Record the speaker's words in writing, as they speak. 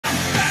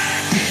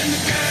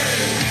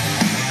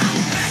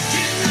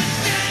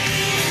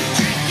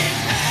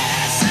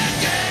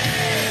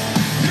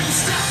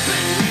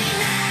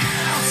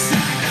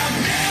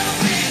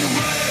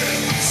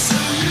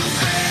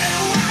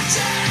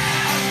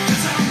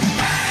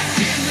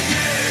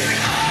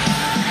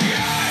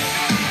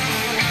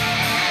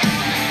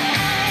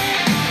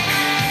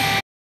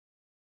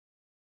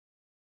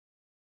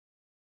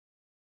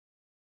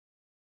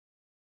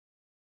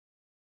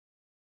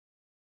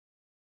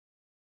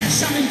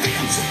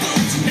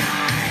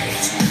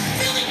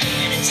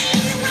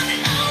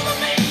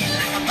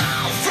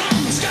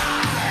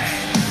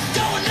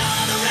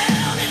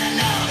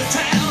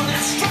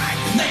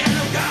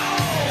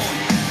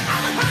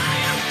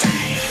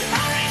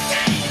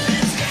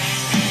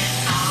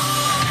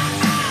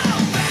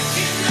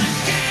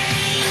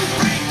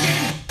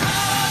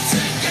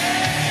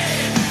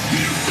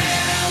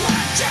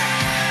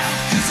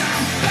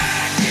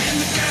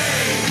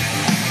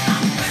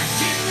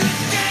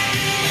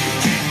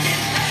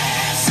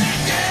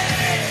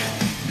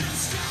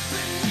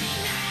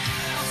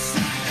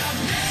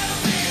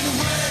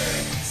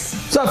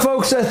What's up,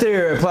 folks out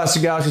there at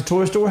Plastic Galaxy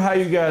Toy Store? How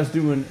you guys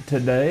doing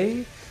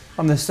today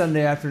on this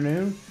Sunday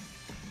afternoon?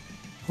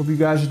 Hope you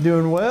guys are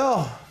doing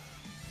well.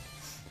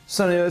 It's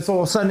a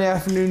little Sunday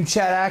afternoon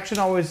chat action.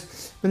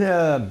 Always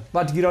been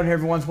like to get on here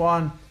every once in a while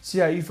and see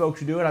how you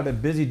folks are doing. I've been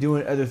busy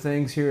doing other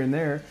things here and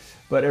there,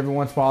 but every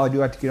once in a while I do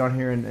like to get on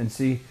here and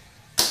see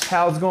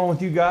how it's going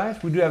with you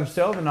guys. We do have a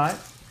sale tonight.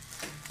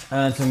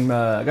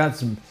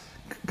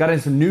 Got in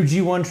some new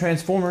G1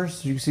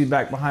 Transformers. You can see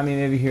back behind me,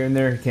 maybe here and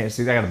there. You can't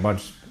see. I got a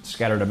bunch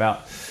scattered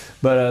about,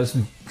 but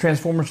some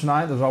Transformers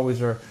tonight. Those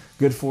always are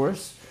good for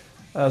us,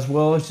 as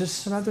well as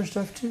just some other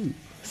stuff too.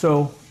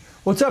 So,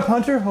 what's up,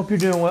 Hunter? Hope you're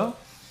doing well.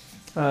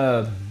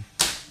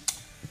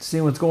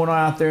 Seeing what's going on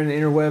out there in the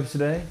interwebs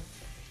today.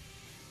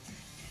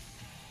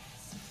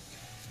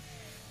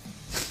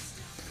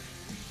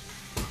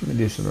 Let me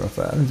do something real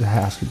fast. Let me do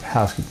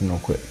housekeeping real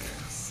quick.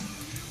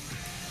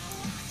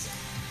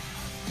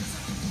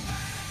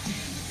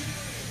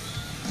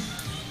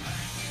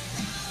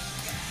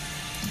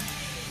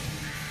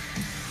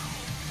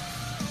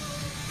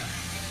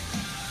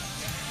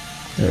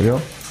 There you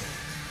go.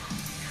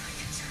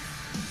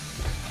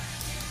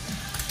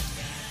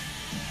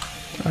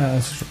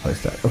 Let's just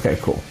replace that. Okay,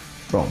 cool.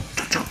 Boom.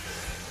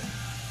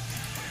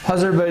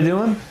 How's everybody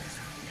doing?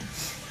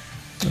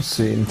 Let's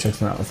see. Let me check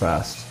them out real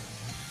fast.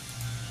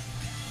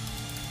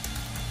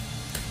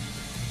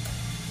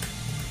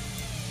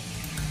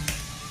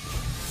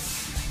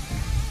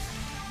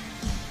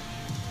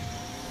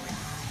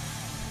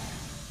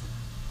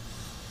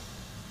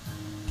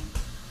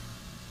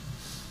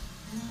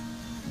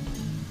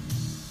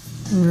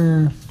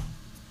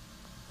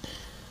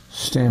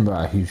 Stand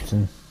by,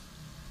 Houston.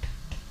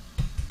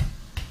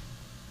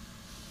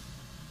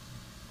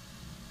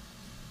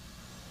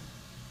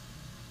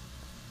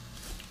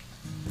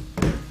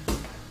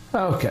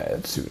 Okay,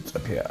 let's see what's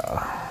up here.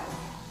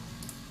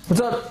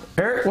 What's up,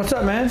 Eric? What's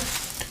up, man?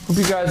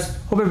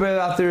 Hope everybody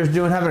out there is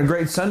having a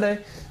great Sunday.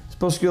 It's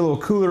supposed to get a little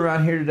cooler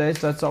around here today,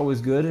 so that's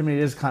always good. I mean,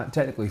 it is kind of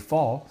technically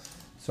fall,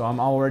 so I'm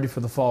all ready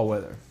for the fall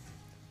weather.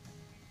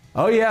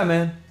 Oh yeah,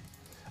 man.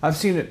 I've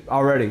seen it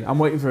already. I'm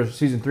waiting for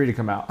season 3 to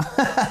come out.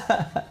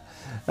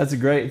 It's a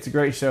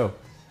great show.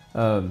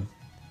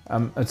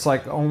 It's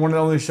like one of the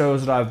only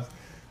shows that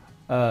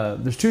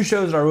there's 2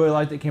 shows that I really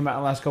like that came out in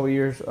the last couple of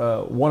years.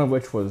 One of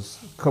which was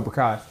Cobra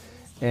Kai,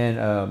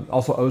 and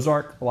also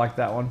Ozark. I like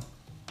that one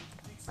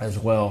as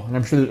well. And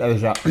I'm sure there's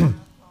others out.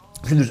 I'm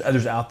sure there's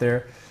others out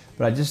there,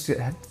 but I just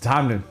had the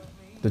time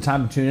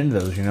to tune into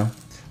those, you know.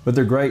 But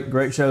they're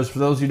great shows. For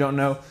those who don't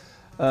know,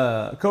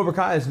 Cobra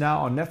Kai is now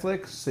on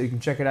Netflix, so you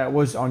can check it out. It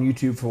was on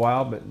YouTube for a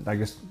while, but I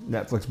guess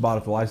Netflix bought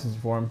up the licensing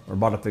for them, or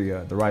bought up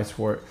the rights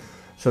for it.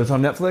 So it's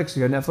on Netflix.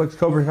 You got Netflix.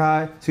 Cobra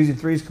Kai season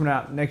 3 is coming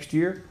out next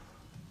year.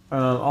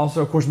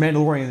 Also, of course,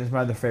 Mandalorian is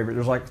my other favorite.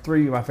 There's like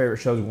 3 of my favorite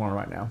shows going on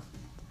right now.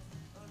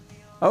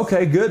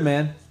 Okay, good,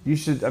 man. You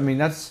should. I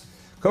mean,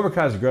 Cobra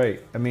Kai is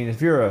great. I mean,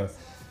 if you're a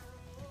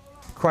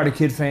Karate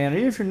Kid fan, or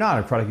even if you're not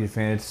a Karate Kid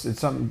fan, it's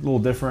something a little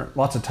different.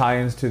 Lots of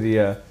tie-ins to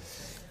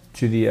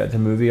the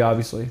movie,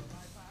 obviously.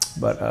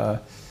 But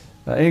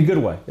in a good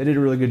way. They did a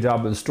really good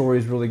job. But the story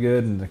is really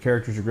good, and the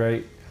characters are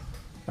great,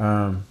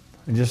 and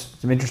just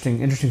some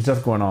interesting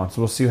stuff going on. So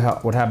we'll see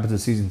what happens in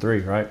season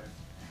 3, right?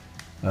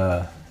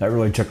 That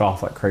really took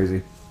off like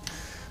crazy.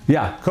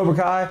 Yeah, Cobra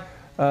Kai.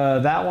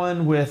 That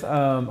one with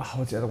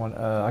what's the other one?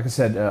 Like I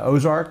said,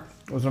 Ozark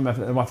was one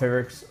of my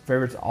favorites.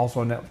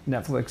 Also on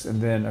Netflix,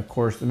 and then of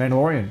course The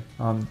Mandalorian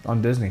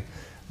on Disney.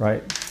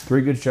 Right,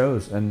 3 good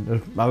shows, and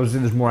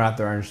there's more out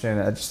there. I understand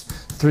that. It's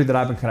just 3 that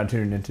I've been kind of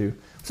tuning into.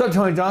 What's up,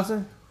 Tony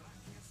Johnson?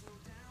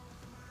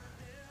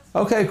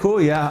 Okay,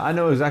 cool. Yeah, I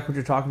know exactly what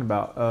you're talking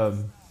about.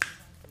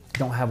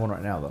 Don't have one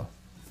right now though,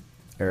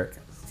 Eric.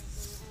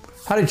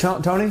 Howdy,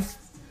 Tony.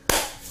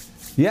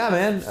 Yeah,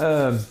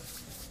 man.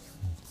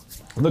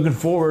 Looking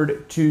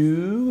forward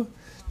to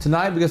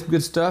tonight. We got some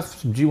good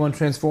stuff. Some G1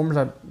 Transformers.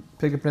 I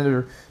picked up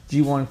another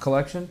G1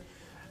 collection.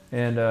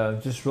 And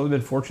just really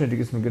been fortunate to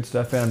get some good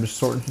stuff in. I'm just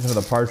sorting through some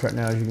of the parts right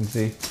now, as you can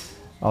see.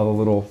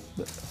 All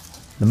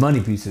the money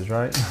pieces,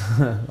 right?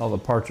 All the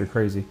parts are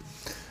crazy.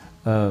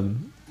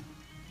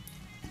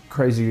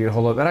 Crazy to get a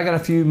hold of. And I got a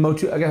few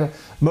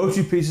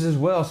Motu pieces as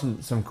well.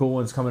 Some cool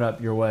ones coming up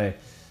your way.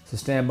 So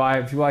stand by.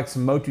 If you like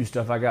some Motu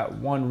stuff, I got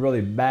one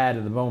really bad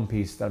of the bone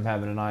piece that I'm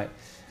having tonight.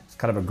 It's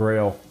kind of a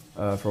grail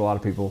for a lot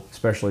of people,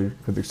 especially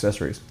with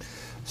accessories.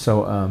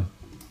 So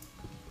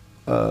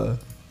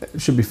it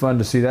should be fun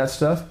to see that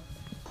stuff.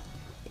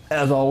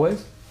 as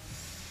always.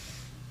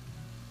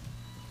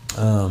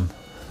 A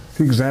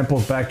few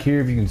examples back here,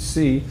 if you can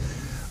see,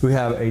 we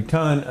have a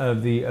ton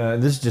of the,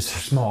 this is just a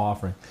small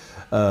offering.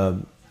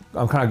 I'm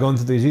kind of going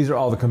through these. These are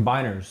all the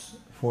combiners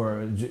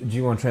for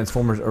G1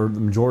 Transformers, or the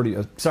majority,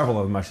 several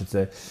of them I should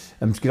say,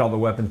 and just get all the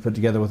weapons put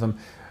together with them.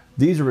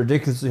 These are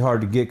ridiculously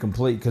hard to get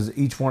complete because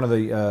each one of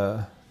the,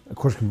 of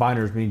course,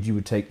 combiners means you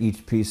would take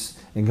each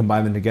piece and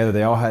combine them together.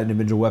 They all had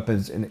individual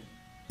weapons in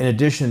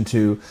addition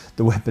to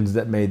the weapons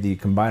that made the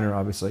combiner,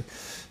 obviously.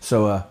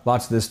 So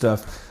lots of this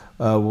stuff.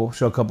 We'll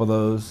show a couple of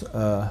those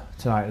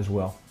tonight as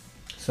well.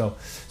 So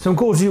some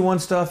cool G1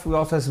 stuff. We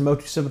also have some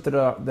Motu stuff that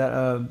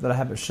I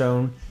haven't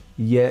shown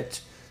yet.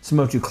 Some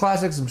Motu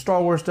classics, some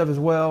Star Wars stuff as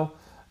well.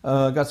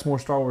 Got some more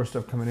Star Wars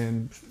stuff coming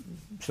in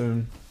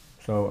soon.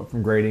 So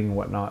from grading and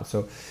whatnot.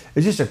 So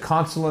it's just a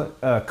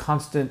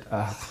constant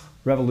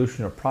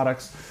revolution of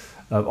products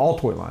of all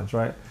toy lines,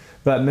 right?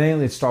 But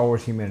mainly it's Star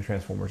Wars, He-Man, and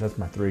Transformers. That's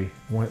my three.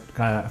 I want to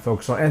kind of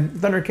focus on. And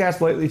Thundercats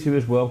lately too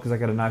as well, because I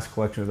got a nice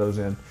collection of those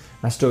in. And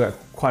I still got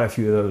quite a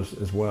few of those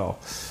as well.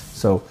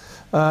 So,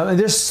 and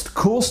there's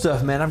cool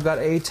stuff, man. I've got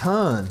a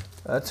ton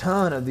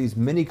of these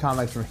mini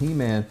comics from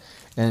He-Man.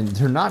 And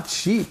they're not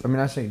cheap. I mean,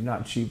 I say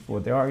not cheap for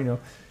what they are, you know,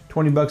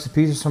 20 bucks a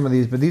piece or some of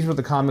these. But these were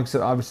the comics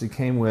that obviously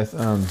came with,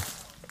 your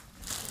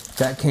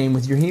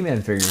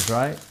He-Man figures,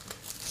 right?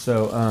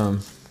 So,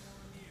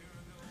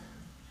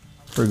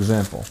 for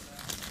example,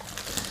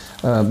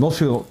 most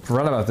people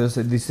forgot about this,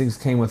 that these things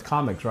came with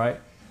comics, right?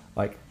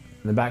 Like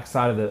in the back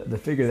side of the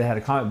figure, they had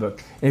a comic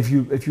book. And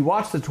if you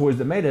watch the toys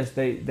that made us,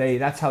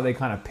 that's how they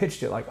kind of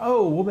pitched it. Like,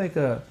 oh, we'll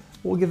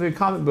give it a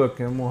comic book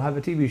and we'll have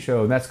a TV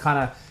show. And that's kind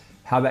of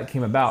how that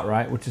came about,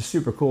 right? Which is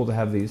super cool to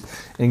have these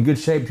in good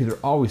shape because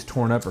they're always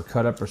torn up or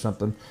cut up or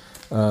something.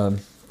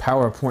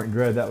 Power of Point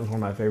Dread, that was one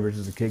of my favorites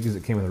as a kid because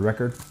it came with a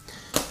record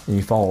and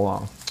you follow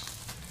along.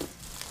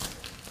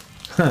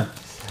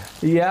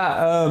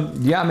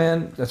 Yeah,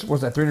 man.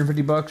 What's that?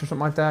 350 bucks or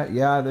something like that.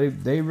 Yeah,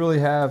 they really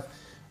have.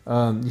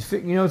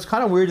 You know, it's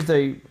kind of weird that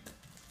a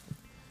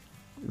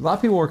lot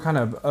of people were kind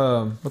of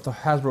with the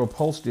Hasbro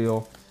Pulse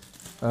deal,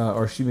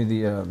 or excuse me,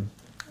 the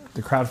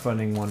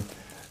crowdfunding one.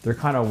 They're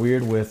kind of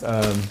weird with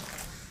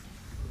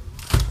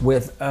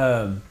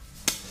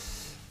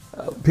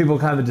people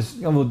kind of just,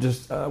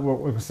 what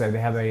we say, they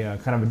have a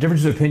kind of a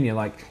difference of opinion.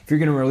 Like if you're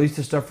going to release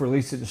this stuff,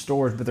 release it to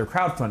stores, but they're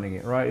crowdfunding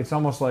it, right? It's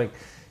almost like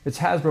it's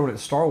Hasbro and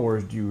it's Star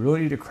Wars. Do you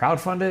really need to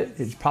crowdfund it?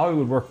 It probably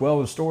would work well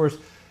with stores.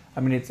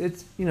 I mean, it's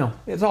you know,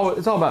 it's all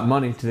about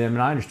money to them,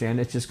 and I understand.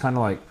 It's just kind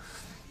of like,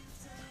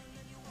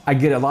 I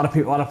get it. A lot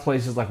of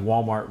places like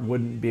Walmart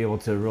wouldn't be able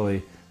to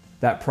really,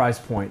 that price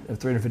point of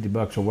 350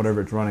 bucks or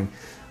whatever it's running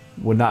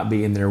would not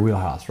be in their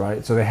wheelhouse,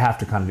 right? So they have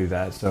to kind of do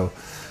that. So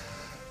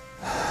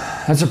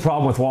that's a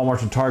problem with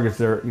Walmart and Targets.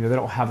 They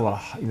don't have a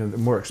lot of, the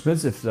more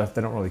expensive stuff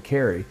they don't really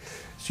carry.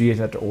 So you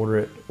have to order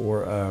it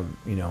or,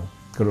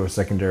 go to a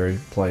secondary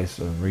place,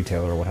 a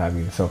retailer or what have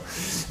you. So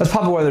that's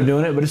probably why they're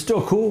doing it, but it's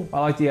still cool. I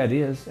like the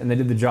ideas. And they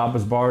did the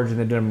Jabba's Barge and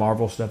they did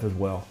Marvel stuff as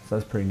well. So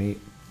that's pretty neat.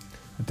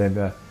 But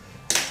they've,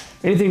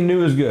 anything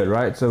new is good,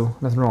 right? So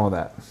nothing wrong with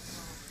that.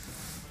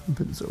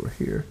 Put this over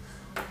here.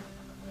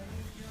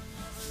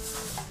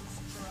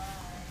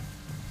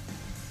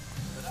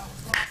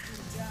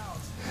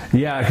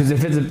 Yeah, because it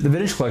fits the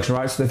vintage collection,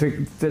 right? So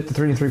they fit the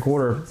 3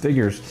 3/4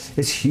 figures.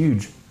 It's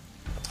huge.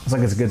 It's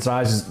like it's a good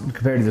size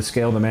compared to the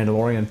scale of the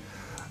Mandalorian.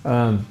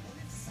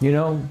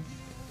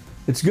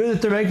 It's good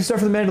that they're making stuff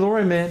for the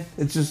Mandalorian, man.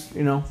 It's just,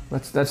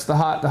 that's the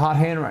hot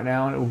hand right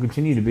now, and it will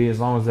continue to be as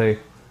long as they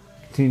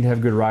continue to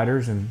have good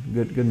writers and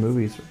good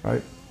movies,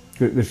 right?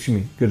 Good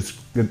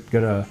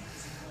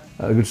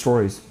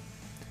stories.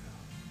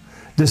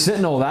 The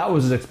Sentinel, that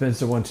was an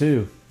expensive one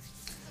too.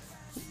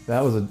 That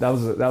was a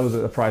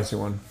pricey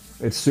one.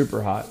 It's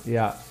super hot,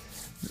 yeah.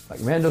 Like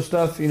Mando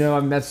stuff,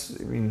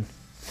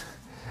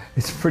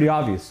 it's pretty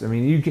obvious. I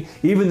mean,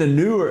 even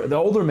the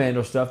older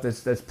Mando stuff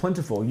that's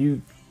plentiful,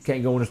 you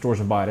can't go into stores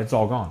and buy it. It's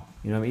all gone.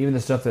 Even the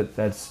stuff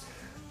that's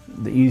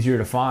the easier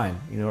to find,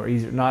 or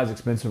easier, not as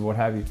expensive, what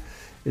have you,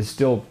 is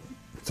still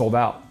sold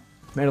out.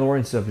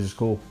 Mandalorian stuff is just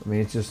cool. I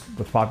mean, it's just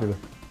what's popular,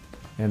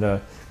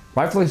 and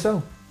rightfully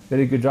so. They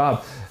did a good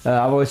job.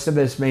 I've always said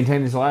this,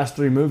 maintained these last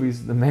 3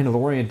 movies, The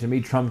Mandalorian to me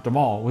trumped them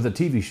all with a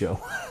TV show.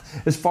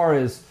 As far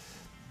as,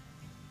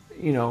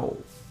 how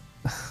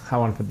I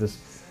want to put this,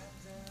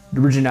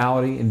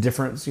 originality and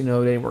difference,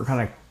 they were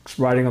kind of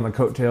riding on the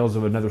coattails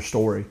of another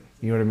story.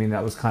 You know what I mean?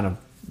 That was kind of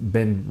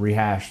been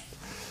rehashed.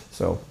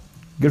 So,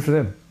 good for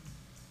them.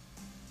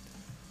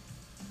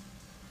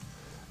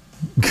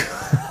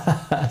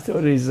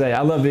 What did he say?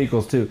 I love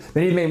vehicles too. They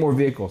need to make more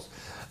vehicles.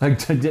 Like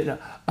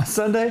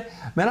Sunday,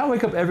 man, I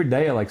wake up every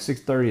day at like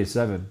 6:30 or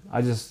 7.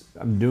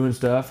 I'm doing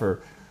stuff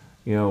or,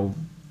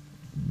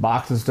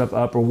 boxing stuff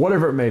up or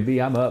whatever it may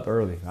be. I'm up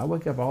early. I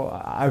wake up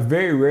I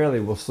very rarely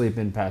will sleep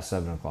in past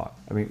 7 o'clock.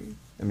 I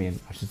mean,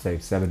 I should say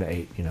 7 to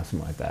 8, something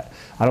like that.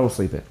 I don't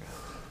sleep in.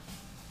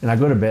 And I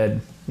go to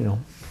bed,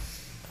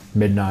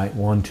 midnight,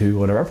 1, 2,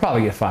 whatever. I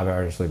probably get 5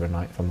 hours of sleep at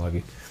night if I'm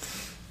lucky.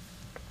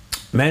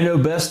 Mando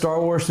best Star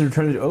Wars through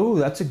trilogy. Oh,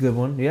 that's a good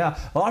one. Yeah,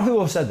 a lot of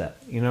people have said that.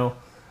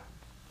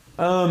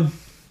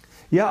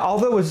 Yeah.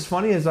 Although what's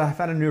funny is I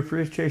found a new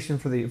appreciation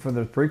for the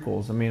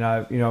prequels. I mean,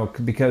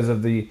 because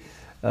of the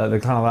kind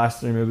of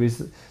last three movies,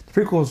 the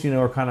prequels,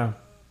 are kind of,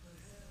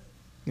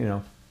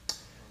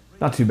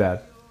 not too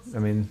bad. I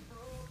mean,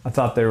 I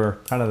thought they were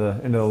kind of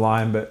the end of the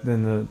line, but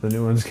then the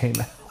new ones came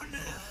out.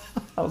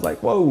 I was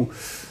like, whoa.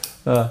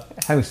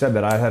 Having said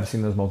that, I have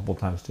seen those multiple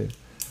times too.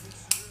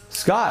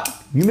 Scott,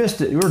 you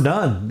missed it. We're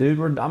done,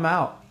 dude. I'm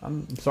out.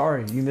 I'm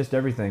sorry. You missed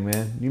everything,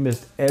 man. You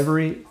missed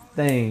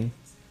everything.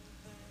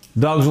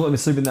 Dogs won't let me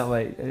sleep in that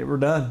late. We're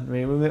done. I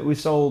mean, we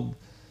sold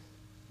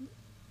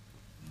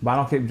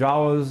Vinyl Cape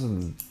Jawas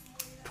and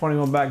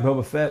 21 back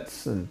Boba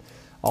Fett's and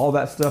all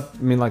that stuff.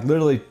 I mean, like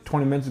literally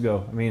 20 minutes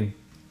ago. I mean,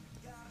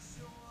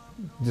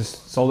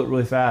 just sold it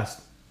really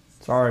fast.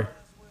 Sorry.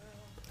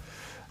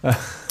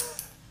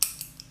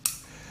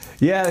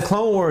 Yeah, the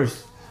Clone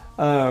Wars.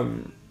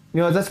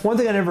 That's one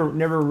thing I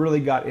never really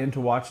got into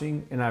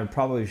watching, and I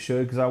probably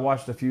should because I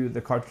watched a few of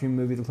the cartoon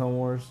movie, The Clone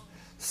Wars.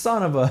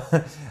 Son of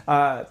a,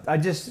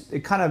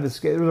 it kind of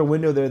escaped. There was a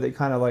window there that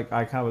kind of like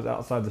I kind of was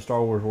outside the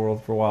Star Wars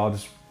world for a while,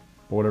 just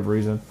for whatever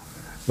reason.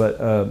 But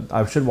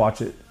I should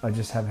watch it. I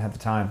just haven't had the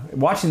time.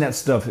 Watching that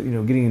stuff,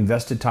 getting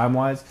invested time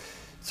wise,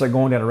 it's like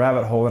going down a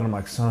rabbit hole, and I'm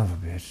like, son of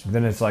a bitch. And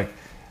then it's like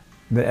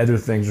the other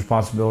things,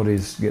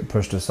 responsibilities get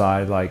pushed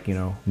aside, like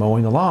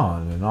mowing the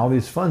lawn and all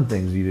these fun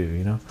things you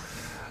do.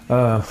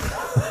 I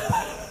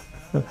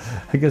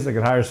guess I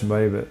could hire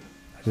somebody, but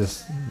I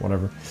just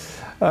whatever.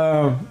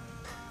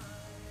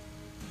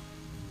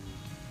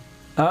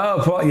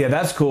 Oh, yeah,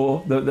 that's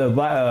cool.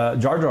 The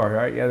Jar Jar,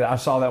 right? Yeah, I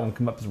saw that one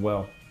come up as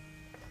well.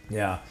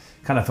 Yeah,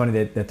 kind of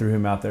funny they threw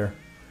him out there.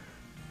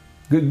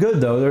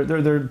 Good though.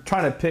 They're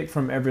trying to pick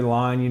from every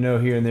line,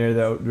 here and there.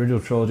 The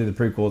original trilogy, the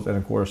prequels, and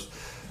of course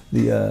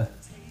the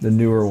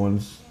newer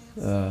ones,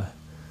 the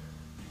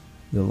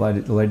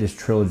latest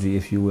trilogy,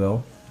 if you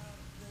will.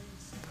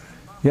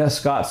 Yeah,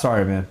 Scott.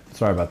 Sorry, man.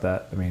 Sorry about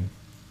that. I mean,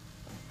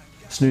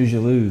 snooze, you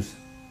lose.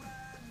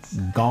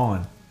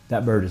 Gone.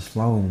 That bird is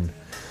flown.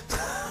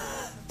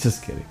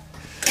 Just kidding.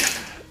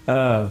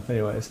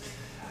 Anyways.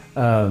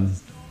 But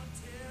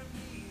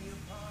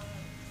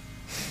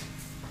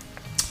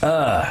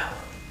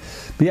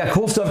yeah,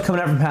 cool stuff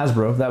coming out from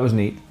Hasbro. That was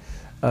neat.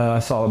 I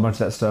saw a bunch of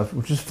that stuff,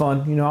 which is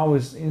fun.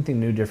 Always anything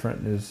new,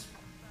 different is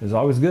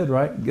always good,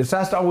 right? It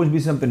has to always be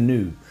something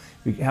new.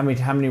 How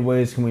many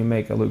ways can we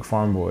make a Luke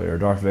Farm Boy or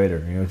Darth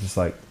Vader? It's just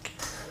like,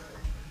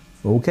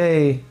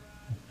 okay.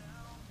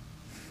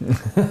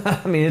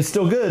 I mean, it's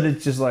still good.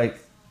 It's just like,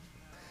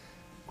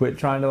 quit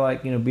trying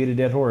to beat a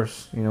dead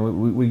horse.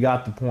 We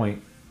got the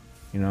point.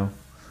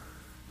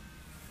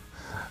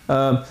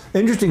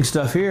 Interesting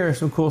stuff here.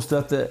 Some cool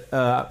stuff that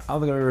I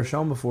don't think I've ever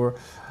shown before.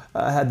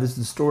 I had this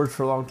in storage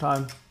for a long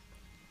time.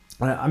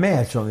 I may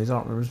have shown these. I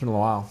don't remember. It's been a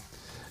while.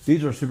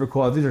 These are super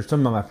cool. These are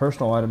some of my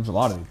personal items. A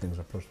lot of these things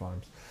are personal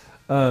items.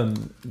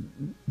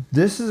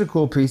 This is a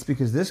cool piece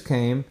because this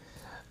came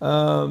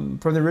from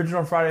the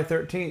original Friday the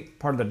 13th,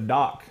 part of the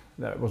dock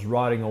that was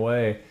rotting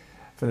away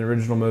from the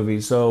original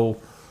movie.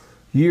 So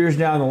years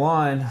down the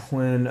line,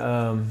 when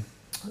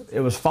it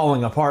was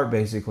falling apart,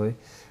 basically,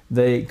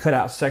 they cut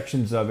out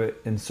sections of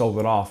it and sold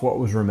it off, what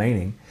was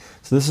remaining.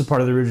 So this is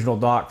part of the original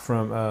dock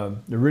from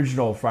the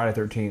original Friday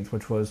the 13th,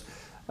 which was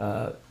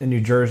in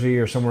New Jersey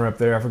or somewhere up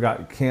there. I forgot.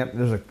 You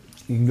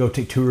can go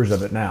take tours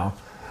of it now,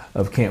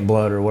 of Camp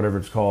Blood or whatever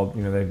it's called.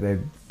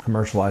 They've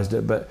commercialized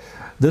it, but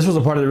this was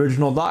a part of the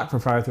original dock from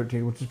Friday the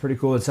 13th, which is pretty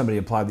cool. And somebody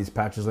applied these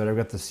patches later. I've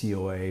got the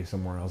COA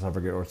somewhere else. I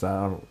forget where it's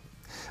at.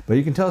 But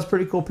you can tell it's a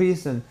pretty cool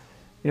piece. And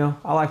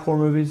I like horror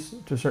movies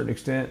to a certain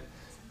extent,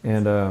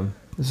 and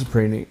this is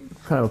pretty neat.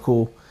 Kind of a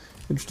cool,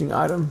 interesting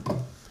item.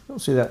 Don't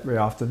see that very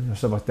often or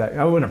stuff like that.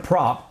 I wasn't a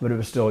prop, but it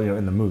was still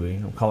in the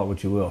movie. Call it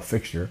what you will, a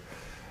fixture.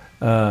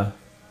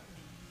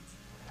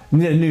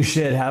 Need a new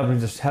shed.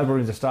 Having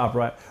to stop,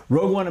 right?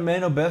 Rogue One and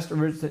Mando best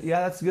original.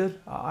 Yeah, that's good.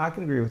 I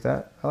can agree with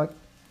that.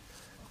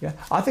 Yeah,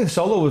 I think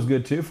Solo was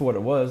good too for what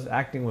it was.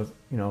 Acting was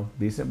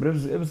decent, but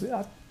it was.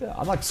 I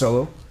like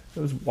Solo. It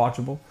was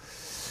watchable.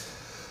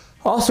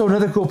 Also,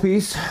 another cool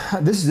piece.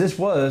 This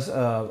was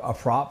a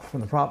prop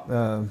from the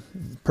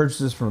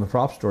purchases from the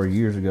prop store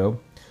years ago.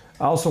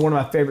 Also, one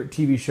of my favorite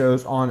TV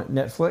shows on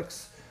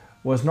Netflix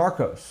was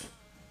Narcos.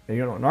 And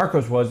you know what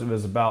Narcos was? It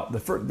was about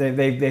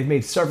they've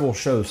made several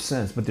shows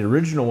since, but the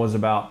original was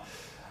about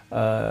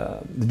the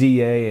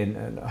DEA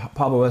and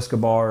Pablo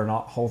Escobar and the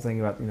whole thing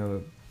about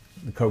the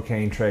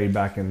cocaine trade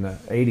back in the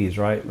 80s,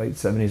 right? Late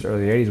 70s,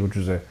 early 80s, which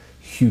was a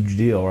huge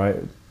deal, right?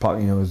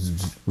 Probably, it was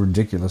just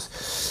ridiculous.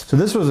 So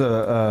this was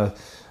a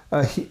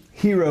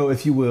hero,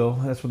 if you will.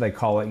 That's what they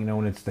call it,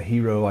 when it's the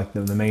hero, like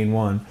the main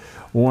one,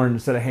 worn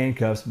instead of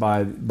handcuffs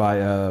by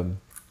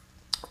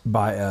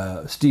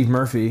Steve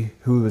Murphy,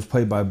 who was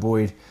played by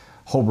Boyd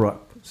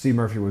Holbrook. Steve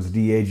Murphy was a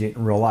DEA agent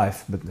in real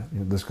life, but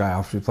this guy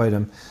actually played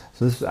him.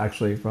 So this is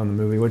actually from the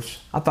movie, which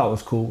I thought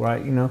was cool,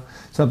 right?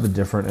 Something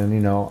different.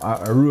 And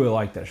I really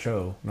liked that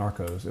show,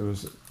 Narcos. It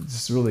was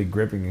just really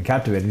gripping and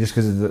captivating, just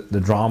because of the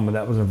drama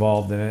that was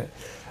involved in it,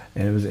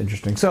 and it was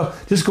interesting. So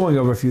just going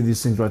over a few of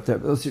these things right there.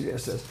 But let's see what it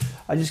says.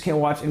 I just can't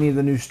watch any of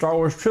the new Star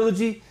Wars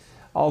trilogy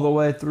all the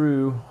way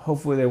through.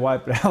 Hopefully they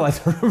wipe it out, like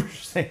the rumors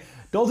saying.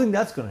 Don't think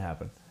that's going to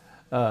happen.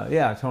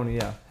 Yeah, Tony.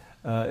 Yeah.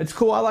 It's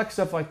cool. I like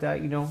stuff like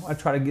that. I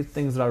try to get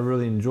things that I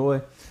really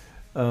enjoy,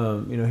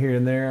 here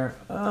and there.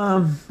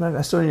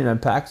 I still need to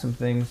unpack some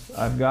things.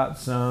 I've got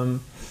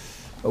some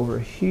over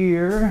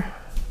here.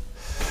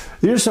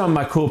 These are some of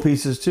my cool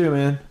pieces too,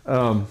 man.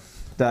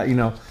 That, I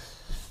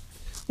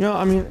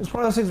mean, it's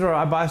one of those things where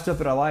I buy stuff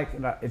that I like.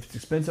 And if it's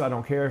expensive, I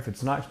don't care. If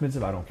it's not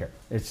expensive, I don't care.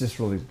 It's just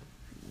really,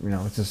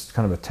 it's just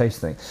kind of a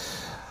taste thing.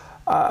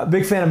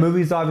 Big fan of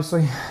movies,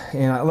 obviously,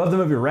 and I love the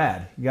movie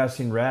Rad. You guys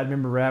seen Rad?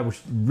 Remember Rad,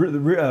 which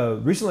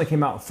recently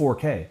came out in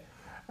 4K.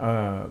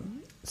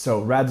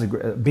 So Rad's a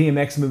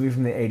BMX movie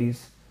from the 80s.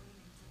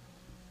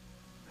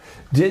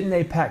 Didn't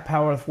they pack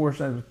Power of the Force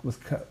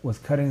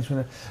with cuttings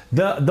from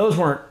those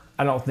weren't,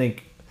 I don't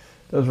think,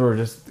 those were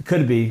just,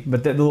 could be,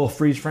 but the little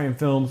freeze frame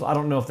films, I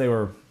don't know if they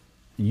were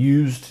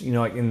used,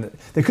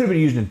 they could have been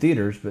used in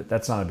theaters, but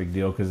that's not a big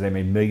deal because they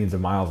made millions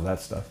of miles of that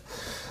stuff.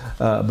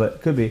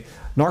 But could be.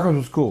 Narcos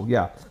was cool,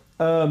 yeah.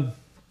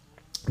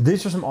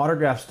 These are some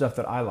autograph stuff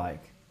that I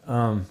like.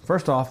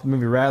 First off, the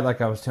movie Rad,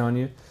 like I was telling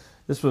you,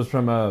 this was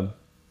from 1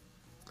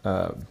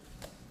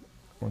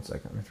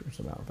 second, let me figure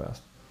something out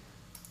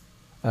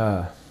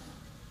fast.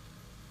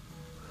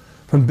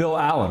 From Bill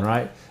Allen,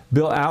 right?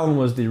 Bill Allen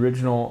was the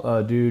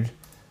original dude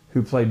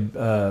who played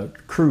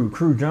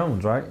Crew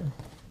Jones, right?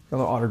 Got a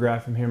little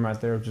autograph from him right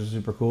there, which is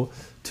super cool.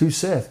 To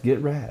Seth,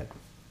 get rad.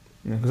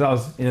 Because I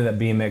was into that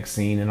BMX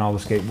scene and all the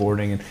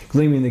skateboarding and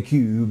Gleaming the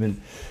Cube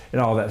and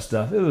all that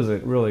stuff. It was a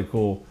really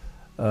cool.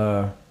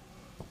 Yeah,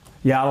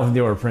 I don't think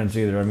they were prints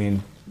either. I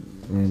mean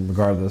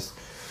regardless.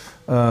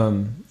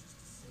 But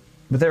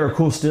they were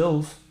cool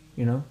stills,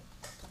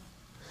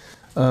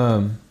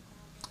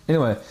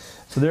 Anyway,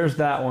 so there's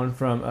that one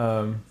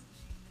from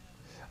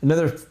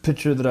another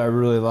picture that I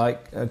really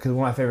like, because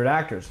one of my favorite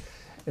actors.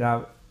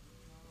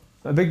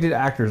 I'm big into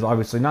actors,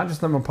 obviously, not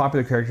just the more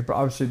popular characters, but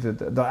obviously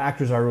the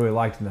actors I really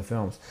liked in the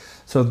films.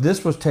 So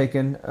this was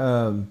taken,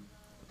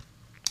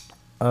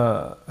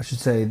 I should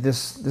say,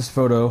 this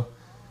photo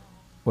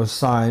was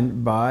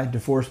signed by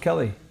DeForest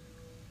Kelley,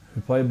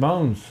 who played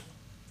Bones.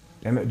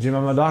 Damn it, Jim,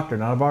 I'm a doctor,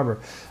 not a barber.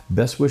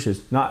 Best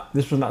wishes.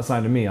 This was not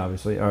signed to me,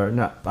 obviously, or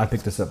not. I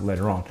picked this up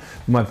later on.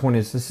 My point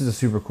is, this is a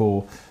super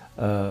cool.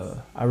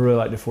 I really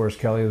like DeForest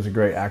Kelley. He was a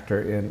great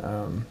actor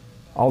in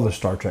all the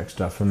Star Trek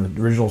stuff, from the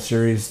original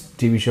series,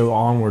 TV show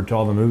onward to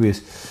all the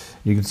movies.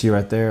 You can see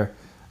right there.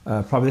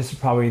 This is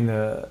probably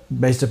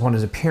based upon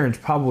his appearance.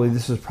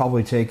 This is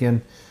probably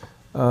taken.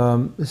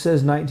 It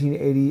says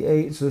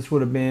 1988, so this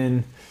would have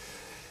been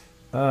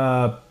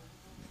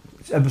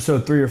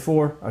episode 3 or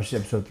 4. I should say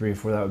episode 3 or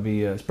 4. That would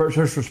be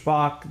Search for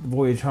Spock,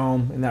 Voyage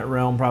Home, in that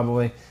realm,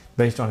 probably,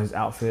 based on his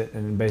outfit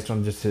and based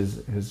on just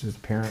his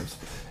appearance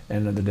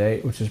and the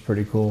date, which is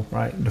pretty cool,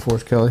 right?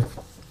 DeForest Kelley,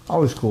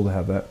 always cool to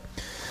have that.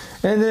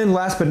 And then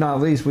last but not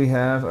least, we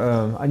have,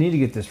 I need to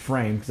get this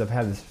framed because I've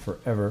had this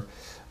forever.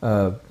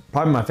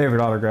 Probably my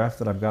favorite autograph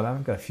that I've got.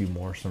 I've got a few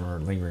more, some are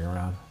lingering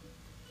around.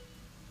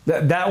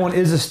 That one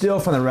is a still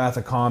from the Wrath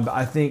of Khan, but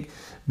I think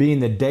being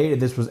the date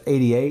of this was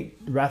 88,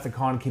 Wrath of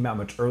Khan came out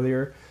much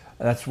earlier.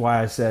 That's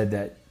why I said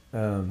that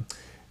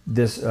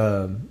this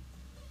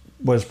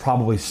was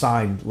probably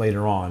signed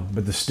later on,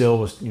 but the still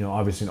was,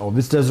 obviously old.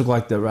 This does look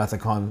like the Wrath of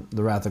Khan.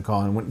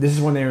 This is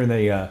when they were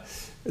in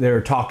they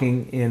were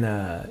talking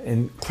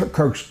in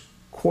Kirk's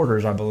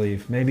quarters, I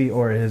believe, maybe,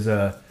 or his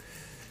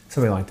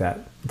something like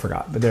that. I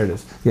forgot, but there it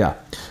is. Yeah,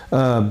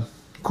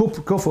 cool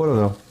photo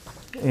though.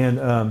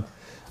 And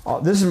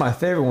this is my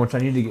favorite one, which I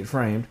need to get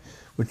framed.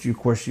 Which of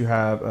course you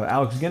have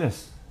Alex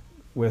Guinness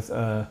with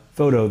a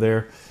photo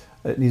there.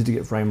 It needs to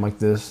get framed like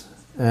this.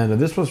 And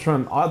this was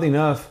from, oddly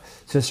enough,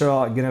 says Sir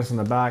Alec Guinness on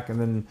the back, and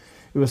then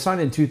it was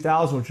signed in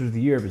 2000, which was the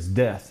year of his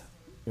death.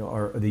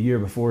 Or the year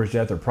before his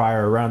death or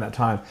prior, around that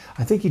time.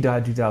 I think he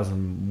died in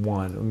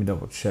 2001. Let me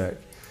double check.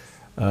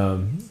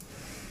 I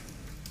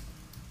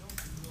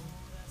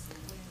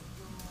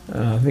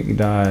think he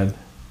died.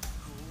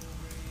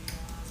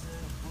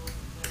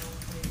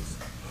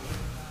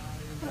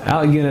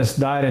 Alec Guinness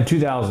died in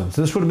 2000.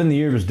 So this would have been the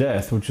year of his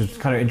death, which is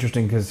kind of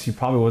interesting because he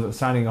probably wasn't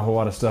signing a whole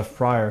lot of stuff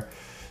prior.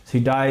 So he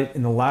died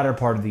in the latter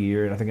part of the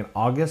year, and I think in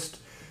August.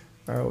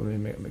 All right, let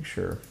me make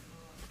sure.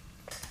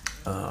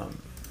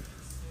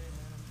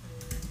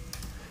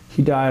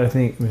 He died, I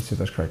think, let me see if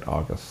that's correct,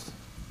 August.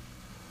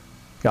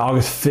 Yeah,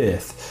 August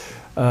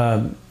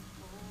 5th.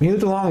 He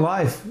lived a long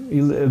life.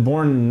 He was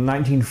born in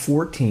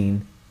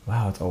 1914.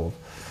 Wow, that's old.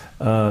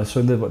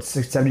 So he lived,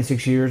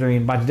 76 years? I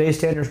mean, by today's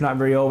standards, not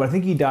very old, but I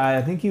think he died.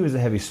 I think he was a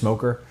heavy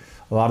smoker.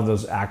 A lot of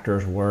those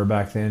actors were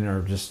back then,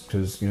 or just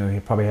because, he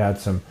probably had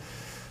some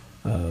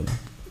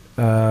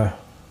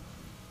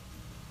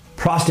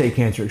prostate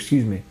cancer,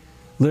 excuse me,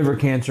 liver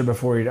cancer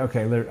before you,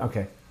 okay,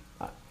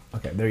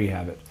 there you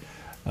have it.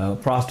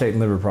 Prostate and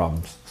liver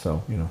problems.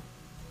 So, you know,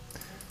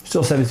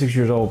 still 76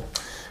 years old.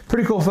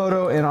 Pretty cool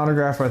photo and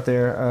autograph right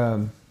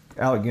there.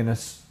 Alec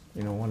Guinness,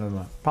 you know, one of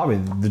the, probably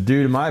the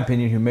dude, in my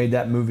opinion, who made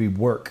that movie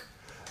work.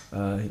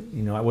 You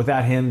know,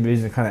 without him,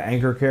 he's a kind of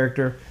anchor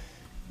character.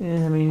 I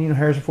mean, you know,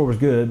 Harrison Ford was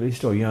good, but he's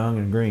still young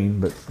and green.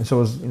 But and so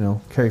was, you know,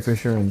 Carrie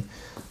Fisher and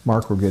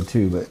Mark were good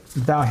too. But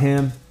without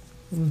him,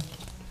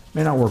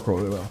 may not work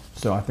really well.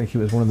 So I think he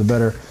was one of the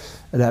better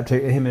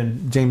adaptations. Him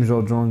and James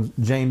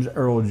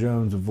Earl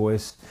Jones'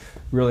 voice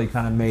really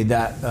kind of made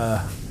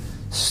that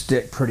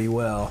stick pretty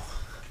well.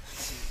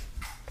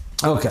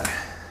 Okay.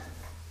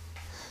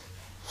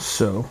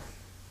 So.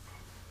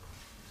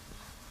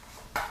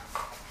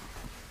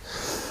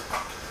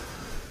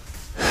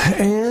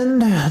 And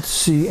let's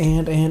see,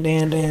 and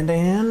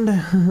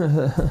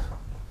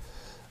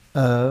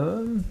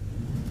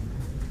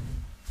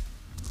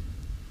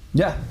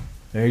yeah,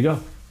 there you go.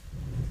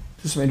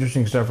 Just some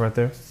interesting stuff right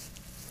there.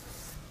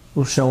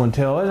 Little show and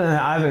tell. And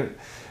I haven't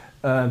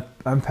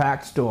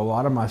unpacked still a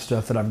lot of my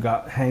stuff that I've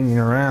got hanging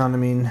around. I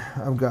mean,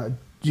 I've got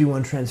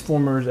G1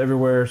 Transformers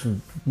everywhere,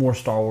 some more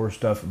Star Wars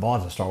stuff,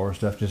 lots of Star Wars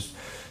stuff just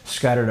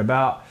scattered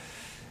about.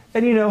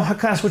 And you know, I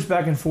kind of switch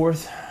back and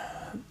forth.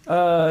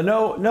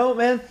 No,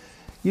 man.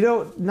 You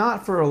know,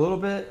 not for a little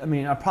bit. I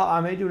mean,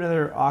 I may do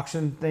another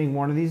auction thing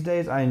one of these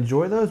days. I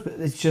enjoy those, but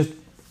it's just,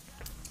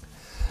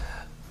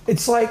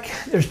 it's like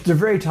they're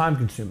very time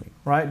consuming,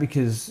 right?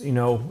 Because, you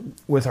know,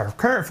 with our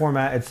current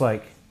format, it's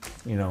like,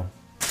 you know,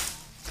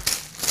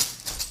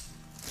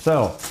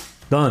 so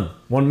done,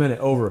 1 minute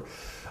over.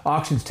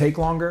 Auctions take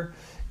longer,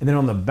 and then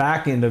on the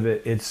back end of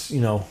it, it's, you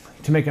know,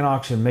 to make an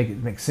auction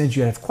make sense,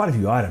 you have quite a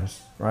few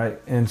items, right?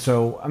 And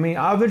so, I mean,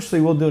 I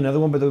eventually will do another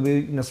one, but they'll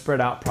be, you know,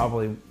 spread out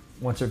probably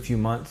once every few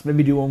months.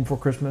 Maybe do one before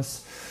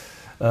Christmas.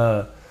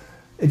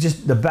 It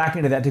just, the back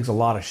end of that takes a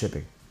lot of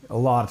shipping, a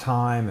lot of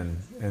time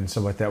and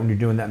stuff like that when you're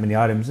doing that many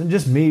items. And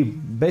just me,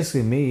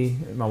 basically me,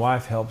 my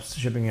wife helps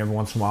shipping every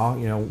once in a while,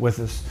 you know, with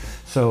us.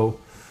 So,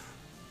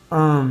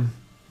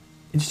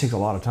 it just takes a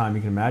lot of time.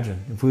 You can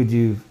imagine if we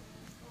do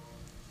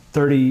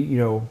 30, you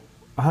know,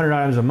 100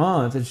 items a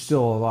month, it's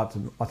still a lot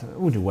to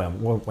we'll do way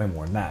more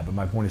than that, but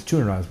my point is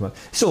 200 items a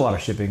month. It's still a lot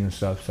of shipping and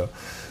stuff, so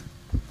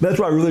that's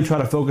why I really try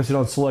to focus it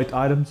on select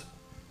items.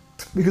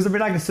 Because I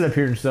mean, I can sit up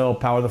here and sell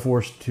Power of the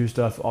Force 2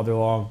 stuff all day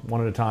long,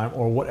 one at a time,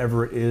 or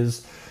whatever it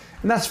is,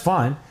 and that's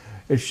fine.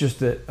 It's just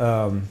that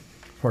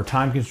for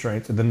time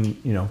constraints, and then,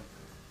 you know,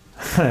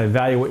 I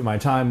evaluate my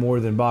time more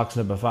than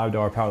boxing up a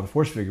 $5 Power of the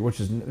Force figure,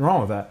 which is nothing wrong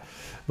with that,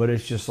 but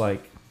it's just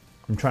like,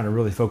 I'm trying to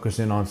really focus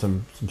in on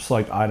some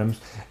select items,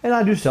 and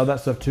I do sell that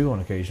stuff too on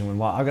occasion.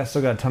 When I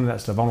still got a ton of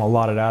that stuff, I'm gonna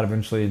lot it out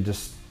eventually and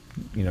just,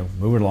 you know,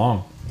 move it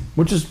along,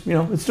 which is, you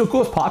know, it's still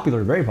cool. It's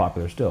popular, very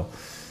popular still.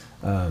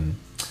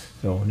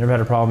 So never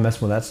had a problem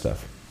messing with that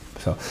stuff.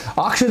 So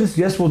auctions,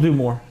 yes, we'll do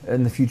more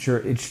in the future.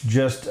 It's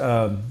just,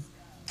 I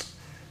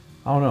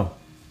don't know,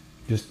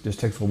 just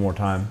takes a little more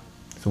time.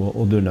 So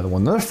we'll do another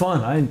one. They're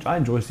fun. I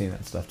enjoy seeing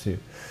that stuff too.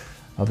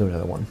 I'll do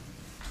another one.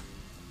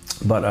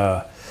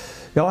 But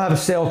y'all have a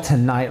sale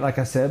tonight, like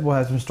I said. We'll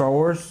have some Star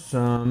Wars,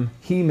 some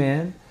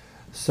He-Man,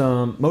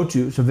 some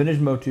Motu, some vintage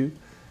Motu,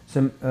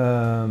 some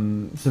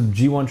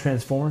G1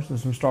 Transformers, and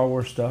some Star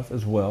Wars stuff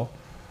as well.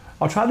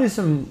 I'll try to do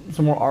some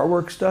more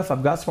artwork stuff.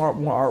 I've got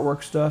some more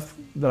artwork stuff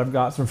that I've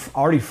got, some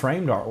already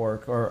framed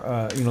artwork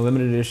or you know,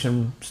 limited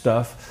edition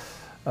stuff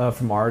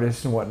from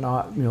artists and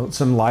whatnot. You know,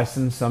 some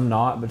licensed, some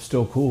not, but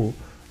still cool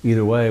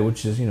either way.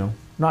 Which is, you know,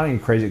 not any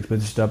crazy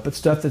expensive stuff, but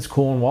stuff that's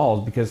cool on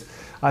walls. Because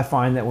I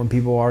find that when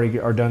people already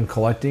are done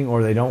collecting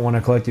or they don't want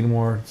to collect any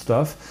more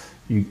stuff,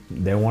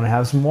 they want to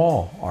have some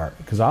wall art.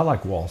 Because I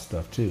like wall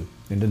stuff too.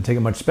 It doesn't take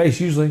up much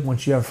space usually.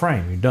 Once you have a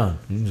frame, you're done.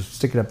 You can just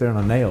stick it up there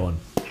on a nail. And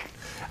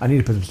I need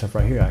to put some stuff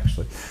right here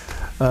actually.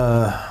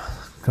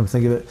 Come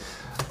think of it.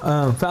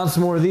 Found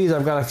some more of these.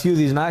 I've got a few of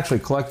these, and I actually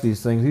collect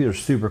these things. These are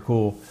super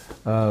cool.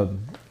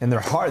 And they're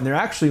hard, and they're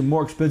actually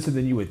more expensive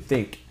than you would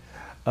think.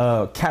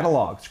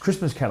 Catalogs,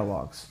 Christmas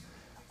catalogs,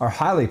 are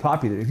highly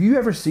popular. If you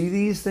ever see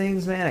these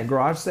things, man, at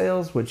garage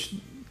sales, which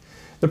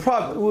the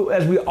problem,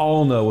 as we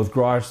all know with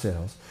garage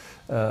sales,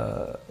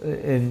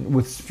 and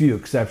with few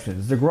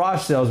exceptions, the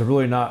garage sales have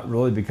really not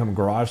really become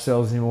garage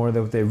sales anymore.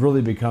 What they've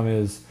really become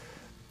is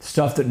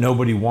stuff that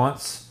nobody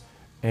wants,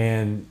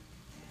 and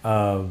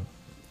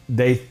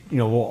they, you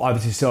know, will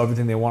obviously sell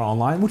everything they want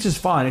online, which is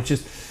fine. It's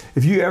just,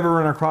 if you ever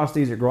run across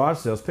these at garage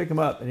sales, pick them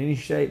up in any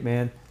shape,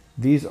 man.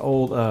 These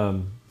old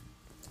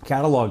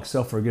catalogs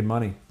sell for good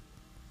money.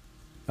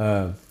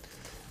 Of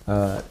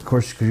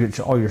course, because you get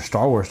all your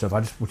Star Wars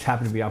stuff. Which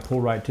happened to be, I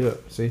pulled right to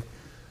it. See,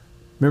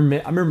 I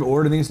remember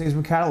ordering these things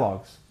from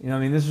catalogs. You know, I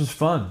mean, this was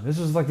fun. This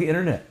was like the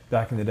internet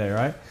back in the day,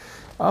 right?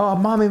 Oh,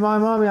 mommy,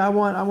 I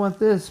want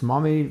this.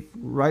 Mommy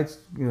writes,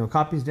 you know,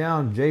 copies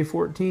down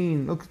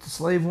J14. Look at the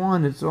Slave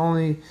One. It's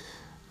only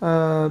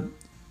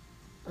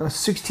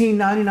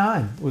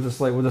 $16.99 with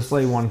a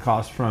Slave One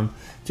cost from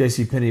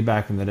JCPenney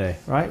back in the day,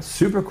 right?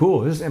 Super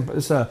cool. This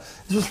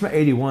is from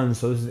 '81,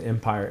 so this is the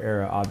Empire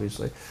era,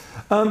 obviously.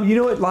 You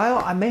know what,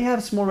 Lyle? I may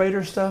have some more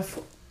Raider stuff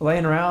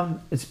laying around.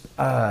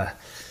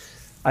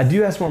 I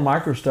do have some more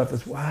Micro stuff.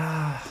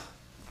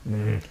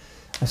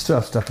 I still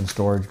have stuff in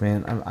storage,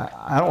 man.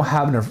 I don't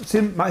have enough. See,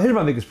 here's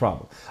my biggest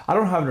problem. I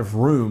don't have enough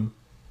room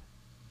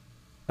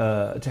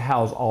to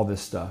house all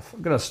this stuff.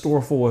 I've got a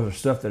store full of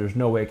stuff that there's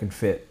no way it can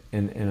fit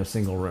in a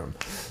single room.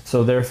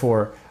 So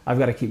therefore, I've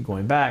got to keep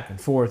going back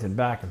and forth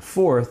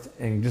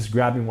and just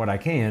grabbing what I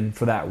can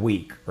for that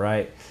week,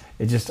 right?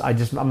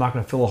 I'm not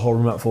going to fill a whole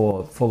room up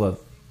full of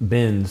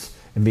bins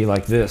and be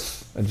like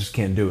this. I just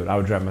can't do it. I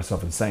would drive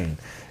myself insane.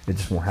 It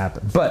just won't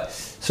happen. But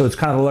so it's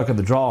kind of the luck of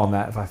the draw on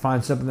that. If I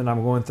find something that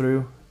I'm going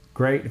through,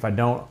 great. If I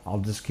don't, I'll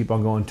just keep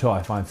on going until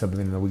I find something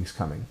in the weeks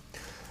coming.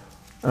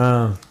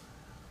 I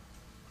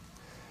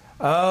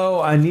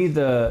need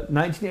the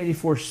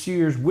 1984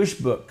 Sears Wish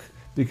Book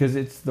because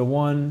it's the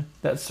one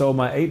that sold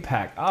my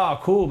 8-pack. Oh,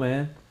 cool,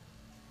 man.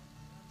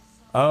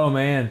 Oh,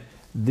 man.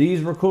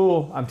 These were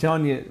cool. I'm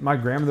telling you, my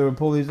grandmother would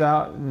pull these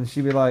out and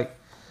she'd be like,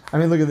 I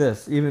mean, look at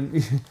this.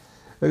 Even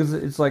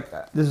it's like,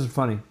 this is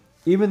funny.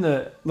 Even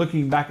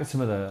looking back at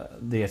some of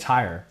the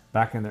attire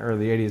back in the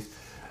early 80s,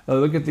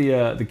 look at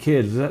the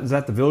kids. Is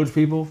that the Village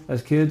People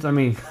as kids? I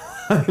mean,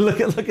 look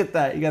at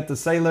that. You got the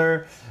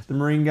sailor, the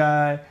Marine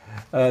guy,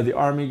 the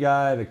Army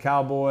guy, the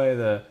cowboy,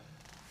 the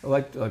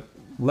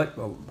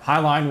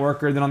highline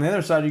worker. Then on the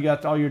other side, you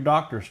got all your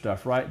doctor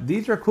stuff, right?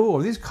 These are cool.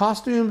 Are these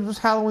costumes? Was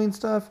Halloween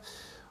stuff?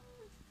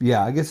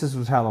 Yeah, I guess this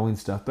was Halloween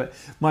stuff. But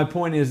my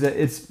point is that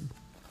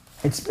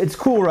it's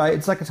cool, right?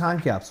 It's like a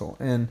time capsule.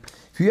 And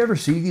if you ever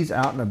see these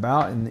out and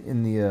about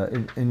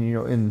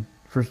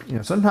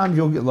sometimes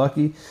you'll get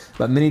lucky,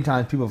 but many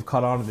times people have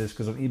caught on to this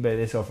because on eBay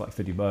they sell for like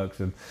 $50,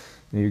 and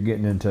you're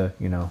getting into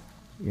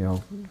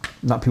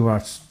not people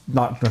are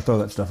not going to throw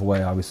that stuff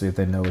away, obviously, if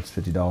they know it's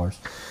 $50.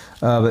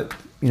 But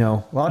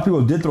a lot of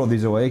people did throw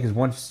these away because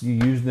once you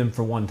use them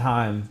for one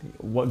time,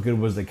 what good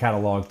was the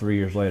catalog 3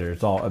 years later?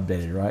 It's all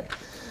updated, right?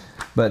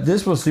 But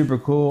this was super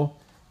cool,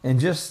 and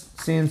just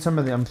seeing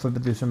I'm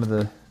flipping through some of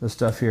the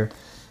stuff here.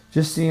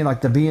 Just seeing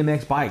like the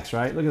BMX bikes,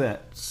 right? Look at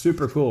that.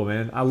 Super cool,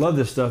 man. I love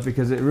this stuff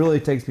because it really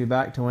takes me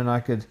back to when I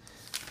could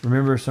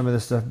remember some of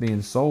this stuff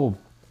being sold.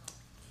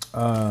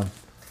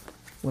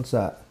 What's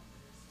that?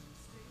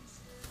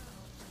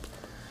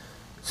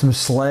 Some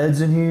sleds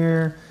in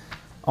here.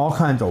 All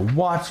kinds of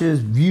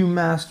watches,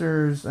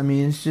 Viewmasters. I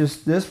mean, it's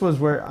just, this was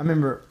where I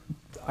remember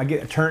I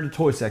get a turn to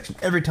toy section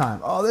every time.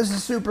 Oh, this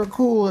is super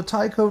cool. A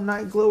Tyco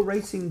Night Glow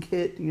racing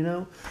kit,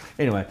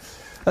 Anyway,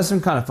 that's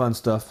some kind of fun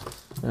stuff.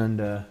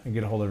 And I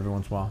get a hold of it every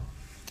once in a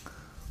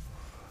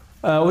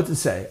while. What's it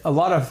say?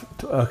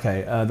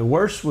 The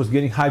worst was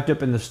getting hyped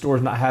up in the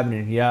stores, not having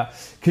it. Yeah,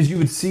 because you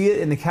would see it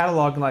in the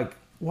catalog and like,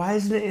 why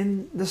isn't it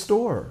in the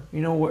store?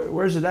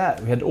 Where's it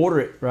at? We had to order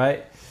it,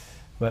 right?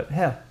 But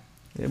hell,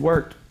 it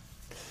worked.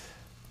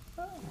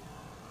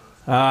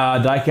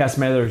 Diecast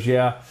mailers,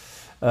 yeah.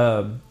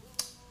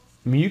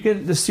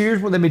 The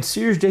Sears, when they made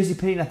Sears,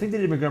 JCPenney, I think they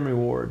did Montgomery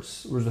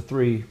Ward's. There was the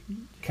 3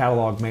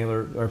 catalog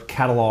mailer or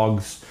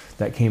catalogs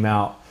that came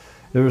out.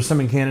 There was some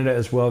in Canada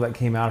as well that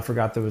came out. I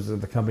forgot there was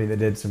the company that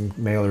did some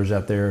mailers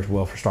out there as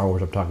well for Star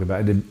Wars. I'm talking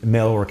about. It did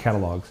mail order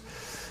catalogs,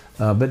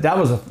 but that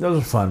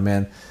was fun,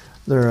 man.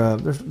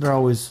 They're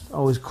always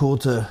cool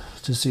to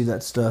see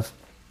that stuff.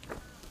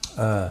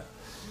 Yeah,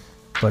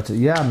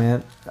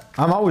 man,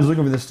 I'm always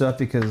looking for this stuff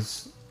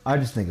because I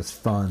just think it's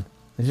fun.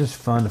 It's just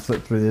fun to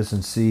flip through this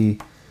and see,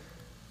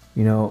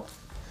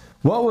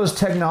 what was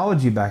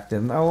technology back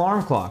then?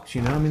 Alarm clocks,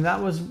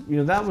 that was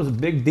a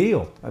big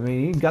deal. I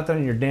mean, you got that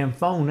on your damn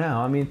phone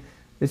now. I mean,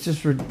 it's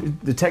just,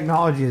 the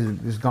technology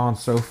has gone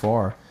so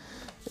far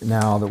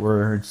now that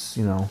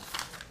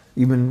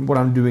even what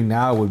I'm doing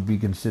now would be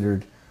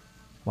considered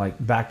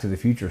like Back to the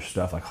Future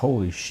stuff. Like,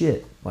 holy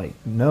shit. Like,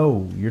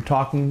 no, you're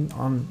talking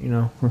on,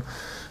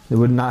 it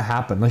would not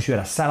happen unless you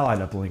had a satellite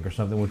uplink or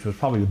something, which was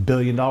probably $1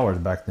 billion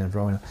back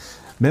then.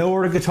 Mail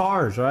order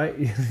guitars, right?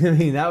 I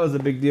mean, that was a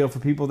big deal for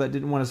people that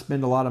didn't want to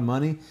spend a lot of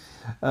money,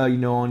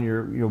 on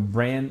your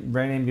brand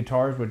name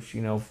guitars. Which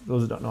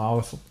those that don't know, I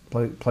also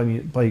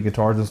play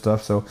guitars and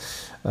stuff. So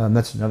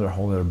that's another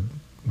whole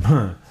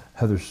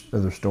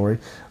other story.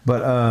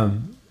 But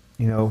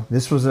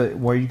this was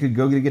where you could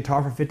go get a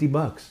guitar for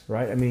 $50,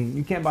 right? I mean,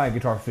 you can't buy a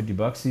guitar for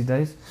 $50 these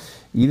days.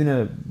 Even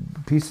a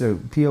piece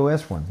of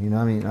POS one,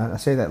 I mean, I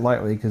say that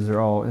lightly because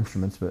they're all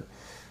instruments, but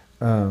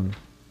they're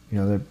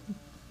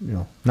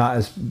not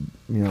as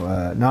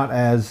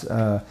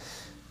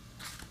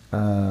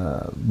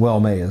well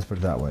made. Let's put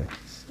it that way.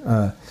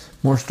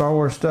 More Star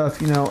Wars stuff.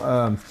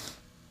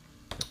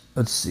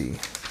 Let's see.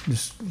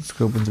 Just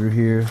scoping through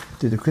here.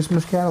 Did the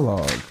Christmas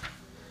catalog.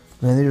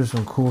 Man, there's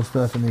some cool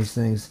stuff in these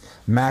things.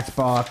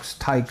 Matchbox,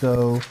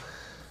 Tyco.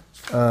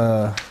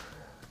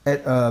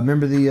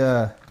 Remember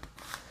the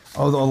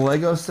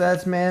Lego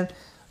sets, man?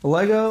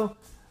 Lego,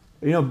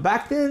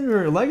 back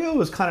then Lego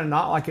was kind of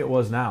not like it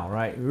was now,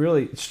 right?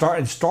 Really,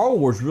 Star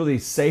Wars really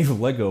saved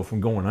Lego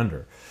from going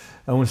under.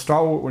 And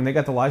when they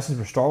got the license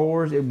for Star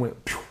Wars, it went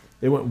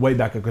way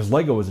back up because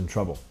Lego was in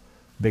trouble,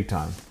 big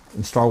time,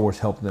 and Star Wars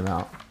helped them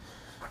out.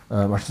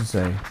 I should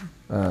say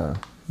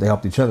they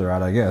helped each other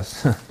out, I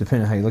guess,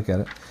 depending on how you look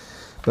at it.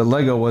 But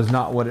Lego was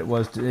not what it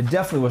was. It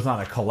definitely was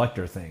not a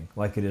collector thing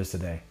like it is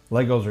today.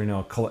 Legos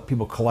are,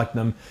 people collect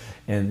them,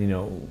 and they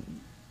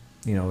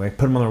put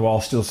them on their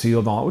wall, still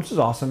sealed, and all, which is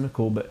awesome and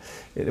cool. But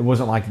it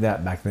wasn't like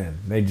that back then.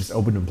 They just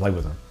opened them and played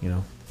with them.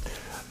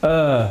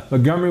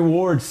 Montgomery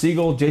Ward,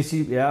 Siegel,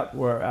 JC, yeah,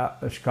 we're at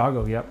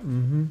Chicago, yep.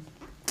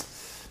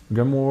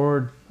 Montgomery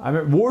Ward. I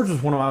remember Ward's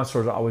was one of my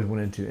stores I always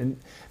went into, and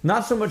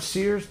not so much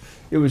Sears.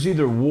 It was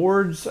either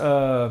Ward's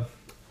and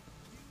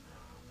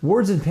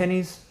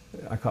Pennies.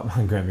 My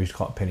grandma used to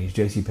call it Pennies,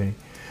 JC Penney.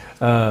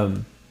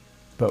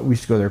 But we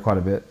used to go there quite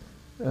a bit.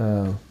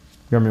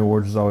 Montgomery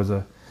Ward's was always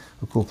a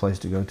cool place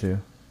to go to.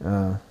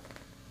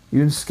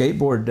 Even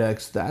skateboard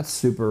decks, that's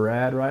super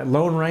rad, right?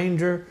 Lone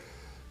Ranger,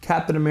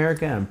 Captain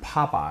America, and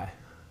Popeye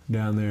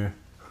down there.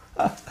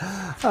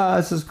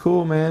 This is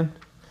cool, man.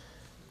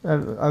 I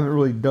haven't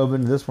really dove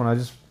into this one. I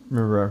just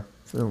remember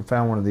I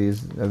found one of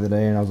these the other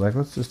day, and I was like,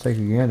 let's just take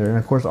a gander. And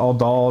of course, all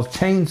dolls,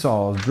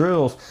 chainsaws,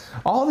 drills,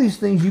 all these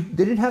things. They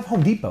didn't have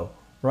Home Depot,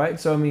 right?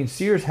 So I mean,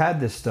 Sears had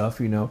this stuff,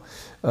 but you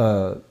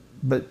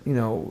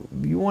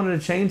wanted a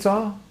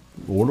chainsaw,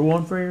 order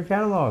one for your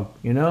catalog.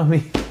 I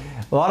mean,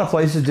 a lot of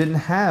places didn't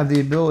have the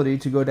ability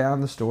to go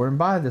down the store and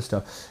buy this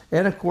stuff.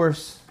 And of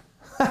course,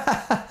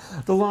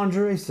 the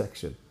lingerie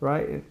section,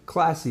 right?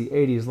 Classy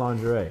 80s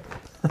lingerie,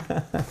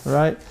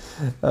 right?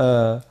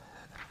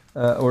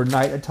 Or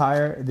night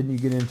attire. And then you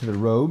get into the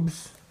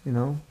robes,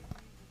 That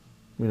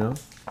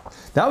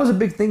was a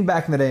big thing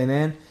back in the day,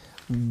 man.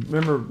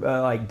 Remember,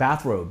 like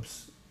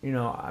bathrobes.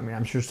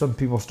 I'm sure some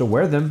people still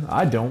wear them.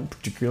 I don't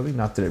particularly,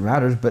 not that it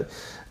matters, but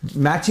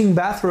matching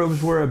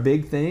bathrobes were a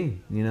big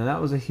thing. That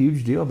was a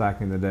huge deal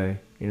back in the day,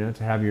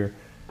 to have your...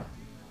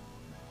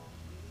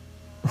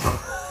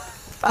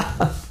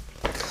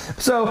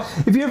 So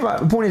if you ever,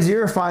 the point is, you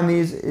ever find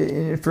these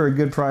for a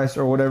good price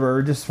or whatever,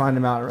 or just find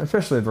them out,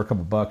 especially for a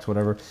couple bucks,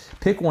 whatever,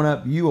 pick one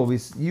up. You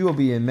will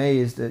be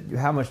amazed at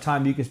how much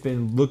time you can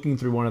spend looking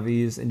through one of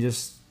these, and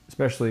just,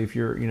 especially if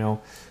you're,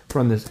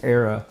 from this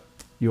era,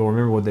 you'll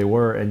remember what they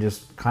were, and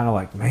just kind of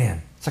like,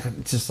 man,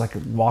 it's just like a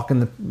walk in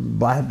the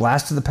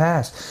blast of the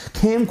past.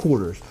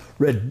 Camcorders,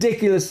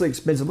 ridiculously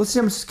expensive. Let's see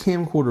how much this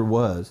camcorder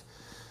was.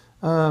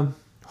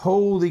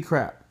 Holy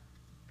crap.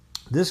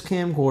 This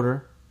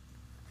camcorder,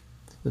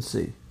 let's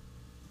see.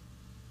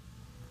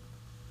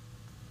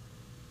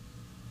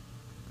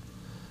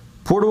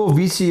 Portable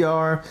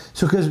VCR.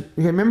 So, because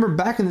remember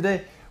back in the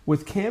day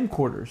with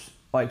camcorders,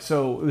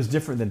 so it was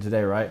different than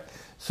today, right?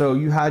 So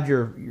you had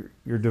your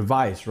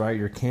device, right?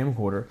 Your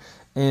camcorder,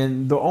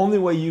 and the only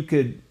way you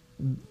could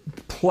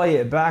play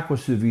it back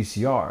was through the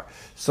VCR.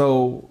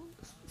 So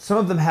some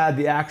of them had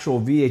the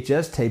actual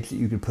VHS tapes that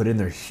you could put in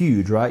there,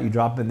 huge, right? You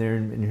drop in there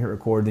and you hit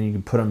record, then you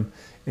can put them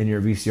in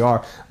your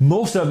VCR.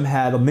 Most of them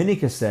had a mini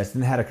cassette,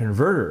 and they had a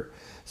converter.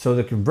 So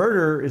the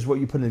converter is what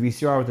you put in the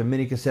VCR with a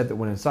mini cassette that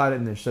went inside it,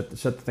 and then shut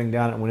the thing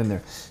down and it went in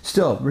there.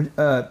 Still,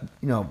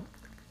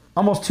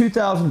 almost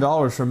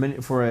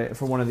 $2,000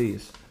 for one of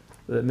these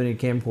mini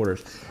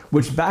camcorders,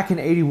 which back in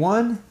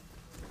 '81,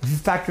 if you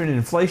factor in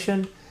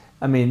inflation,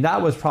 I mean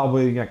that was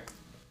probably like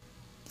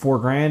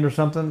 $4,000 or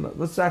something.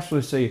 Let's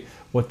actually see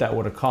what that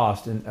would have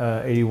cost in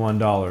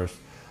 $81.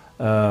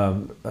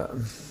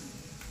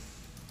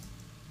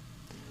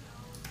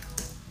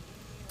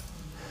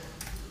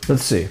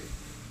 Let's see.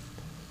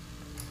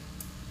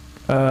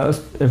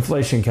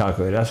 Inflation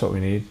calculator. That's what we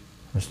need.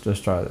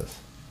 Let's try this.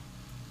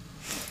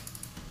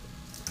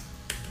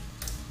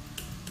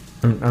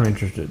 I'm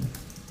interested.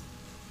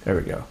 There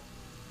we go.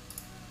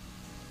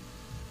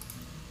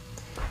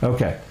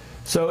 Okay.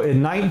 So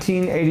in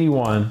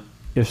 1981,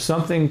 if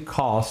something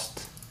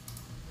cost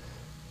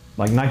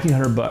like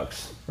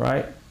 $1,900,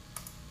 right?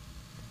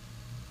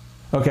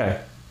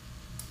 Okay.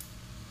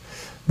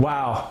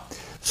 Wow.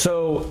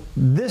 So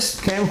this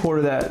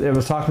camcorder that I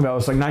was talking about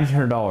was like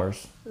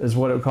 $1,900 is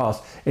what it would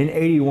cost. In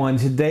 '81,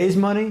 today's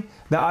money,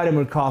 that item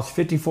would cost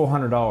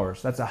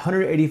 $5,400. That's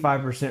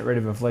 185% rate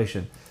of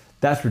inflation.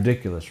 That's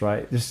ridiculous,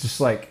 right? It's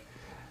just like,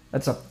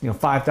 that's a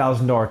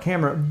 $5,000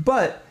 camera.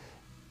 But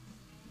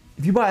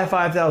if you buy a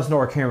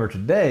 $5,000 camera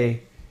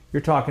today,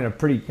 you're talking a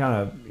pretty kind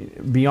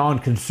of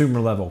beyond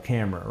consumer level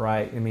camera,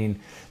 right? I mean,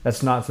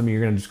 that's not something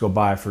you're going to just go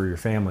buy for your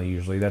family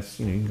usually.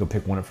 That's, you can go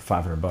pick one up for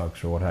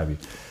 $500 or what have you.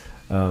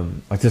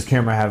 Like this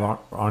camera I have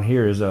on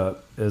here is a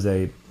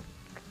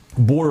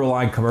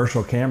borderline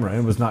commercial camera,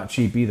 and it was not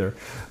cheap either,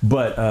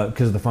 but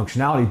because of the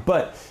functionality.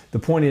 But the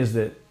point is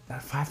that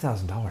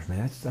 $5,000,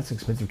 man, that's an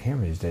expensive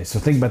camera these days. So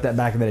think about that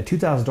back in the day.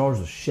 $2,000 was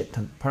a shit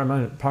ton.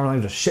 Probably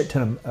was a shit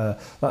ton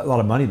of a lot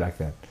of money back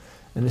then,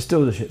 and it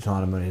still is a shit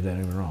ton of money. Don't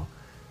get me wrong.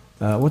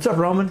 What's up,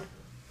 Roman?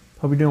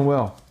 Hope you're doing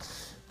well.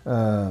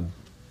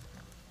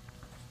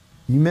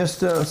 You missed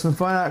some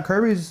fun out at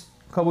Kirby's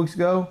a couple weeks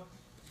ago.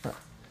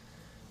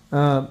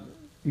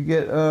 You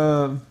get,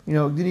 then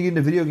you get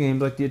into video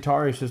games like the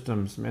Atari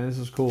systems. Man, this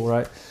is cool,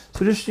 right?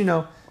 So just,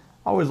 I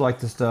always like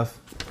this stuff.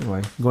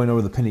 Anyway, going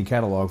over the Penny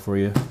catalog for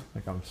you.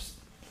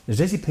 Is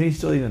JCPenney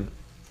still even?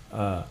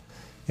 Yeah,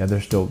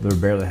 they're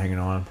barely hanging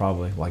on,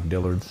 probably like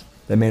Dillard's.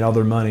 They made all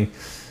their money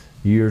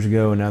years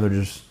ago, and now they're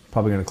just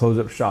probably going to close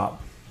up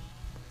shop.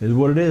 It is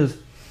what it is.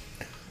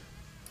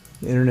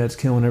 The internet's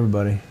killing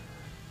everybody.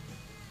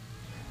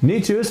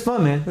 Need to. It's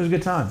fun, man. It was a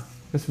good time.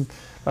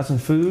 Got some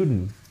food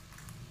and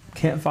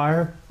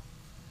campfire.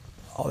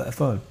 All that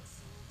fun.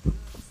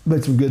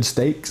 Made some good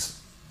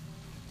steaks.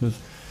 It was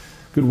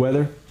good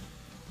weather.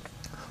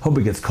 Hope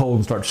it gets cold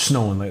and starts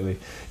snowing lately.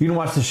 You gonna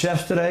watch the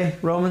Chefs today,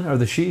 Roman, or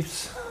the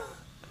Chiefs?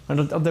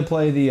 Don't they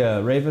play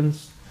the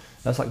Ravens?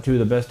 That's like two of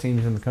the best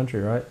teams in the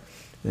country, right?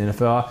 The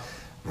NFL.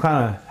 I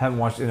kind of haven't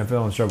watched the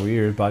NFL in several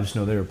years, but I just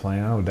know they were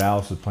playing. I know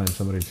Dallas was playing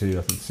somebody too.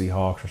 I think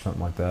Seahawks or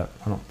something like that.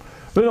 I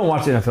really don't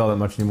watch the NFL that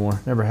much anymore.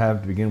 Never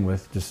have to begin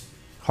with. Just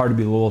hard to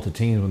be loyal to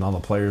teams when all the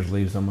players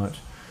leave so much.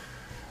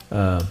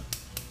 Watched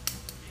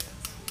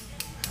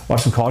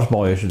some college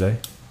ball yesterday.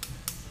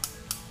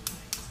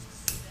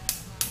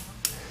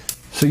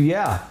 So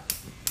yeah.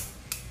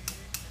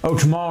 Oh,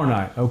 tomorrow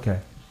night. Okay.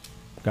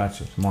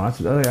 Gotcha. Tomorrow.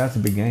 That's a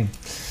big game.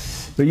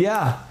 But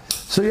yeah.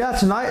 So yeah,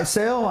 tonight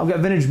sale. I've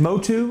got vintage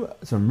Motu,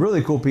 some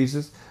really cool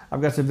pieces.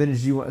 I've got some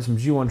vintage G1, some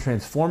G1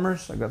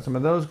 Transformers. I got some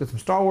of those. Got some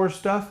Star Wars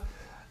stuff.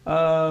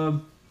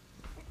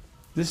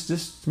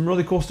 Just some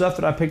really cool stuff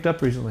that I picked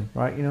up recently,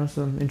 right?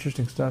 Some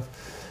interesting stuff.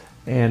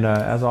 And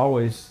as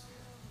always,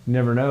 you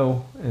never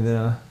know. And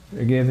then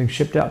get everything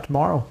shipped out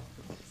tomorrow.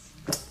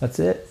 That's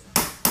it.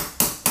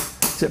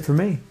 That's it for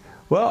me.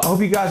 Well, I hope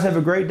you guys have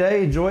a great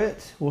day. Enjoy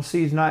it. We'll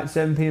see you tonight at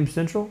 7 p.m.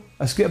 Central.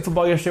 I skipped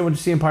football yesterday. Went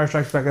to see Empire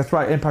Strikes Back. That's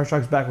right. Empire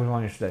Strikes Back was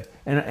on yesterday.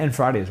 And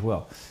Friday as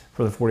well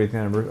for the 40th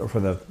anniversary, or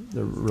for the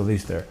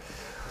release there.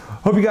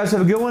 Hope you guys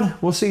have a good one.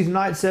 We'll see you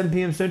tonight at 7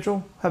 p.m.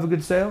 Central. Have a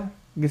good sale.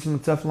 Get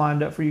some stuff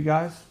lined up for you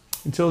guys.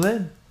 Until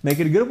then, make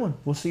it a good one.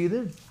 We'll see you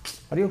then.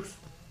 Adios.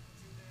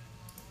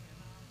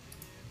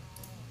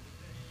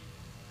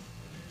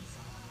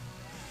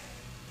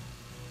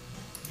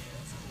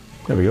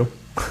 There we go.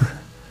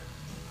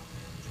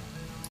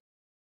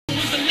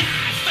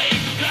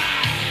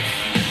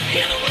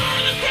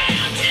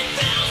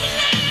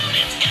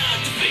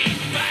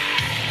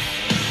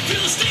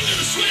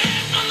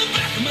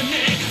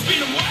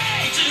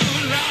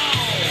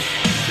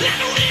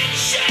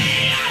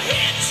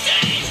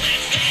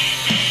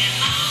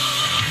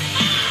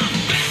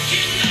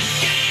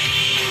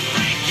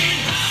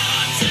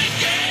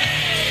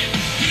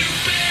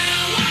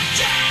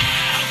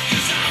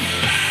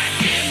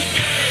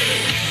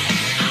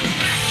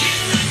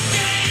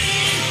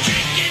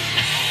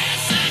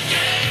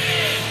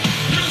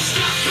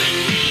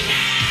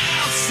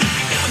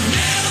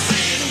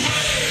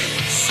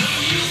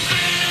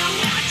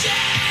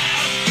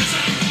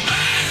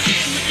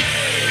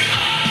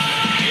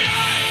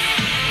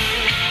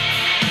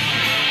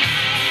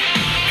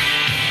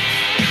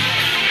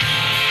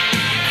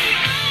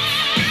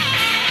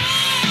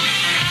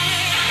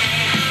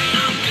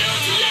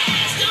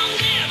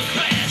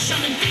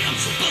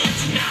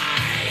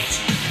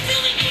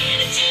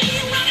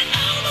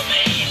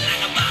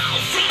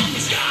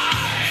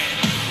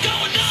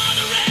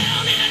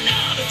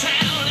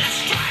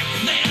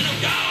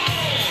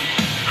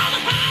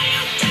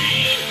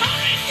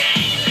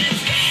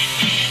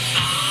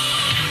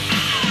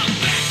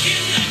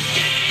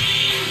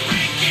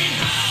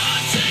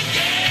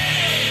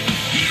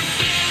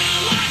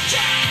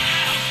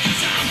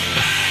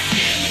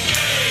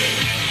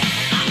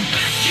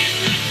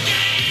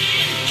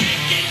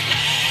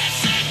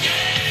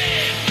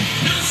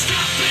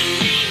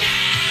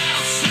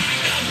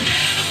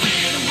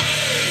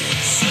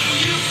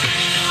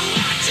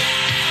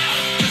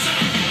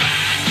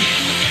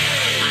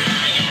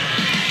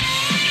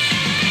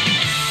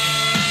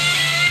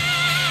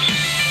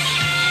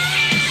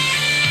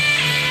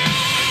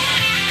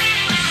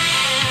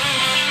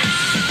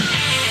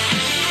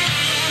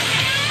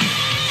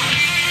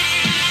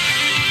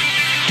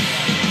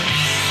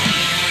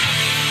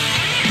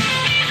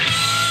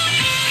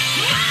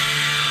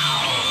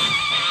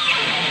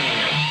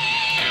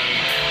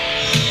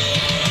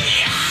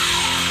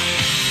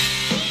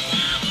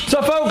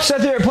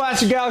 Seth here at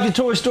Plastic Galaxy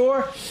Toy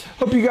Store.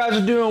 Hope you guys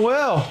are doing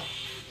well.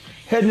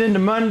 Heading into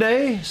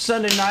Monday,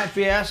 Sunday night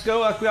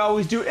fiasco, like we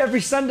always do every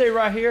Sunday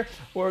right here.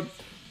 Or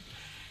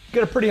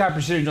get a pretty high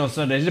percentage on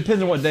Sundays. It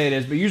depends on what day it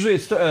is, but usually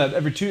it's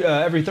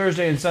every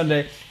Thursday and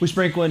Sunday. We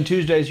sprinkle in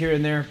Tuesdays here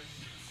and there.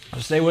 So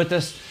stay with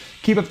us.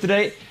 Keep up to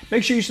date.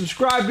 Make sure you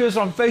subscribe to us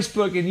on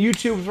Facebook and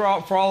YouTube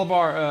for all of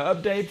our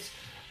updates.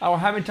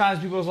 How many times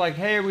people is like,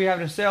 hey, are we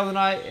having a sale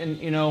tonight? And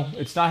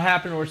it's not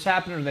happening, or it's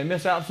happening, or they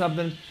miss out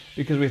something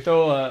because we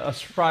throw a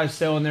surprise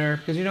sale in there.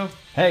 Because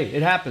hey,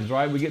 it happens,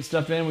 right? We get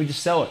stuff in, we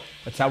just sell it.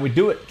 That's how we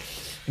do it.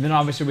 And then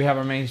obviously we have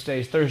our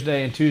mainstays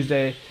Thursday and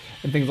Tuesday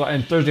and things like,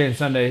 and Thursday and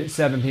Sunday at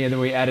 7 p.m.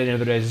 Then we add in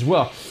other days as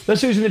well.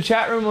 Let's use in the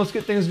chat room. Let's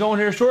get things going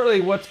here shortly.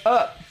 What's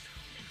up?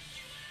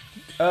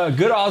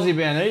 Good Aussie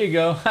band. There you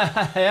go.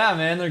 Yeah,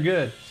 man, they're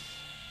good.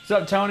 What's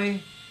up,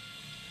 Tony?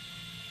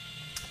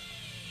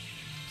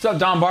 What's up,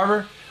 Don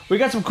Barber? We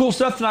got some cool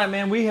stuff tonight,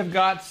 man. We have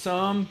got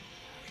some,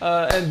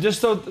 and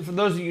just so for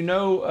those of you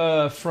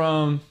know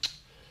from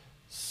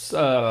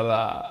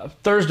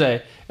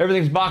Thursday,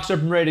 everything's boxed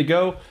up and ready to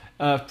go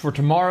for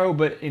tomorrow.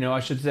 But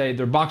I should say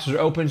their boxes are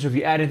open. So if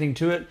you add anything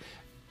to it,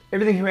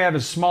 everything we have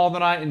is small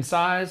tonight in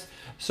size.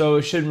 So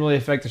it shouldn't really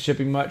affect the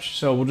shipping much.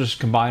 So we'll just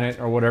combine it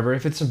or whatever.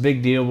 If it's a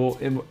big deal,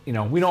 we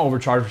don't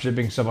overcharge for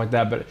shipping, stuff like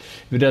that. But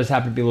if it does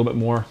happen to be a little bit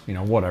more,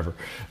 whatever.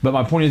 But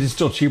my point is, it's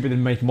still cheaper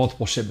than making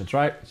multiple shipments,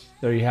 right?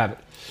 There you have it.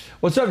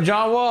 What's up,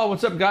 John Wall?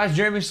 What's up, guys?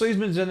 Jeremy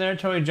Sleesman's in there.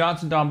 Tony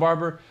Johnson, Don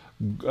Barber.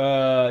 Need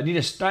a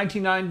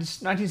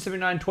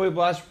 1979 Toy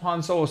Blast from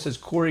Han Solo. It says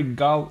Corey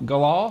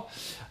Galal.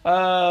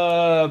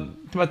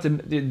 About the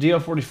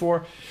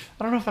DL-44.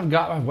 I don't know if I've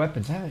got my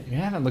weapons. I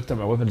haven't looked at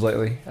my weapons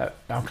lately.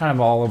 I'm kind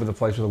of all over the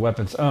place with the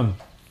weapons.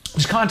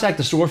 Just contact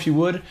the store if you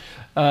would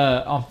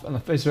on the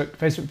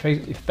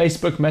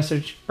Facebook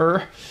message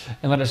and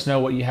let us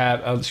know what you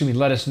have.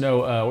 Let us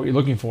know what you're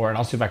looking for, and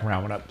I'll see if I can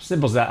round one up.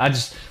 Simple as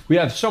that. We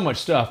have so much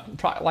stuff,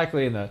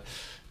 likely in the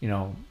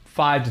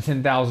 5,000 to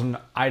 10,000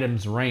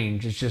 items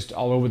range. It's just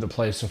all over the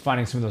place. So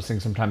finding some of those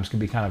things sometimes can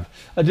be kind of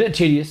a bit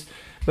tedious.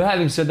 But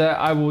having said that,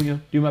 I will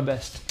do my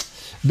best.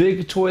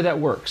 Big toy that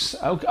works.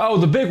 Okay. Oh,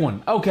 the big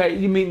one. Okay,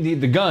 you mean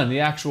the gun,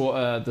 the actual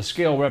the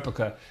scale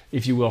replica,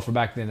 if you will, for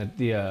back then.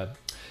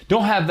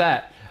 Don't have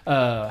that.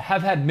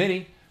 Have had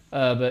many,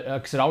 but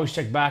like I said, always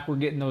check back. We're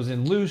getting those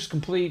in loose,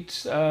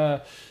 complete,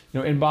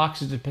 in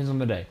boxes. Depends on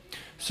the day.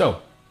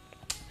 So,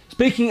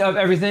 speaking of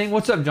everything,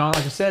 what's up, John?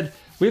 Like I said,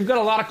 we've got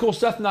a lot of cool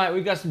stuff tonight.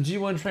 We've got some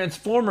G1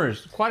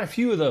 Transformers, quite a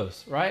few of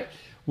those, right?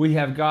 We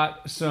have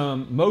got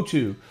some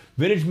Motu,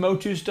 vintage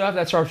Motu stuff.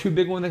 That's our two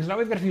big ones. Now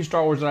we've got a few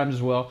Star Wars items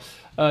as well.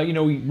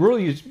 We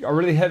really are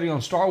really heavy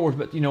on Star Wars,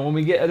 but when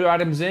we get other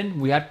items in,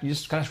 we have to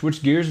just kind of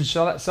switch gears and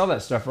sell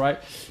that stuff, right?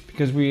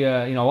 Because we,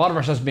 a lot of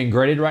our stuff's being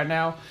graded right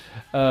now,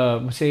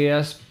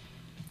 CES.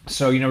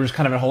 So we're just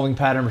kind of in a holding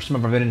pattern for some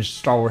of our vintage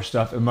Star Wars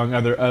stuff, among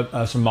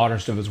other some modern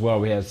stuff as well.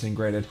 We have seen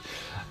graded.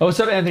 What's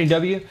up, Anthony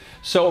W?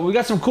 So we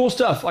got some cool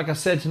stuff, like I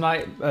said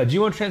tonight.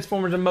 G1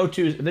 Transformers and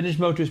Motu, vintage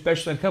Motu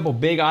especially, and a couple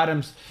big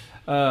items.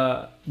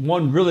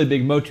 One really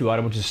big Motu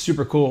item, which is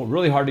super cool,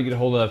 really hard to get a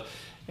hold of.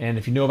 And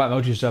if you know about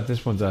Motu stuff,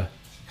 this one's a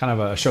kind of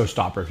a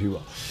showstopper, if you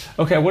will.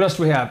 Okay, what else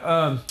do we have?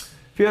 A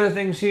few other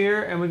things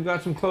here, and we've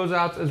got some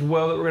closeouts as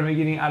well that we're going to be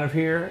getting out of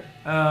here.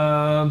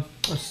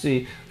 Let's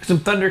see, some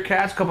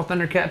Thundercats, a couple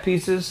Thundercat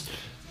pieces.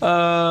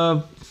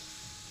 A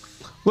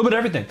little bit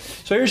of everything.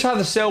 So here's how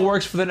the sale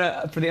works for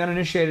the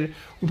uninitiated.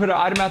 We put an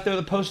item out there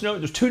with a post note.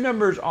 There's two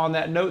numbers on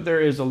that note. There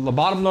is the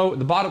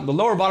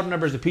lower bottom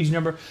number is the PG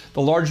number.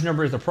 The large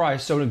number is the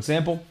price. So an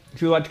example,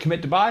 if you would like to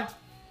commit to buy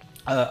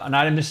an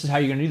item, this is how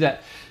you're going to do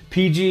that.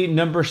 PG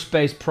number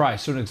space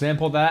price. So an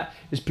example of that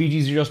is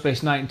PG 0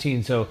 space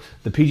 19. So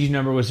the PG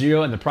number was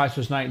 0 and the price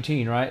was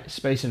 19, right?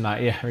 Space and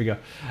 9. Yeah, here we go.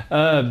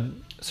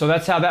 So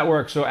that's how that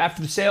works. So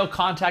after the sale,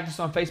 contact us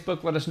on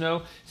Facebook. Let us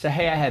know. Say,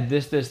 hey, I had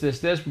this. We'll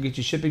get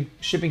you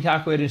shipping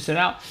calculated and sent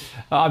out.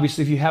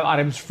 Obviously, if you have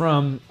items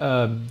from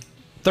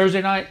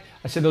Thursday night,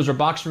 I said those are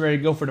boxed and ready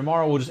to go for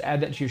tomorrow. We'll just add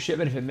that to your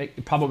shipment.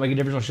 It probably won't make a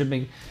difference on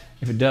shipping.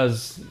 If it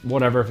does,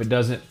 whatever. If it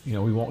doesn't,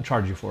 we won't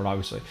charge you for it,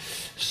 obviously.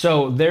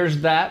 So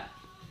there's that.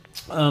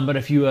 But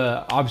if you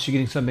obviously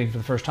getting something for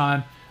the first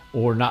time,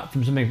 or not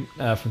from something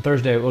from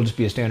Thursday, it will just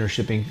be a standard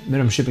shipping.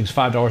 Minimum shipping is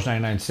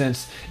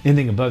 $5.99.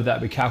 Anything above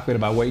that will be calculated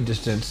by weight,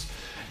 distance,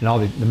 and all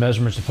the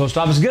measurements the post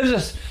office gives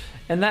us.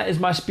 And that is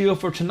my spiel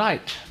for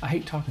tonight. I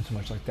hate talking so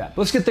much like that.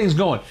 But let's get things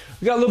going.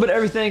 We got a little bit of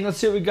everything. Let's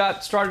see what we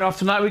got started off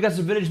tonight. We got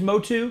some vintage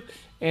Motu.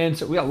 And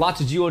so we got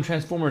lots of G1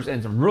 Transformers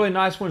and some really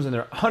nice ones, and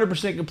they're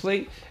 100%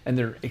 complete, and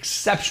they're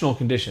exceptional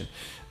condition.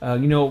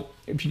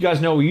 If you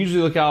guys know, we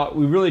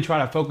really try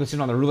to focus in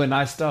on the really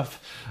nice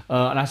stuff.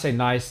 And I say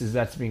nice as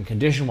that's being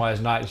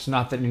condition-wise nice. It's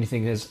not that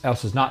anything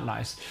else is not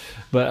nice.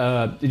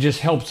 But it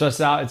just helps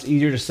us out. It's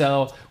easier to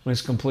sell when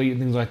it's complete and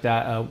things like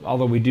that.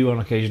 Although we do on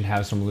occasion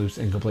have some loose,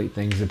 incomplete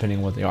things depending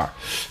on what they are.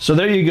 So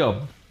there you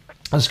go.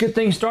 Let's get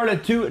things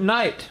started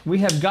tonight. We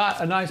have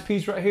got a nice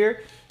piece right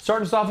here.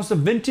 Starting us off with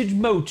some vintage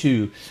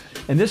Motu.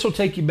 And this will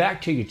take you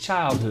back to your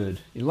childhood,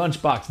 your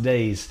lunchbox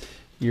days.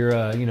 Your,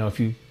 if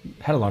you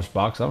had a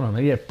lunchbox, I don't know,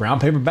 maybe a brown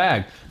paper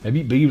bag. But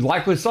you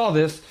likely saw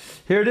this.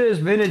 Here it is,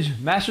 vintage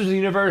Masters of the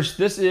Universe.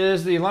 This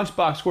is the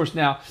lunchbox, of course.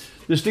 Now,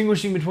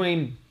 distinguishing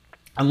between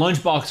a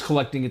lunchbox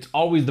collecting, it's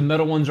always the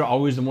metal ones are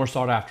always the more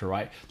sought after,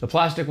 right? The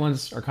plastic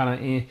ones are kind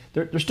of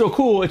they're still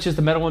cool. It's just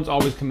the metal ones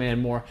always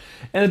command more.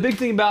 And the big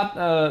thing about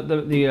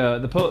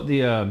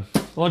the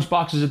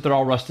lunchboxes is that they're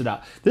all rusted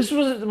out. This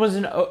was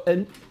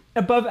an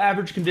above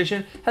average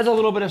condition. Has a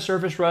little bit of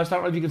surface rust. I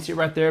don't know if you can see it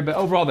right there, but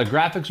overall the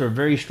graphics are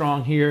very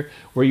strong here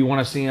where you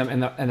want to see them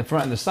in the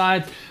front and the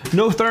sides.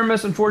 No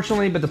thermos,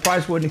 unfortunately, but the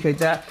price will indicate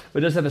that. But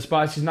it does have the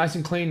spots. It's nice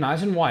and clean,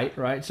 nice and white,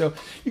 right? So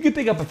you could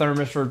pick up a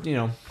thermos for, you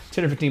know,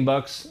 10 or 15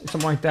 bucks,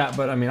 something like that.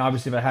 But I mean,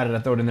 obviously if I had it,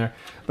 I'd throw it in there.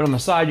 But on the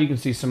side, you can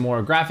see some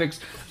more graphics.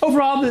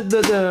 Overall,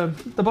 the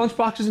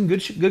lunchbox is in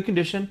good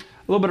condition.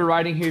 A little bit of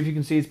writing here, if you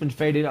can see, it's been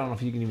faded. I don't know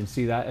if you can even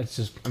see that. It's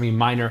just, I mean,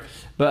 minor.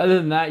 But other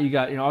than that, you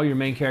got, you know, all your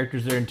main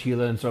characters there in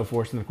Tila and so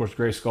forth, and of course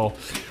Grayskull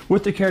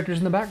with the characters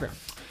in the background.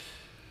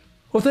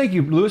 Well, thank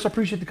you, Lewis. I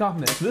appreciate the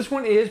compliment. So this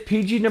one is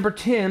PG number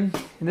 10,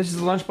 and this is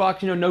the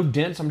lunchbox. You know, no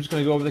dents. I'm just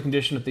going to go over the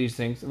condition of these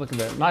things. Look at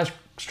that, nice,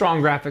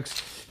 strong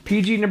graphics.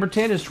 PG number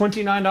 10 is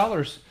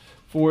 $29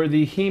 for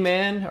the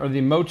He-Man or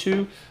the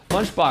Motu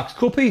lunchbox.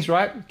 Cool piece,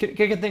 right?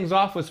 Kicking things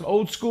off with some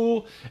old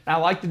school. And I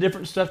like the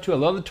different stuff too. I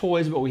love the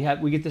toys, but we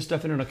get this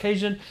stuff in on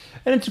occasion,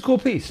 and it's a cool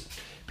piece.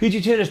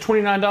 PG-10 is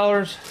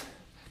 $29.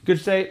 Good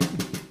state.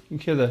 You can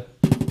hear the,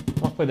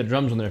 I'll play the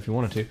drums on there if you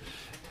wanted to.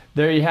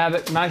 There you have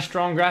it. Nice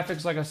strong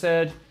graphics, like I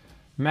said.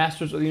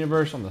 Masters of the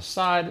Universe on the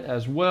side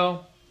as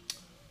well.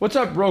 What's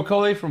up,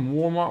 Brocoli from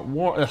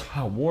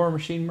War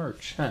Machine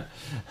Merch?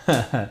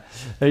 There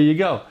you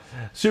go.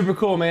 Super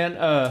cool, man.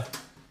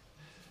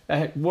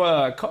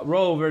 Roll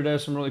over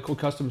does some really cool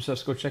custom stuff.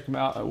 So go check them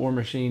out at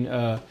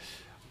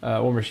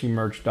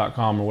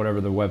warmachinemerch.com or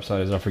whatever the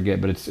website is. I forget,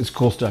 but it's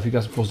cool stuff. You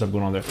got some cool stuff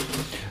going on there.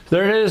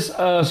 There it is.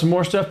 Some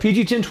more stuff.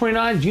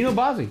 PG-1029, Gino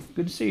Bozzi.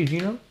 Good to see you,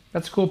 Gino.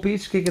 That's a cool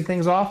piece, kicking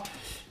things off.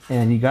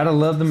 And you gotta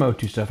love the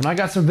Motu stuff. And I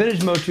got some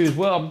vintage Motu as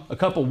well.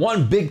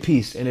 One big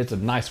piece, and it's a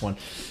nice one.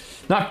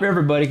 Not for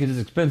everybody because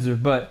it's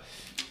expensive, but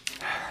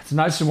it's the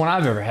nicest one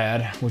I've ever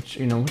had, which,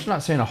 you know, it's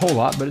not saying a whole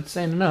lot, but it's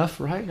saying enough,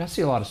 right? I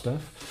see a lot of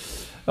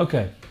stuff.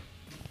 Okay,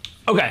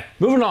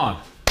 moving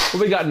on. What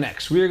we got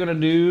next? We are gonna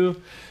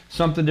do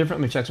something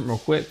different. Let me check something real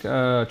quick.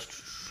 Let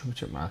me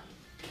check my,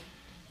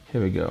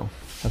 here we go.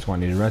 That's what I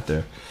needed right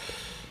there.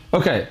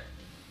 Okay,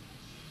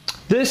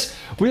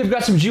 we have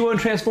got some G1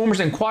 Transformers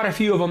and quite a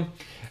few of them.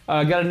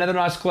 Got another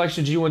nice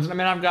collection of G1s. I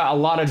mean, I've got a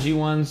lot of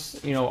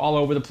G1s, you know, all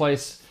over the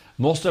place.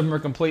 Most of them are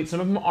complete, some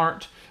of them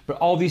aren't, but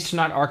all these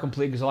tonight are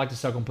complete because I like to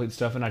sell complete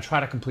stuff and I try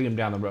to complete them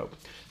down the road.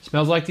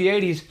 Smells like the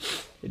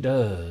 80s. It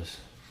does.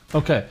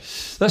 Okay,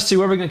 let's see,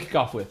 what are we gonna kick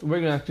off with? We're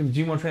gonna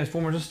do G1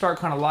 Transformers. Let's start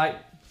kind of light.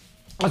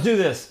 Let's do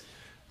this.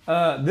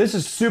 This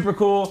is super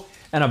cool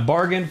and a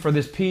bargain for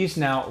this piece.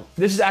 Now,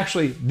 this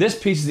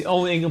piece is the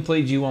only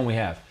incomplete G1 we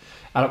have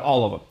out of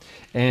all of them.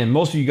 And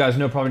most of you guys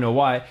probably know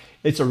why.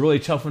 It's a really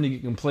tough one to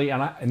get complete,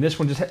 and this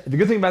one the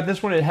good thing about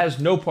this one, it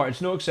has no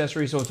parts, no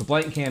accessories, so it's a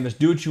blank canvas.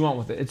 Do what you want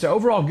with it. It's an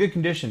overall good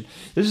condition.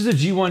 This is a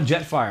G1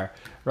 Jetfire,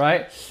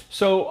 right?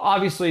 So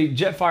obviously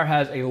Jetfire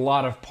has a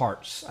lot of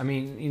parts. I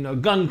mean, you know,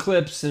 gun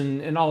clips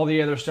and all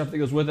the other stuff that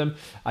goes with them.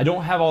 I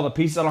don't have all the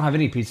pieces. I don't have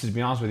any pieces, to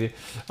be honest with you,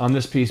 on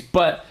this piece.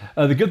 But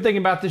the good thing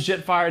about this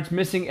Jetfire, it's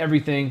missing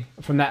everything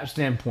from that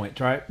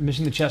standpoint, right?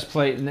 Missing the chest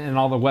plate and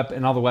all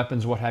the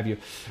weapons, what have you.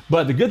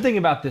 But the good thing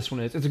about this one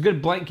is it's a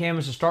good blank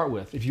canvas to start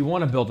with if you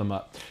want to build them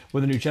up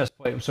with a new chest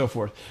plate and so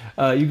forth.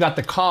 You got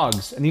the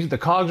cogs, and the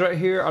cogs right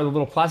here are the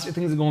little plastic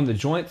things that go in the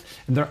joints,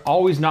 and they're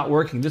always not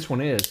working. This one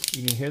is.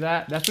 You can hear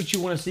that? That's what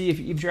you want to see if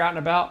you're out and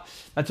about.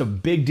 That's a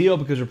big deal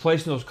because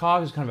replacing those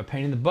cogs is kind of a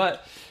pain in the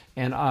butt,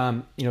 and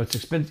you know, it's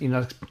expensive, you know,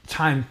 it's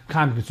time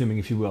consuming,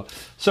 if you will.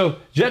 So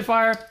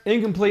Jetfire,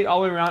 incomplete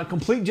all the way around.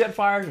 Complete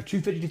Jetfires are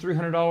 $250 to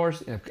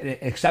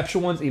 $300.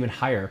 Exceptional ones even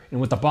higher, and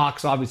with the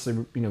box,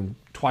 obviously, you know,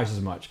 twice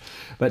as much.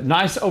 But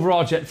nice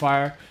overall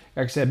Jetfire.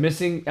 Like I said,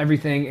 missing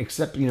everything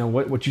except, you know,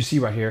 what you see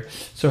right here.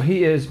 So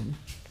he is.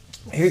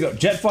 Here you go,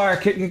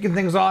 Jetfire, kicking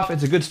things off.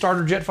 It's a good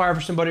starter Jetfire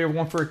for somebody or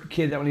one for a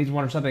kid that needs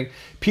one or something.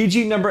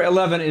 PG number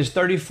 11 is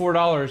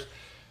 $34.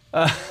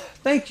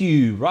 Thank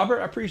you, Robert.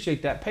 I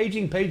appreciate that.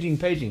 Paging,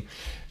 Mr.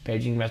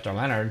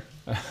 Leonard,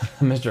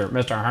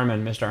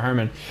 Mr.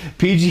 Herman.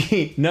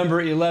 PG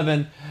number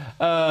 11.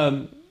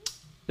 There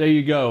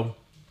you go.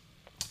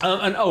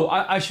 And oh,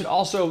 I should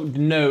also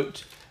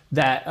note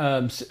that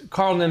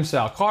Carl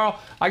Nimsal. Carl,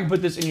 I can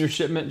put this in your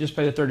shipment. Just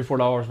pay the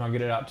 $34 and I'll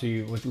get it out to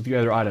you with your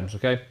other items,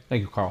 okay?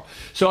 Thank you, Carl.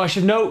 So I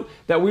should note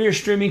that we are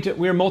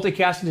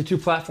multicasting to two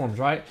platforms,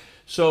 right?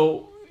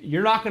 So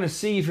you're not gonna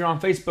see, if you're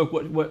on Facebook,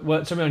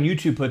 what somebody on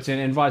YouTube puts in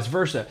and vice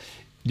versa.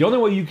 The only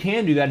way you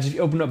can do that is if you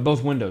open up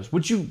both windows,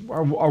 which you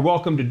are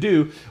welcome to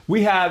do.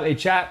 We have a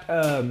chat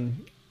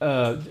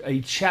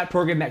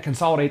program that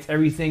consolidates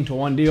everything to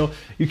one deal.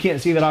 You can't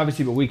see that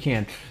obviously, but we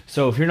can.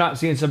 So if you're not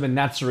seeing something,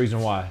 that's the reason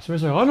why.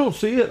 Somebody's like, I don't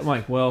see it. I'm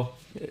like, well,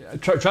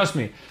 trust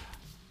me,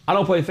 I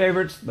don't play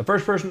favorites. The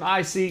first person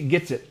I see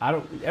gets it.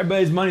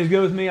 Everybody's money's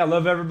good with me. I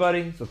love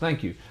everybody, so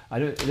thank you.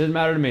 It doesn't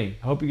matter to me.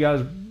 I hope you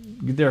guys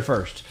get there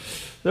first.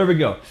 There we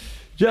go.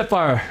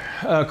 Jetfire,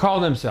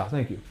 Carl Nimsal,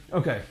 thank you.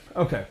 Okay,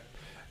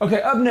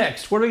 up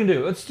next, what are we gonna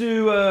do?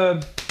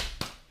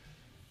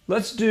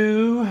 Let's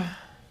do,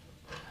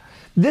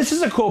 this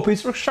is a cool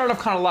piece. We're gonna start off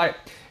kind of light.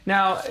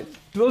 Now,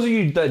 for those of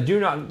you that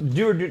do not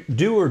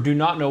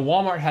know,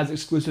 Walmart has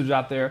exclusives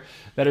out there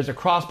that is a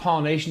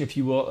cross-pollination, if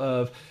you will,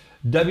 of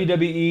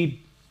WWE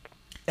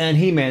and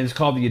He-Man is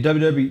called the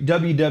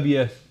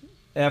WWF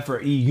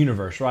or E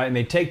universe, right? And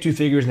they take two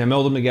figures and they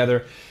meld them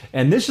together.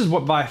 And this is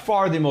what by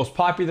far the most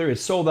popular.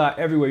 It's sold out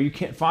everywhere. You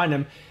can't find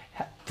them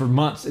for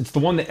months. It's the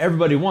one that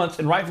everybody wants,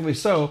 and rightfully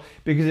so,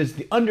 because it's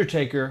the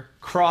Undertaker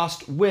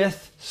crossed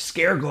with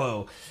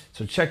Scareglow.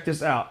 So check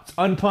this out. It's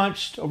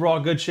unpunched, overall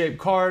good shape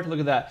card. Look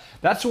at that.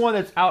 That's the one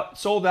that's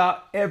sold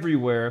out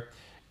everywhere.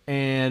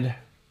 And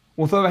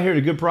we'll throw it here at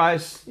a good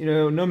price. You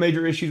know, no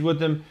major issues with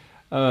them.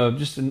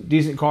 Just a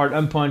decent card,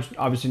 unpunched.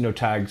 Obviously no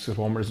tags because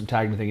Walmart doesn't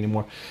tag anything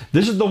anymore.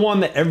 This is the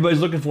one that everybody's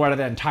looking for out of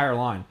that entire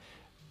line.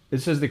 It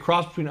says the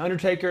cross between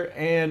Undertaker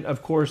and,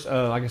 of course,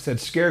 like I said,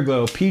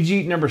 Scareglow.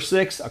 PG number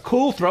 6. A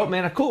cool throat,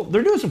 man.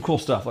 They're doing some cool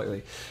stuff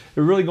lately.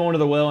 They're really going to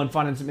the well and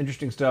finding some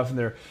interesting stuff, and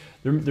they're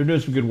doing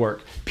some good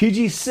work.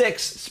 PG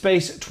 6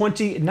 space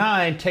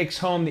 29 takes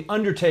home the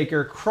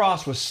Undertaker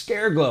cross with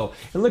Scareglow.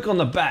 And look on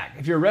the back.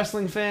 If you're a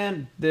wrestling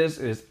fan, this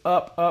is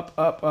up, up,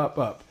 up, up,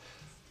 up.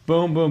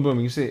 Boom, boom, boom.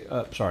 You can see,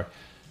 sorry.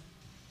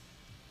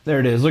 There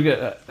it is. Look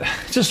at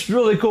it's just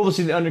really cool to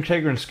see the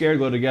Undertaker and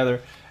Scareglow together.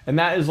 And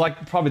that is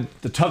like probably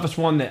the toughest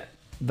one that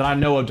I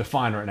know of to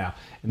find right now.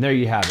 And there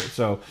you have it.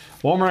 So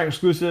Walmart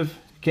exclusive.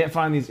 Can't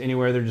find these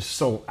anywhere. They're just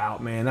sold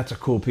out, man. That's a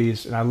cool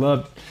piece. And I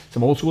love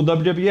some old school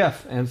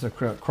WWF and some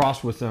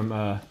cross with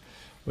some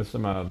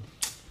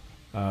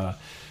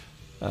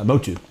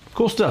Motu.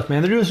 Cool stuff,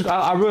 man. They're doing some,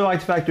 I really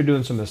like the fact they're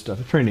doing some of this stuff.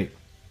 It's pretty neat.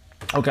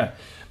 Okay,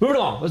 moving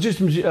along. Let's do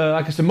some,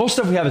 like I said, most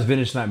stuff we have is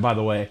vintage tonight, by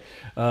the way.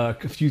 A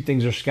few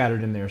things are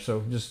scattered in there.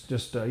 So just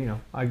you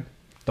know, I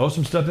throw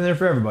some stuff in there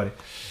for everybody.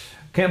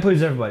 Can't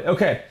please everybody.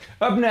 Okay,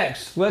 up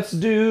next, let's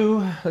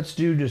do,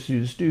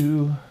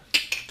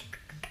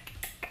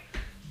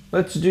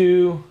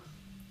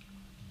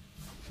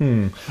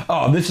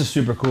 oh, this is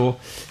super cool.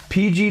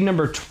 PG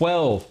number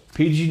 12.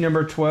 PG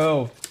number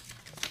 12.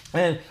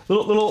 And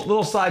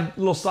little side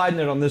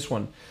note on this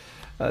one.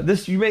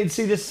 This, you may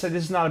see this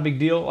is not a big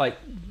deal, like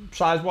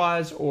size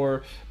wise,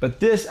 but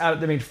this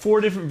they made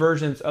 4 different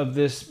versions of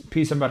this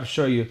piece I'm about to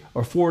show you,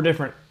 or 4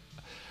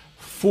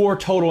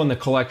 total in the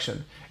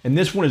collection. And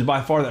this one is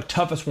by far the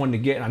toughest one to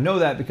get. And I know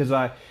that because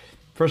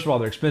first of all,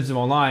 they're expensive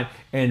online,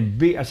 and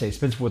B, I say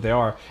expensive for what they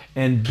are,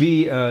 and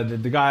B,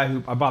 the guy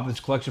who I bought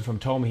this collection from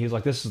told me, he's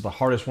like, this is the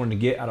hardest one to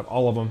get out of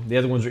all of them. The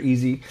other ones are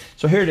easy.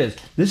 So here it is.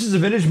 This is a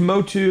vintage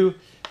Motu.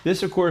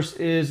 This, of course,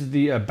 is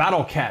the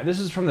Battle Cat. This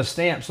is from the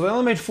stamp. So they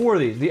only made 4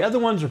 of these. The other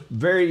ones are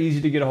very easy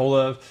to get a hold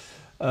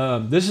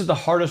of. This is the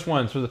hardest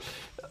one. So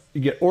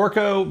you get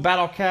Orko,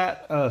 Battle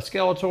Cat,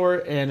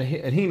 Skeletor, and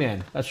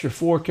He-Man. That's your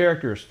 4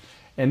 characters.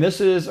 And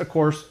this is, of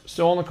course,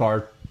 still on the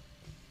card.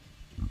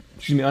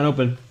 Excuse me,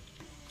 unopened.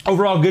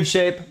 Overall, good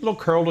shape. A little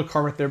curled a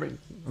card right there, but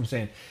I'm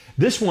saying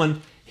this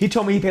one, he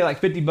told me he paid like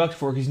 50 bucks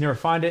for it because he's never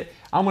find it.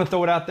 I'm going to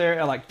throw it out there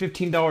at like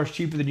 $15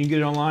 cheaper than you can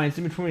get it online. It's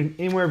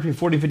anywhere between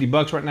 40 and 50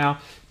 bucks right now.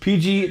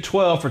 PG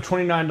 12 for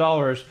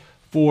 $29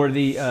 for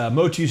the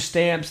Motu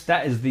stamps.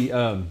 That is the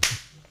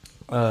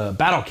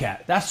Battle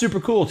Cat. That's super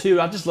cool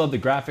too. I just love the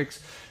graphics.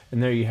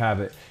 And there you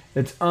have it.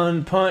 It's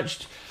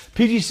unpunched.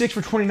 PG 6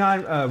 for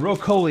 $29. Ro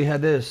Coley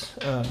had this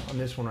on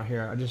this one right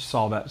here. I just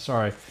saw that.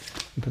 Sorry.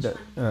 Put that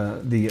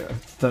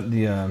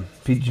the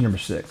PG number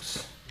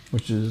 6,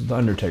 which is the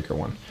Undertaker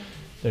one.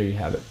 There you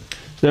have it.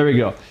 So there we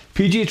go.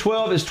 PG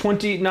 12 is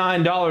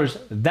 $29.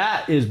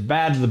 That is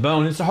bad to the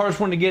bone. It's the hardest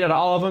one to get out of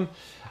all of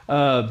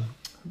them.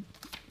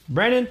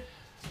 Brandon,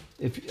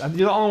 if you're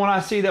the only one I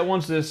see that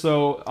wants this,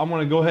 so I'm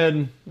gonna go ahead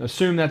and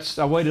assume that's.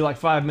 I waited like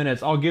 5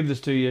 minutes. I'll give this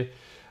to you.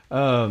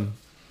 I'll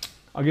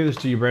give this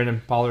to you,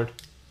 Brandon Pollard.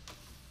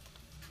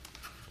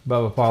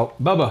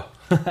 Bubba.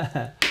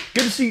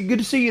 Good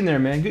to see you in there,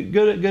 man.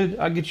 Good.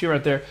 I'll get you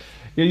right there.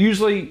 You know,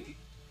 usually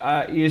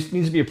it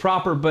needs to be a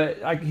proper, but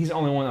he's the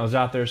only one that was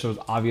out there, so it's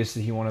obvious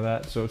that he wanted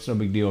that. So it's no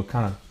big deal.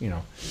 Kind of, you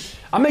know,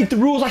 I make the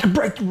rules. I can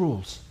break the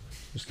rules.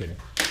 Just kidding.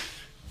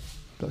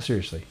 But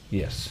seriously,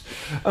 yes.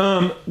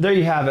 There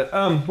you have it.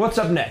 What's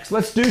up next?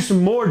 Let's do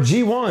some more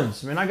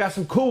G1s. Man, I got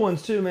some cool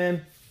ones too,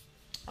 man.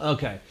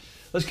 Okay,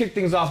 let's kick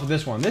things off with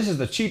this one. This is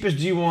the cheapest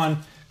G1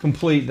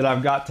 complete that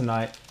I've got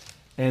tonight.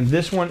 And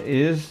this one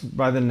is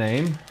by the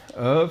name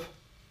of,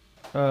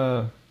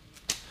 what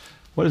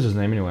is his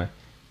name anyway?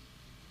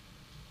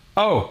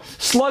 Oh,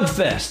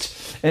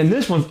 Slugfest. And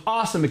this one's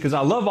awesome because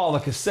I love all the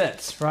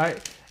cassettes, right?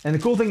 And the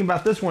cool thing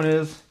about this one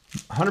is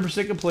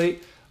 100%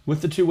 complete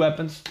with the 2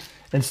 weapons.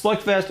 And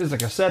Slugfest is a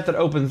cassette that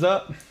opens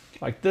up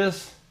like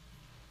this.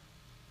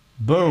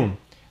 Boom.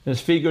 And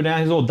his feet go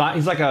down.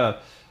 He's like a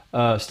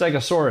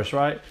Stegosaurus,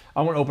 right?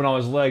 I won't open all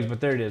his legs,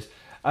 but there it is.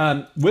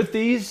 With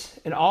these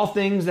and all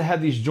things that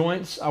have these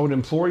joints, I would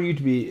implore you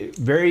to be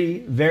very,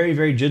 very,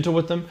 very gentle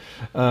with them.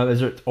 As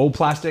they're old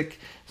plastic,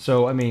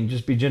 so I mean,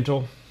 just be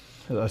gentle.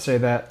 As I say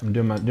that, I'm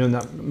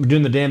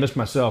doing the damnedest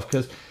myself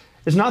because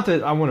it's not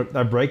that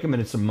I break them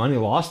and it's a money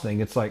loss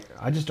thing. It's like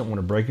I just don't want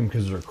to break them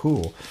because they're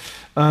cool.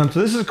 So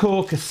this is a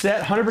cool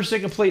cassette,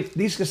 100% complete.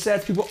 These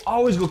cassettes, people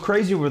always go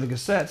crazy over the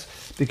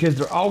cassettes because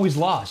they're always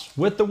lost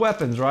with the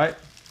weapons, right?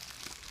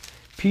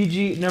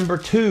 PG number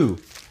 2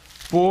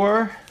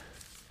 for.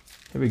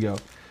 Here we go.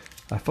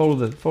 I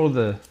folded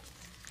the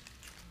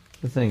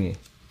thingy,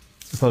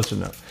 the post-it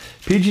note.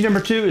 PG number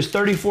 2 is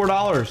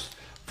 $34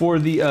 for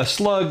the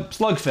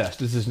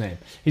Slugfest is his name.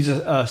 He's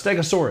a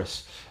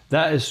Stegosaurus.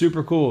 That is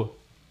super cool.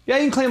 Yeah,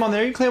 you can claim on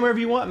there. You can claim wherever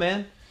you want, man.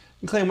 You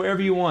can claim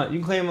wherever you want. You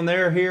can claim on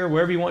there, here,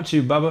 wherever you want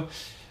to, Bubba.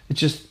 It's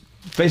just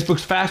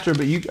Facebook's faster,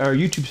 but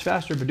YouTube's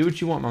faster, but do what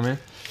you want, my man.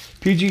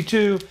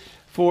 PG2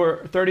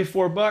 for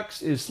 34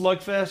 bucks is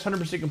Slugfest,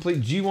 100%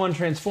 complete G1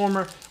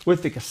 Transformer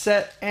with the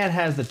cassette and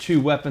has the 2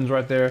 weapons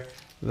right there.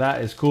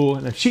 That is cool.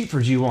 And it's cheap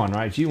for G1,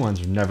 right?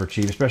 G1s are never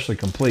cheap, especially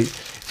complete.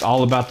 It's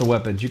all about the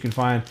weapons. You can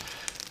find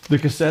the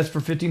cassettes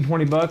for 15,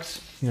 20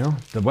 bucks. You know,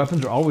 the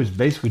weapons are always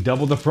basically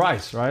double the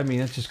price, right? I mean,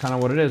 that's just kind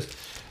of what it is.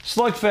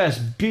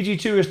 Slugfest,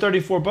 PG2 is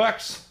 34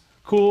 bucks.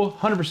 Cool,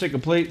 100%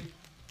 complete.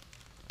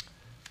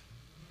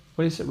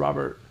 What do you say,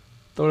 Robert?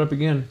 Throw it up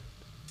again.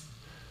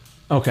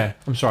 Okay,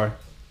 I'm sorry.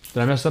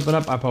 Did I mess something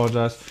up? I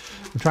apologize.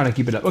 I'm trying to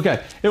keep it up.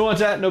 Okay, it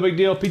wants that, no big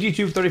deal.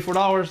 PG2 for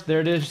 $34. There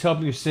it is, just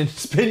helping you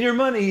spend your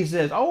money, he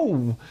says.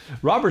 Oh,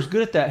 Robert's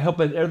good at that,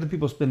 helping other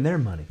people spend their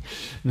money.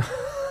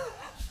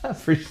 I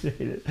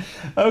appreciate it.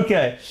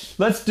 Okay,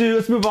 let's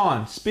move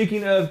on.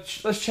 Speaking of,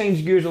 let's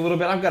change gears a little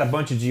bit. I've got a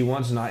bunch of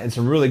G1s tonight and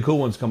some really cool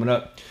ones coming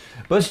up.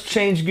 Let's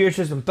change gears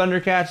to some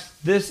Thundercats.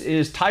 This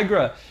is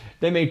Tigra.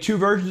 They made 2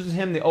 versions of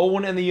him, the old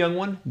one and the young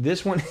one.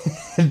 This one,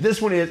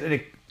 this one is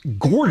a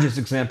gorgeous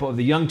example of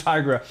the young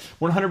Tigra,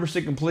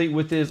 100% complete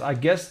with his, I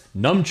guess,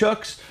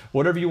 nunchucks,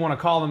 whatever you want to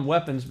call them,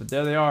 weapons, but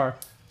there they are.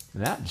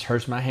 And that just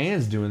hurts my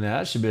hands doing that.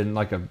 That should have been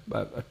like a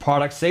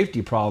product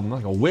safety problem,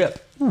 like a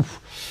whip.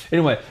 Oof.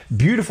 Anyway,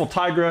 beautiful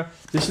Tigra.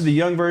 This is the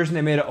young version.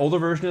 They made an older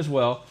version as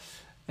well.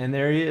 And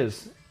there he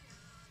is.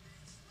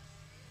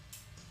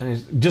 And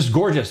he's just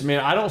gorgeous. I mean,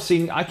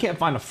 I can't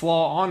find a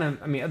flaw on him.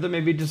 I mean, other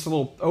maybe just a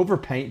little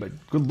overpaint, but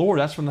good Lord,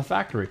 that's from the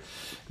factory.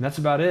 And that's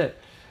about it.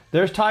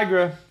 There's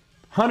Tigra,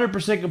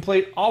 100%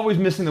 complete, always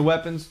missing the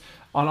weapons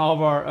on all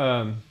of our,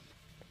 on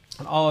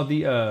all of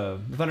the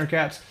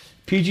Thundercats.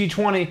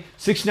 PG20,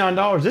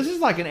 $69. This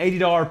is like an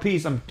 $80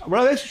 piece. What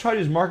I actually try to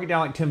do is mark it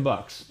down like 10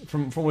 bucks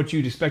from what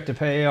you'd expect to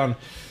pay on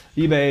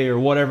eBay or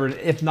whatever,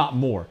 if not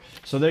more.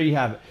 So there you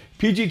have it.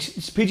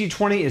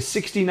 PG20 is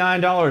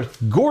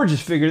 $69.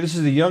 Gorgeous figure. This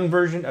is the young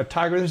version of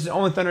Tigra. This is the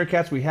only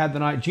Thundercats we had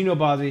tonight. Gino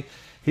Bozzi,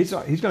 he's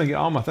going to get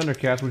all my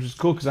Thundercats, which is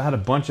cool because I had a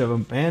bunch of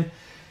them. Man,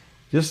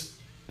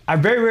 I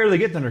very rarely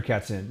get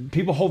Thundercats in.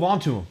 People hold on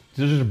to them.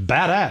 They're just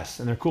badass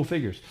and they're cool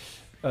figures.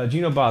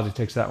 Gino Bozzi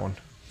takes that one.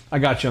 I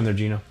got you on there,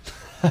 Gino.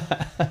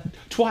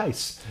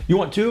 Twice. You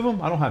want 2 of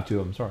them? I don't have 2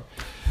 of them,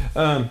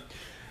 sorry.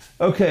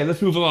 Okay,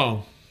 let's move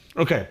along.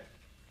 Okay,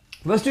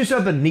 let's do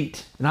something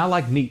neat, and I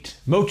like neat.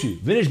 Motu,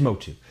 vintage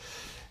Motu.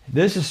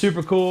 This is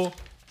super cool.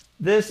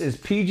 This is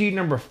PG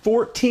number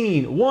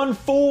 14,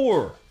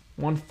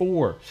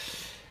 1-4.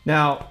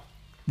 Now,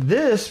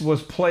 this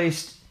was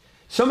placed,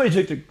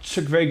 somebody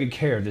took very good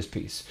care of this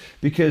piece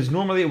because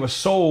normally it was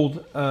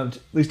sold, at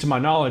least to my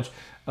knowledge,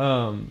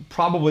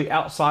 probably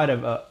outside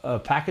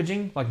of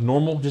packaging, like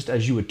normal, just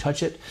as you would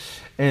touch it.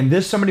 And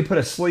this, somebody put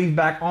a sleeve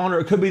back on, or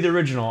it could be the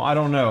original, I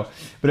don't know.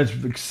 But it's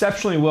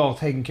exceptionally well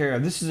taken care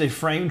of. This is a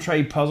frame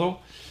tray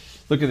puzzle.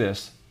 Look at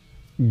this.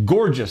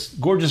 Gorgeous,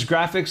 gorgeous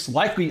graphics.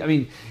 Likely, I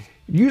mean,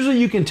 usually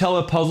you can tell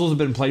if puzzles have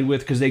been played with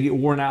because they get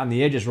worn out on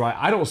the edges, right?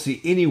 I don't see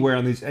anywhere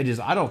on these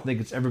edges, I don't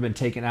think it's ever been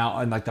taken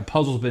out and like the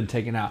puzzle's been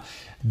taken out.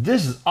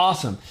 This is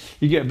awesome.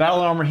 You get Battle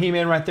Armor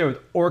He-Man right there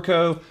with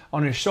Orko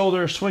on his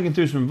shoulder, swinging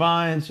through some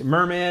vines.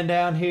 Merman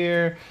down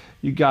here.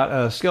 You got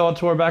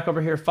Skeletor back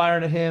over here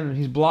firing at him, and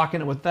he's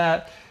blocking it with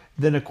that.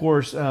 Then, of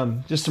course,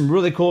 just some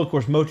really cool, of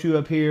course, Motu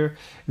up here.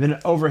 And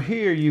then over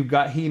here, you've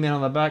got He-Man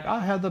on the back.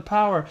 I have the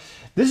power.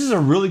 This is a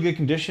really good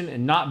condition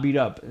and not beat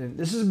up. And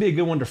this would be a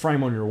good one to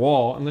frame on your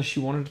wall, unless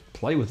you wanted to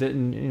play with it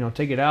and, you know,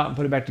 take it out and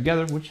put it back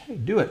together, which, hey,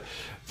 do it.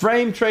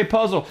 Frame tray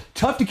puzzle.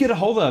 Tough to get a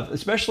hold of,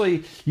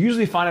 especially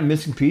usually find them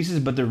missing pieces,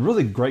 but they're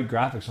really great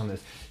graphics on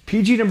this.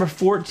 PG number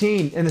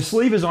 14, and the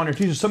sleeve is on here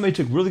too, so somebody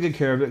took really good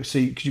care of it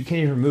because you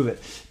can't even remove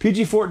it.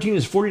 PG 14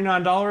 is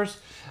 $49.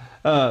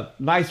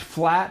 Nice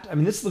flat. I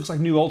mean, this looks like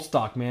new old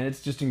stock, man.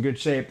 It's just in good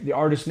shape. The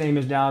artist's name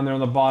is down there on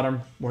the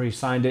bottom where he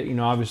signed it, you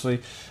know,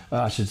 obviously.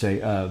 I should say,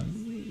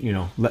 you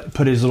know,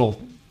 put his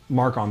little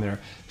mark on there.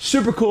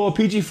 Super cool.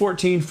 PG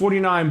 14,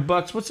 49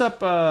 bucks. What's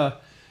up, Robert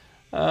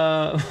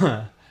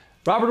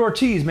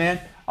Ortiz, man?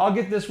 I'll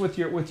get this with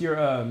your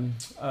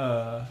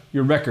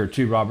record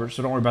too, Robert.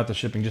 So don't worry about the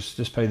shipping.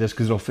 Just pay this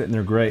because it'll fit in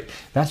there great.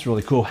 That's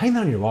really cool. Hang that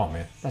on your wall,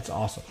 man. That's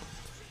awesome.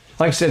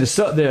 Like I said,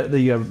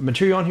 the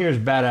material on here is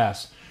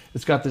badass.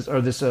 It's got this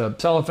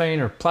cellophane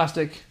or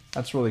plastic.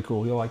 That's really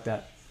cool. You'll like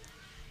that.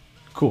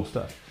 Cool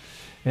stuff.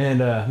 And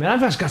man,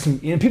 I've just got some.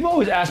 You know, people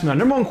always ask me. The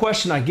number one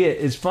question I get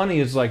is funny.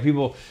 Is like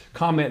people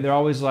comment. They're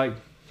always like,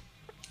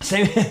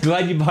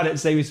 "Glad you bought it.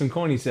 Save me some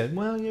coin." He said,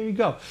 "Well, there you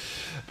go."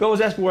 People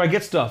always ask me where I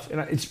get stuff,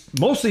 and it's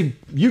mostly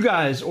you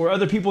guys or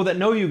other people that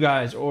know you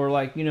guys, or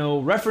like, you know,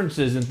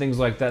 references and things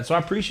like that. So I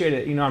appreciate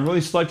it. You know, I'm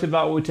really selective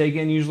about what we take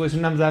in. Usually,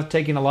 sometimes I've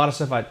taken a lot of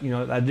stuff I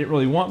didn't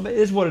really want, but it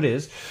is what it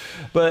is.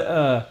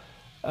 But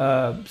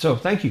so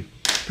thank you.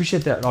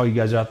 Appreciate that, all you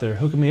guys out there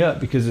hooking me up,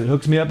 because it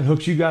hooks me up and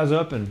hooks you guys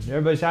up, and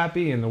everybody's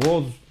happy and the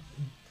world's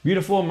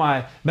beautiful. And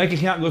my bank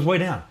account goes way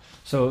down.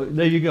 So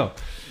there you go.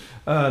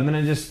 And then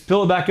I just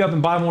fill it back up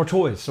and buy more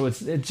toys. So it's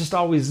just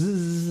always,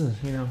 you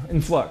know, in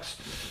flux.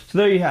 So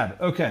there you have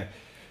it. Okay,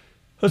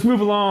 let's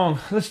move along.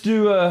 Let's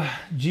do a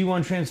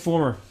G1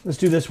 Transformer. Let's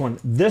do this one.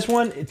 This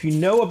one, if you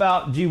know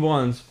about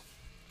G1s,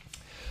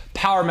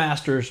 Power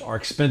Masters are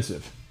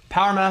expensive.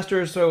 Power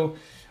Masters, or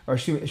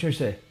should I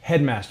say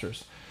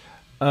Headmasters,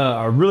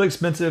 are really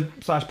expensive.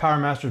 / Power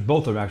Masters,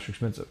 both are actually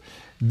expensive.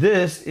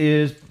 This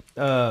is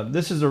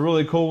a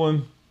really cool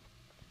one.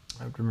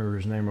 I have to remember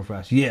his name real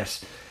fast.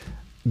 Yes,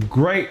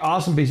 great,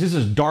 awesome piece. This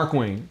is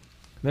Darkwing.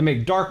 They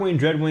make Darkwing,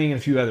 Dreadwing, and a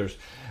few others.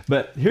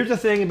 But here's the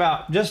thing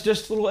about just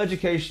a little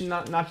education.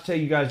 Not to tell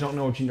you guys don't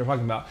know what you're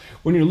talking about.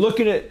 When you're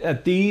looking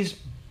at these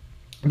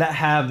that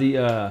have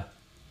the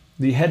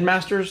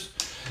Headmasters,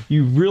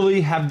 you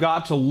really have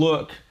got to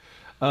look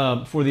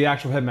for the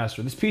actual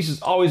Headmaster. This piece is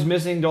always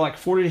missing. They're like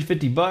 40 to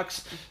 50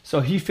 bucks.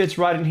 So he fits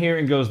right in here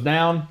and goes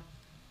down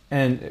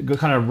and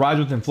kind of rides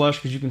with him flush,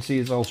 because you can see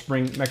his little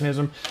spring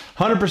mechanism.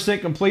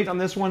 100% complete on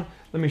this one.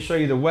 Let me show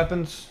you the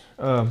weapons.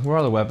 Where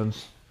are the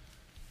weapons?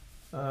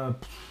 I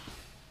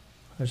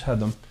just had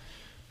them.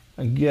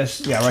 I guess,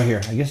 yeah, right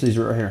here. I guess these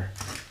are right here.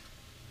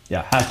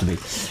 Yeah, has to be.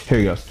 Here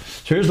he goes.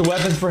 So here's the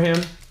weapons for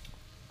him.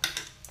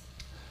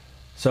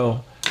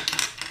 So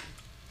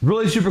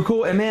really super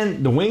cool. And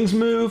man, the wings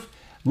move.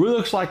 Really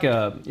looks like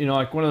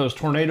like one of those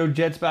tornado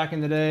jets back in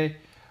the day,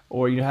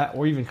 or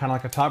or even kind of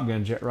like a Top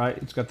Gun jet, right?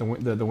 It's got the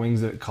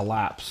wings that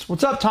collapse.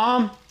 What's up,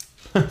 Tom?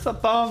 What's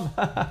up, Tom?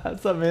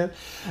 What's up, man?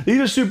 These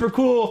are super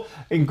cool,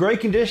 in great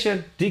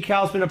condition.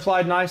 Decal's been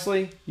applied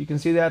nicely. You can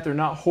see that they're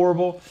not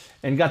horrible,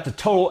 and got the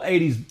total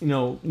 80s,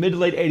 mid to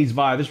late 80s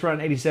vibe. This is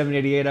around 87,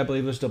 88, I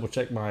believe. Let's double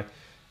check my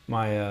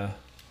I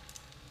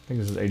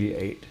think this is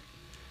 88.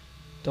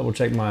 Double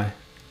check my.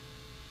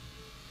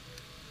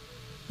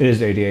 It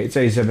is 88. It's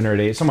 87 or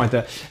 88, something like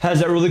that.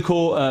 Has that really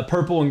cool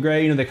purple and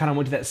gray. They kind of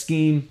went to that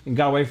scheme and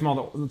got away from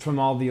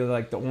all the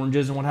like the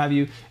oranges and what have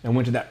you, and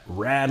went to that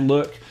rad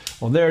look.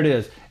 Well, there it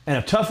is. And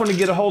a tough one to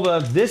get a hold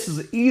of. This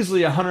is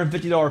easily a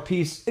 $150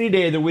 piece any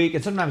day of the week,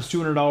 and sometimes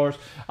 $200.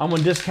 I'm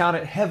gonna discount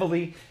it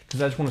heavily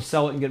because I just want to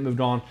sell it and get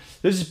moved on.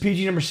 This is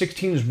PG number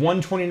 16, is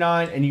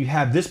 $129, and you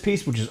have this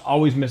piece, which is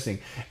always missing.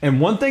 And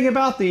one thing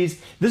about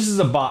these, this is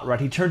a bot, right?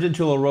 He turns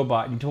into a little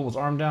robot and you pull his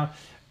arm down.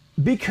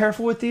 Be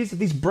careful with these. If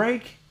these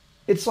break,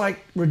 it's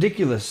like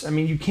ridiculous. I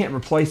mean, you can't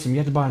replace them. You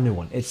have to buy a new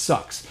one. It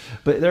sucks.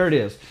 But there it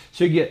is.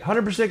 So you get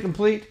 100%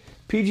 complete.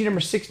 PG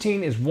number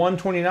 16 is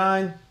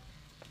 $129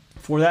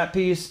 for that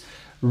piece.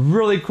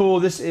 Really cool.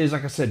 This is,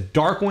 like I said,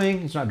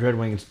 Darkwing. It's not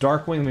Dreadwing. It's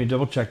Darkwing. Let me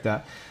double check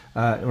that.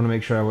 I want to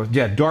make sure I was.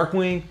 Yeah,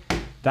 Darkwing.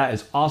 That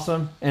is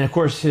awesome. And of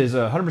course, his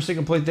 100%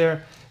 complete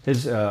there.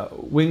 His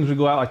wings would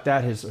go out like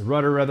that. His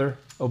rudder, rather,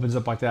 opens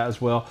up like that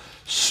as well.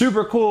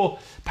 Super cool.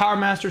 Power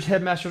Masters,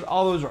 Headmasters,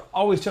 all those are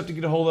always tough to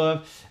get a hold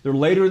of. They're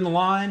later in the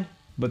line,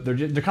 but they're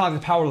kind of like the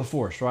power of the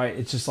Force, right?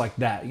 It's just like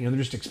that. They're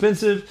just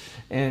expensive,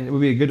 and it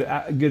would be a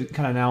good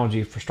kind of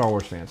analogy for Star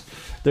Wars fans.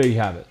 There you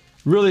have it.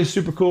 Really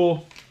super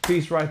cool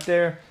piece right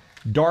there.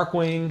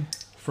 Darkwing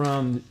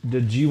from the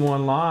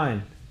G1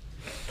 line.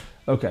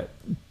 Okay,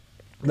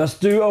 let's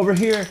do over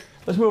here.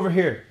 Let's move over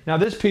here. Now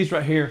this piece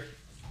right here,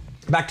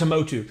 back to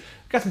Motu.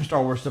 Got some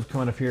Star Wars stuff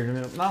coming up here in a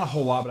minute. Not a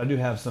whole lot, but I do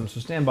have some, so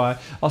stand by.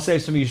 I'll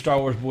save some of you Star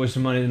Wars boys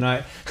some money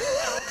tonight.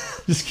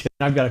 Just kidding.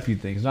 I've got a few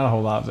things. Not a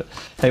whole lot, but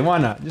hey, why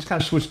not? Just kind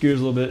of switch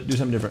gears a little bit, do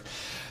something different.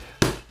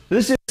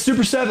 This is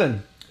Super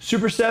 7.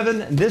 Super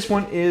 7. This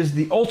one is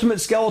the Ultimate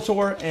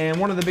Skeletor, and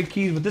one of the big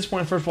keys with this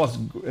one, first of all,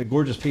 it's a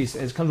gorgeous piece.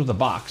 It comes with a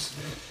box.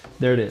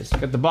 There it is.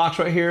 Got the box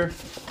right here,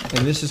 and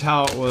this is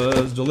how it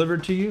was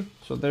delivered to you.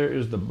 So there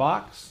is the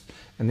box,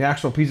 and the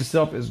actual piece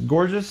itself is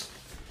gorgeous.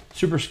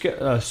 Super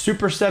 7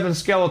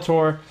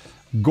 Skeletor,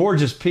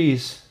 gorgeous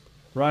piece,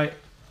 right?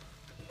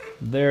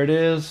 There it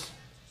is.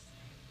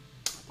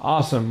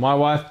 Awesome. My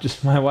wife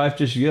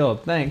just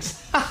yelled,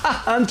 thanks.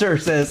 Hunter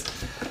says,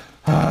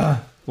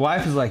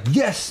 wife is like,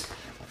 yes,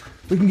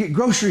 we can get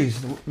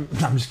groceries. No,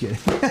 I'm just kidding.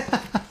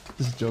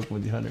 Just joking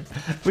with you, Hunter.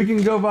 We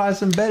can go buy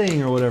some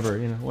bedding or whatever,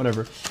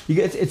 whatever.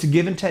 It's a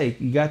give and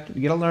take. You got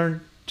to learn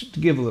to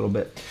give a little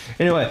bit.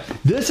 Anyway,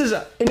 this is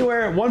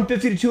anywhere $150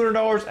 to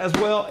 $200 as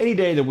well, any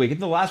day of the week. I think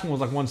the last one was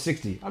like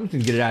 $160. I'm just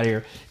gonna get it out of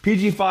here.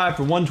 PG5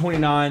 for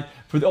 $129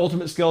 for the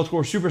Ultimate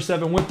Skeletor Super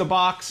 7 with the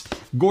box.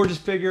 Gorgeous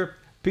figure.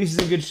 Piece is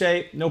in good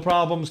shape, no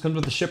problems. Comes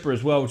with the shipper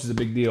as well, which is a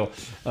big deal.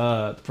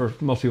 For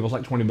most people, it's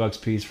like 20 bucks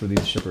a piece for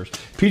these shippers.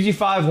 PG5,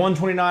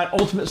 $129,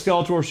 Ultimate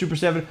Skeletor Super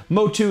 7.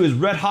 Motu is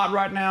red hot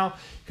right now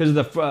because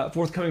of the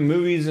forthcoming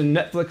movies and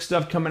Netflix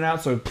stuff coming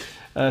out. So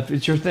if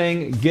it's your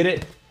thing, get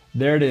it.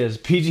 There it is.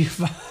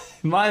 PG5.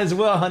 Might as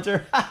well,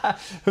 Hunter.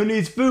 Who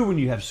needs food when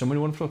you have so many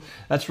wonderful?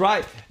 That's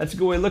right. That's a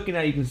good way of looking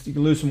at it. You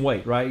can lose some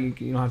weight, right? You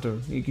don't have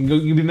to. You can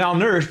be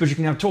malnourished, but you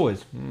can have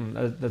toys.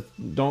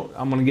 Don't.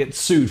 I'm gonna get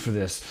sued for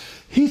this.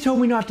 He told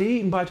me not to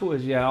eat and buy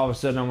toys. Yeah, all of a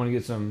sudden I'm gonna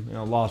get some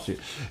lawsuit.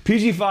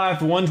 PG5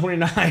 for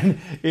 129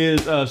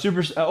 is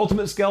Super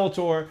Ultimate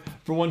Skeletor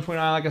for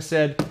 129. Like I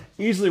said,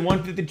 easily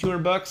 150,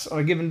 200 bucks on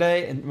a given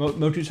day, and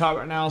Motu's hot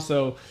right now,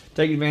 so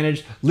take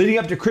advantage. Leading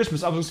up to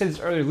Christmas, I was gonna say this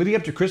earlier. Leading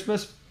up to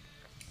Christmas.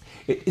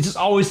 It just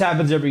always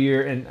happens every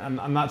year, and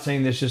I'm not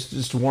saying this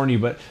just to warn you,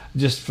 but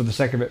just for the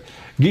sake of it.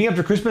 Getting up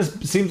to Christmas,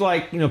 it seems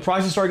like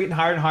prices start getting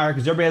higher and higher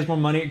because everybody has more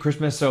money at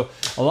Christmas. So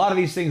a lot of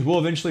these things will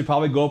eventually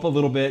probably go up a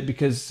little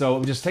bit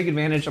so just take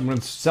advantage. I'm going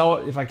to sell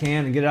it if I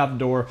can and get it out the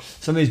door.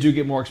 Some of these do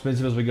get more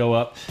expensive as we go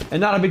up,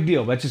 and not a big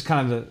deal. That's just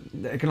kind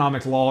of the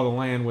economic law of the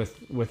land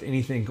with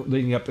anything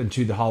leading up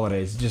into the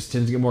holidays. It just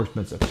tends to get more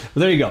expensive. But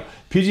there you go.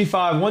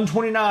 PG5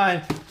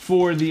 129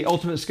 for the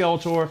Ultimate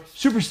Skeletor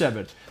Super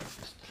 7.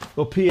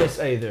 Little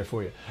PSA there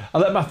for you. I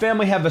let my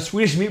family have a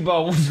Swedish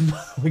meatball once a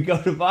month. We go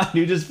to buy a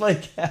new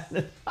display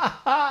cabinet.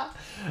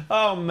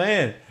 Oh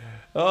man.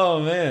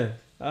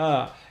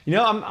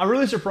 I'm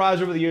really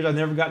surprised over the years I've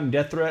never gotten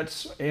death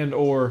threats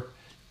or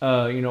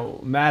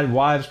mad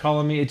wives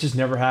calling me. It just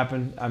never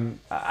happened.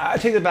 I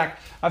take that back.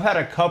 I've had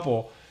a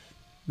couple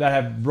that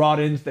have brought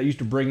in, that used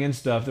to bring in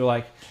stuff. They're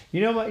like,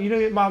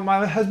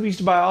 my husband used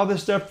to buy all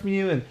this stuff from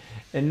you,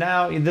 and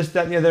now this,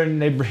 that, and the other,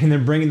 and they're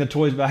bringing the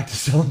toys back to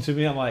sell them to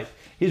me. I'm like,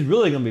 he's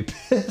really gonna be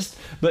pissed,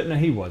 but no,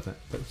 he wasn't.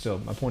 But still,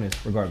 my point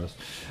is, regardless.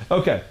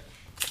 Okay,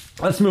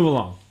 let's move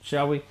along,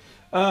 shall we?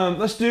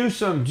 Let's do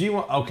some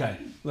G1. Okay,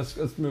 let's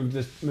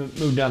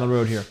move down the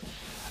road here.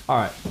 All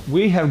right,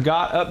 we have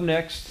got up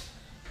next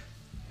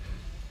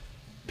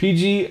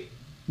PG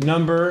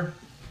number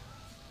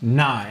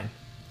 9.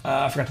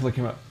 I forgot to look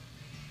him up.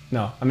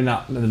 No, I mean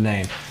not the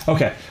name.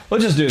 Okay,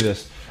 let's just do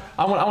this.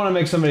 I want to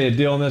make somebody a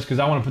deal on this because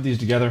I want to put these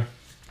together.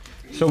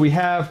 So we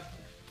have.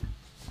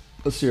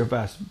 Let's see how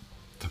fast.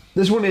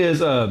 This one is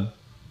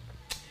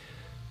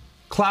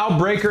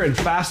Cloudbreaker and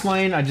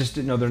Fastlane. I just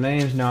didn't know their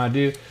names. Now I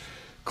do.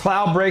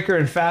 Cloudbreaker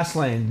and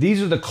Fastlane.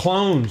 These are the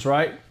clones,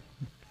 right?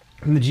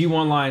 From the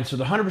G1 line. So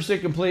the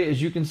 100% complete,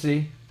 as you can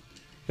see.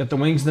 Got the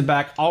wings in the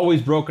back,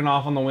 always broken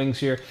off on the wings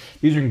here.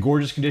 These are in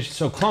gorgeous condition.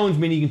 So clones,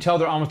 meaning you can tell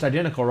they're almost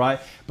identical, right?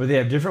 But they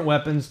have different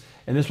weapons.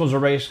 And this one's a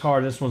race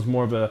car. This one's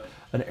more of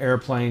an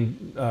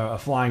airplane, a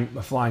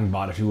flying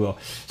bot, if you will.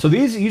 So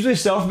these usually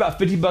sell for about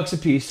 50 bucks a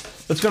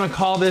piece. Let's gonna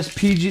call this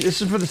PG.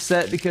 This is for the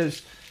set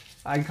because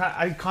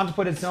I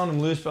contemplated selling them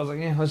loose, but I was like,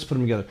 yeah, let's put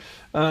them together.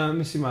 Let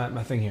me see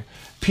my thing here.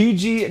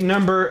 PG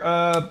number,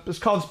 let's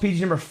call this PG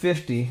number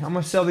 50. I'm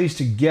gonna sell these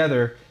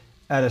together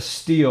at a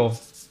steal,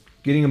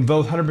 getting them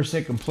both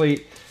 100%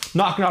 complete,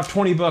 knocking off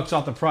 20 bucks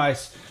off the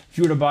price if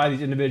you were to buy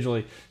these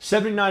individually.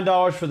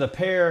 $79 for the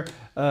pair.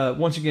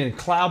 Once again,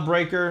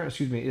 Cloudbreaker,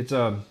 excuse me, it's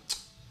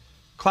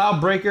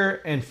Cloudbreaker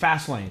and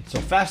Fastlane. So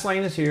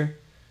Fastlane is here,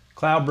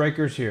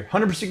 Cloudbreaker is here.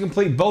 100%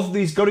 complete. Both of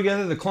these go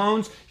together, the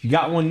clones. If you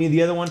got one, need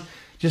the other one,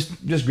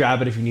 just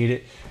grab it if you need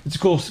it. It's a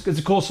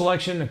cool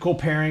selection, a cool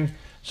pairing.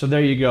 So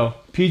there you go.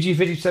 PG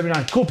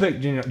 5079. Cool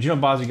pick, Gino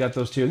Bozzi got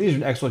those too. These are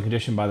in excellent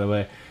condition, by the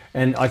way.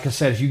 And like I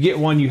said, if you get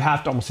one, you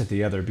have to almost hit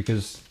the other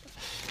because.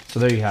 So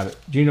there you have it.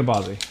 Gino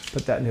Bozzi.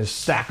 Put that in his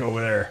stack over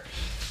there.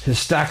 His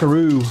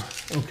stackaroo.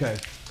 Okay.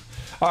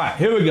 All right,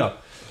 here we go.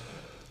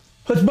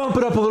 Let's bump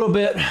it up a little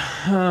bit.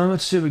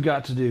 Let's see what we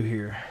got to do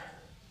here.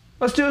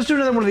 Let's do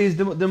another one of these.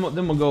 Then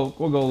we'll go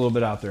a little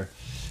bit out there.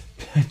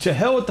 To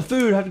hell with the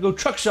food. I have to go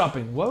truck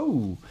shopping.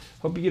 Whoa.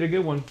 Hope you get a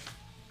good one.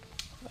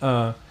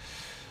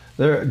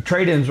 Their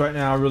trade-ins right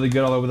now are really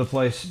good all over the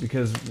place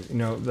because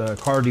the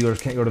car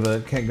dealers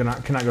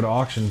cannot go to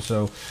auction,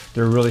 so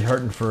they're really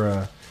hurting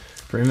for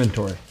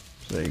inventory.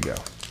 So there you go.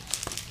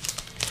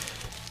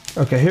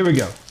 Okay, here we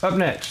go. Up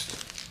next.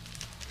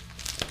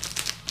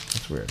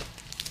 That's weird.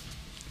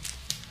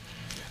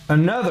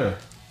 Another.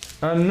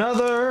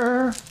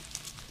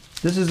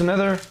 This is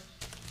another.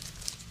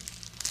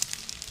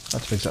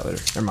 Let's fix that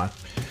later. Never mind.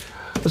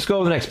 Let's go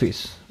to the next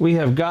piece. We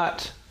have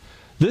got.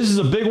 This is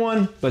a big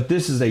one, but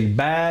this is a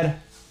bad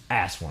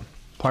ass one.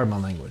 Pardon my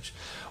language.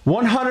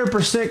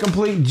 100%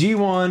 complete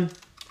G1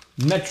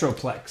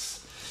 Metroplex.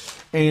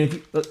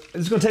 And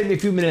it's going to take me a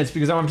few minutes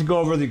because I want to go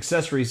over the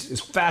accessories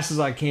as fast as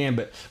I can.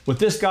 But with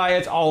this guy,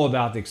 it's all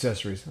about the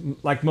accessories.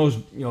 Like most,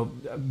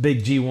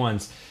 big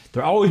G1s,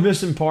 they're always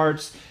missing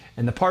parts,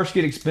 and the parts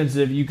get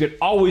expensive. You could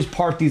always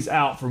part these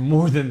out for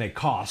more than they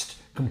cost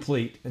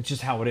complete. It's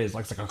just how it is.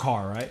 It's like a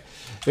car, right?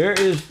 There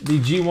is the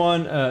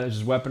G1. There's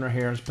his weapon right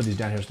here. Let's put these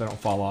down here so they don't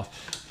fall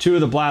off. 2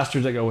 of the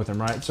blasters that go with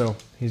him, right? So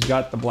he's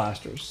got the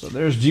blasters. So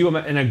there's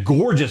G1 and a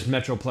gorgeous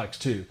Metroplex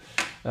too.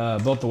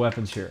 Both the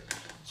weapons here.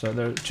 So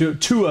there are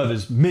two of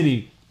his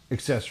many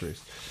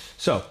accessories.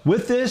 So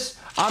with this,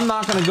 I'm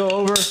not going to go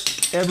over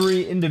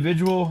every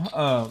individual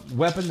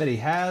weapon that he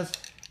has,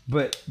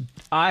 but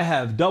I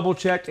have double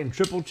checked and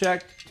triple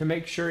checked to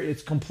make sure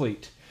it's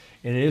complete.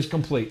 And it is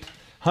complete.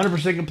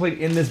 100% complete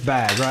in this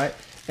bag, right?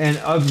 And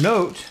of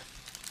note,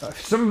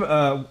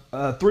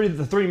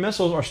 the three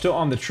missiles are still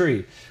on the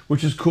tree,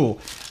 which is cool.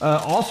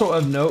 Also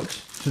of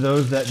note to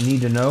those that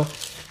need to know,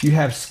 you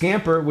have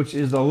Scamper, which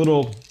is the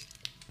little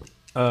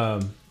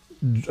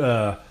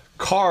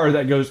car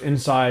that goes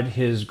inside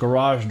his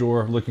garage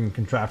door looking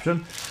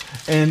contraption.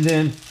 And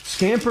then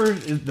Scamper,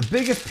 the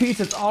biggest piece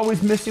that's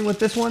always missing with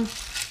this one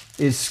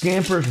is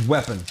Scamper's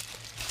weapon.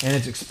 And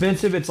it's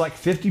expensive. It's like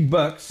 50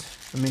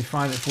 bucks. Let me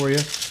find it for you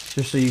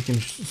just so you can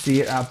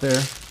see it out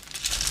there.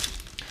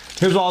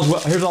 Here's all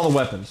the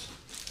weapons,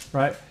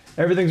 right?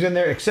 Everything's in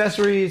there.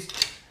 Accessories,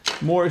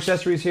 more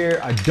accessories here.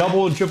 I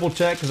double and triple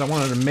check because I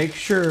wanted to make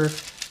sure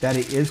that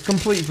it is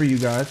complete for you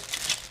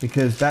guys,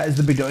 because that is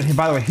the big deal. And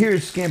by the way,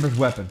 here's Scamper's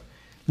weapon.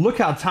 Look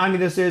how tiny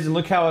this is, and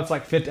look how it's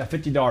like a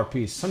 $50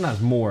 piece, sometimes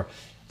more.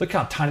 Look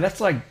how tiny.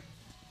 That's like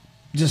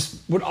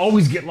just would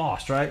always get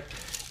lost, right?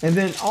 And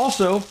then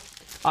also,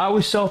 I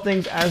always sell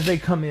things as they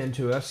come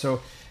into us.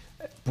 So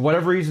for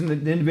whatever reason, the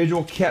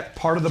individual kept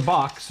part of the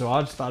box, so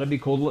I just thought it'd be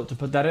cool to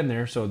put that in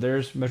there. So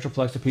there's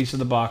Metroplex, a piece of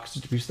the box,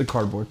 just a piece of the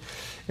cardboard,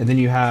 and then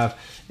you have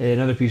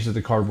another piece of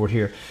the cardboard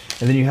here,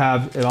 and then you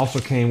have, it also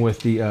came with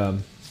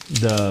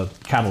the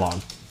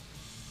catalog,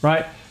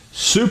 right?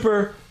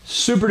 Super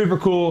duper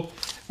cool.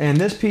 And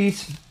this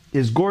piece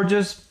is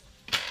gorgeous,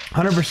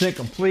 100%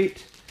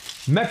 complete.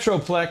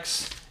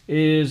 Metroplex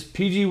is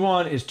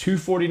PG1 is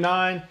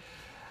 $249.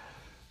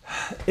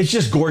 It's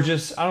just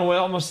gorgeous. I don't know what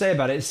else to say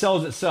about it. It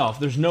sells itself.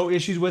 There's no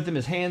issues with him.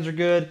 His hands are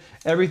good.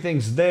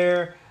 Everything's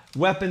there.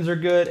 Weapons are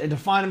good. And to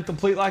find him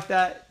complete like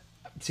that,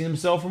 I've seen him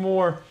sell for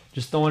more.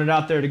 Just throwing it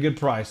out there at a good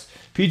price.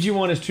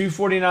 PG1 is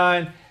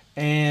 $249,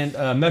 and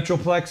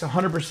Metroplex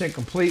 100%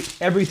 complete.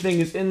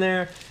 Everything is in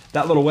there.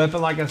 That little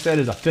weapon, like I said,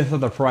 is a fifth of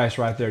the price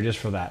right there just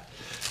for that.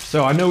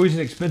 So I know he's an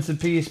expensive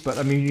piece, but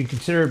I mean, you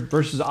consider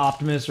versus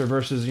Optimus or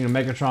versus, you know,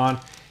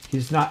 Megatron.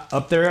 He's not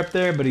up there,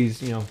 but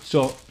he's, you know,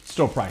 still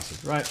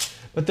pricey, right?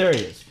 But there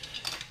he is.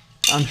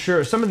 I'm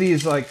sure some of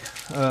these, like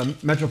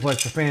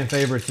Metroplex, are fan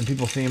favorites, and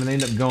people see them and they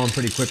end up going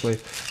pretty quickly.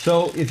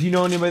 So if you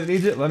know anybody that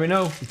needs it, let me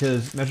know,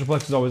 because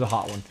Metroplex is always a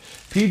hot one.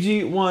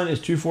 PG1 is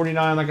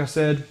 $249, like I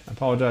said. I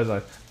apologize,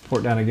 I pour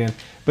it down again.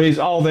 But he's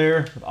all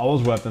there with all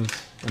his weapons,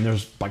 and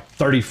there's like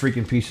 30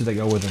 freaking pieces that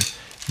go with him.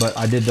 But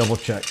I did double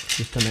check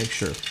just to make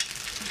sure.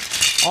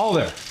 All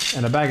there,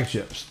 and a bag of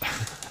chips.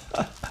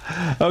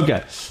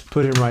 Okay,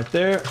 put him right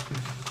there.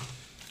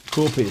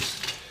 Cool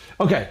piece.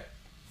 Okay,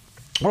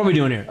 what are we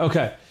doing here?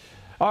 Okay,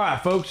 all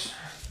right, folks,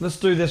 let's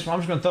do this one.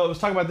 I'm just gonna let's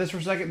talk about this for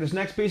a second. This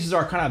next piece is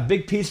our kind of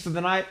big piece for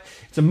the night.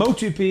 It's a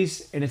Motu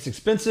piece, and it's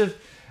expensive,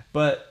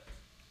 but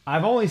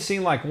I've only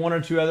seen like one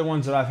or two other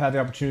ones that I've had the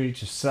opportunity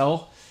to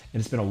sell,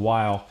 and it's been a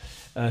while,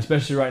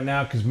 especially right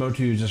now because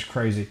Motu is just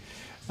crazy.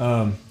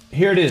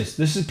 Here it is.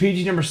 This is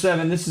PG number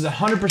 7. This is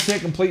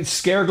 100% complete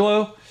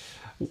Scareglow.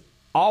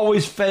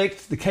 Always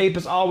faked. The cape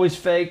is always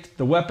faked.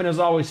 The weapon is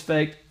always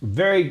faked.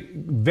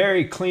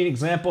 Very clean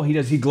example.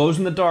 He glows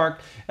in the dark,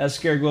 as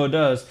Scareglow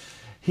does.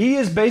 He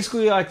is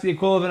basically like the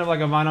equivalent of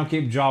like a Vinyl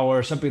Cape Jawa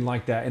or something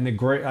like that, in the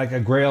like a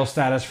Grail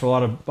status for a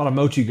lot of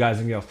Motu guys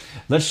and girls.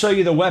 Let's show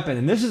you the weapon,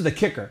 and this is the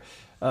kicker.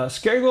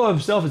 Scareglow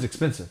himself is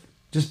expensive.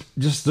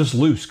 Just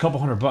loose, couple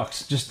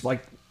 $100, just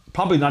like.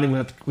 Probably not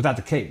even without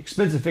the cape.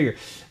 Expensive figure.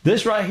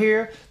 This right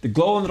here, the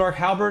glow-in-the-dark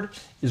halberd,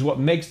 is what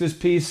makes this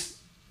piece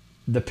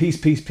the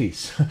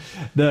piece.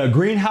 The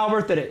green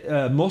halberd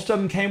that most of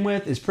them came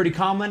with is pretty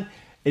common.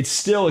 It's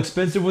still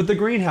expensive with the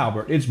green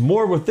halberd. It's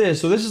more with this.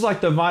 So this is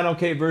like the Vinyl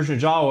Cape version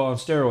of Jawa on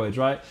steroids,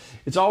 right?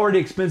 It's already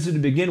expensive to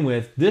begin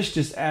with. This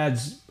just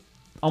adds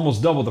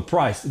almost double the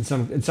price in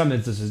some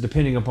instances,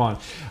 depending upon.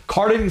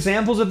 Carded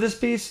examples of this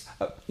piece,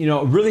 you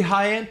know, really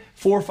high end,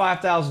 $4,000 or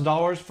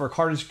 $5,000 for a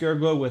carded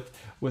Scareglow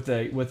with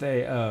a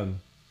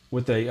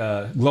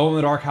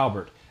glow-in-the-dark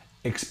halberd.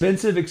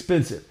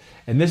 Expensive.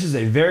 And this is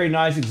a very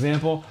nice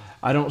example.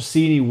 I don't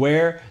see any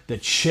wear. The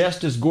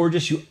chest is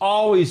gorgeous. You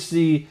always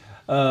see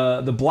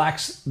the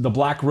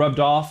black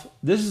rubbed off.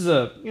 This is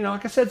a, you know,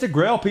 like I said, it's a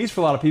grail piece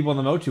for a lot of people in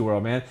the Motu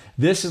world, man.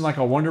 This and like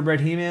a Wonder Bread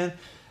He-Man,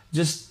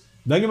 just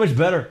doesn't get much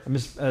better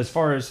as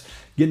far as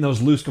getting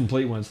those loose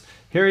complete ones.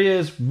 Here he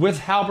is with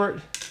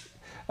halberd.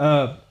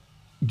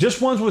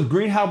 Just ones with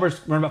green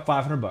halberds run about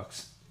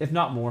 $500, if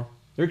not more.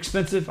 They're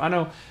expensive, I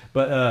know,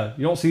 but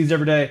you don't see these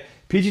every day.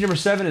 PG number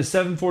 7 is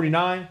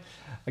 $749.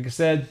 Like I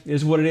said, it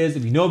is what it is.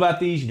 If you know about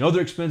these, you know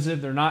they're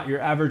expensive. They're not your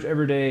average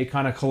everyday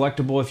kind of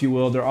collectible, if you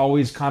will. They're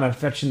always kind of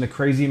fetching the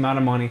crazy amount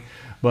of money,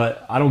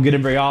 but I don't get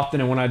them very often,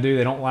 and when I do,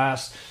 they don't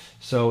last.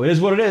 So it is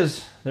what it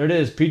is. There it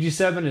is.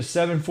 PG7 is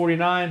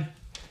 $749,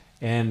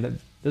 and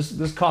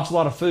this costs a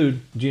lot of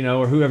food, Gino,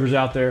 or whoever's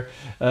out there.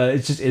 It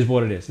just is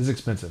what it is. It's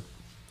expensive.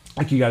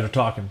 Like you guys are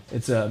talking.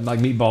 It's like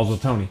meatballs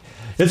with Tony.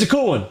 It's a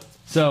cool one.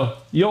 So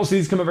you don't see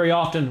these come up very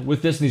often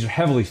with this, and these are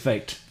heavily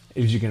faked,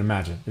 as you can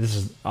imagine. This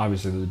is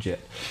obviously legit.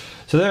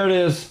 So there it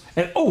is.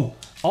 And oh,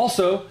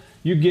 also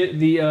you get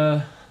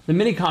the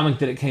mini comic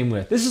that it came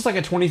with. This is like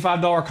a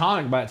 $25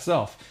 comic by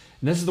itself.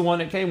 And this is the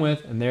one it came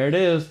with, and there it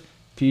is.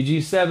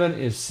 PG7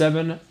 is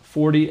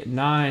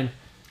 $749.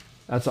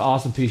 That's an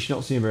awesome piece. You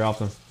don't see them very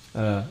often.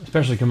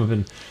 especially come up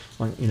in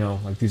like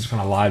like these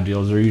kind of live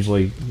deals. They're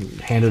usually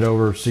handed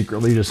over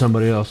secretly to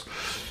somebody else.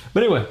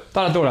 But anyway,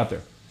 thought I'd throw it out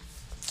there.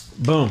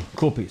 Boom,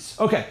 cool piece.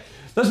 Okay,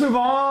 let's move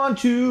on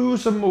to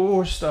some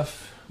more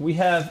stuff. We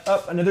have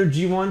up another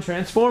G1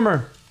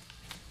 transformer.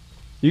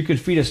 You could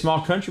feed a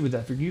small country with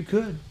that. You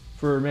could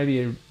for maybe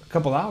a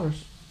couple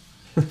hours.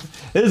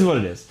 It is what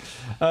it is.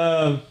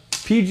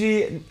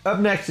 PG, up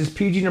next is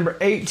PG number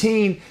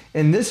 18,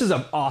 and this is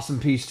an awesome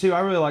piece too. I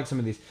really like some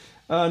of these.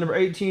 Number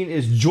 18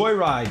 is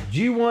Joyride,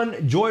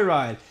 G1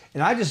 Joyride,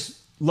 and I just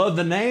love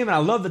the name and I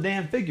love the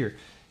damn figure.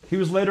 He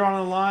was later on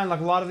in the line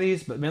like a lot of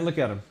these, but man, look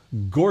at him.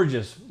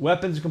 Gorgeous.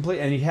 Weapons complete,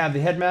 and you have the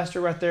Headmaster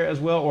right there as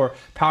well, or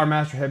Power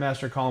Master,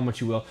 Headmaster, call him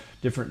what you will.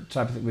 Different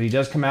type of thing. But he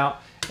does come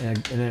out, and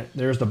then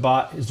there's the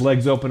bot. His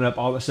legs open up,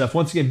 all that stuff.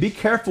 Once again, be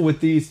careful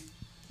with these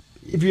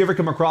if you ever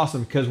come across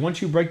them, because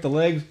once you break the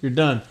legs, you're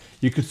done.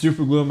 You could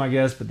super glue them, I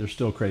guess, but they're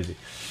still crazy.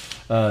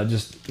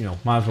 Just,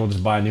 might as well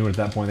just buy a new one at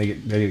that point. They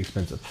get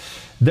expensive.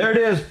 There it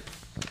is.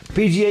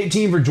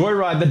 PG-18 for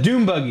Joyride, the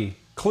Doom Buggy.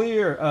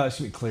 Clear.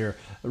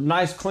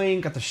 Nice,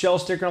 clean. Got the shell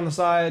sticker on the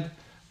side.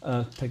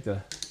 Take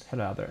the head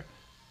out there.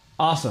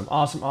 Awesome.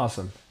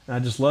 And I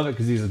just love it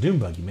because he's a Doom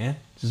Buggy, man.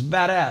 Just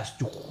badass.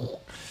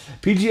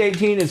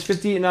 PG-18 is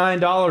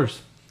 $59.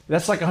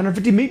 That's like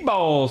 150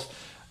 meatballs.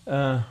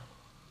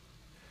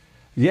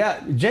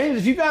 Yeah, James,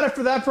 if you got it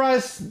for that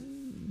price,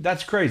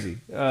 that's crazy.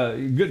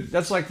 Good.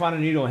 That's like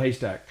finding a needle in a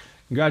haystack.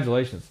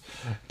 Congratulations.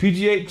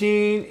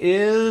 PG-18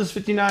 is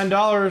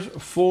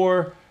 $59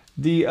 for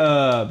the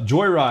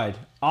Joyride.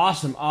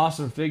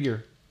 Awesome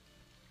figure.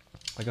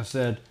 Like I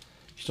said,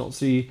 you just don't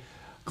see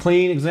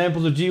clean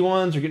examples of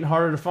G1s. Are getting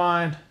harder to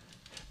find.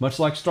 Much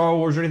like Star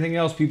Wars or anything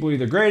else, people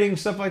either grading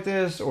stuff like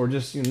this or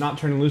just not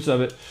turning loose of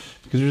it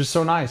because they're just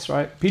so nice,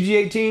 right?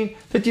 PG-18,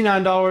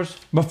 $59.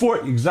 Before,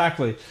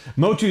 exactly.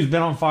 Motu's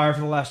been on fire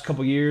for the last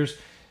couple years,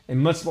 and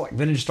much like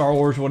vintage Star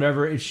Wars or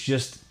whatever, it's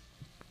just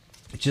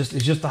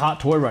the hot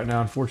toy right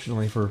now,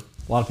 unfortunately, for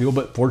a lot of people.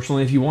 But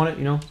fortunately, if you want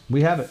it,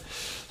 we have it.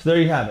 So there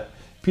you have it.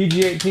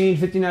 PG-18,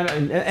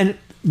 $59, and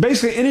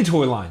basically any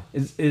toy line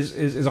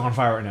is on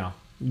fire right now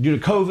due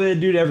to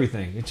COVID, due to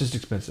everything. It's just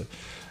expensive.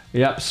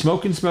 Yeah,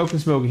 smoking.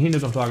 He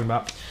knows what I'm talking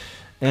about.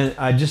 And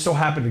I just so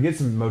happened to get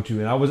some Motu,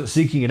 and I wasn't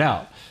seeking it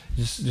out.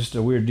 Just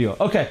a weird deal.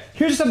 Okay,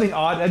 here's something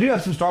odd. I do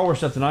have some Star Wars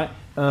stuff tonight.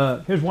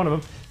 Here's one of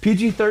them.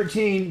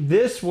 PG-13.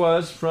 This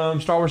was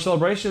from Star Wars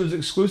Celebration. It was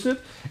exclusive,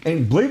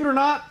 and believe it or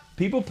not,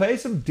 people pay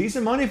some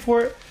decent money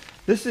for it.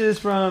 This is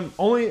from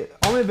only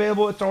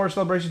available at Star Wars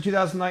Celebration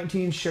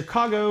 2019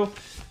 Chicago.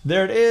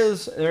 There it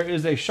is. There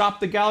is a Shop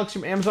the Galaxy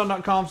from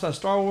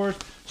Amazon.com/Star Wars.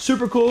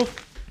 Super cool.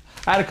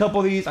 I had a couple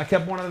of these. I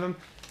kept one of them.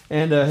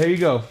 And here you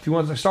go. If you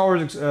want the Star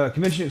Wars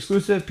convention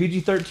exclusive,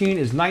 PG-13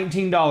 is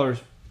 $19.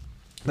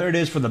 There it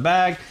is for the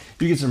bag.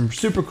 You get some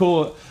super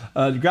cool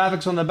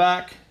graphics on the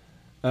back,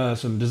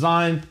 some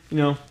design.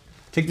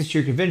 Take this to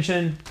your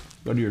convention,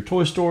 go to your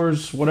toy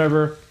stores,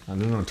 whatever. I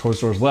don't know toy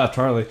stores left,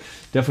 hardly.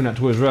 Definitely not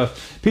Toys R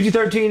Us.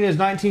 PG-13 is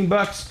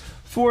 $19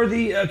 for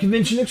the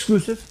convention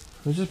exclusive,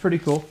 which is pretty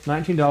cool.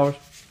 $19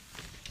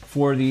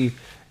 for the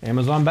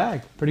Amazon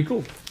bag. Pretty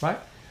cool, right?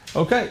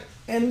 Okay,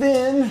 and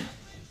then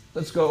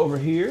let's go over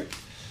here.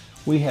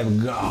 We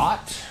have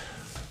got.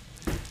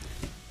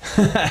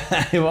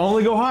 It will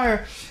only go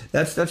higher.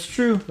 That's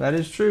true. That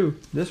is true.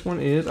 This one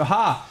is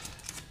aha.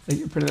 Thank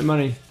you for printing that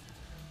money.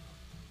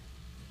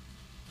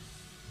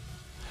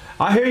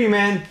 I hear you,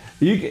 man.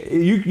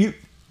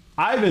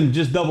 I even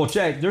just double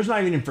checked. There's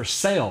not even for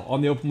sale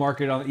on the open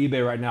market on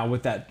eBay right now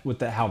with that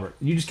halberd.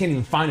 You just can't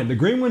even find them. The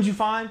green ones you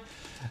find,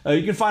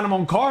 you can find them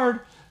on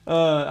card.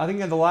 I think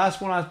the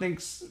last one, I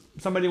think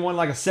somebody won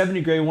like a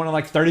 70 grade, wanted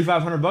like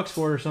 $3,500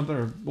 for it or something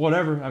or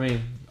whatever. I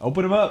mean,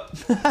 open them up.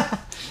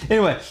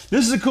 Anyway,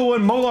 this is a cool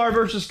one. Molar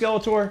versus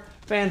Skeletor,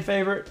 fan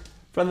favorite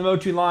from the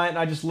Motu line.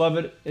 I just love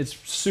it. It's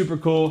super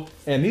cool.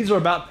 And these are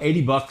about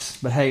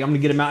 $80, but hey, I'm gonna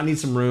get them out. I need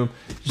some room.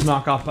 Just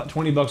knock off about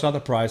 $20 off the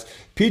price.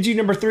 PG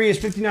number 3 is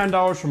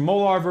 $59 from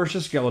Molar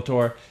versus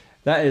Skeletor.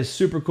 That is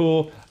super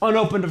cool.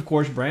 Unopened, of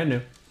course, brand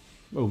new.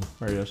 Oh,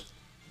 there it is.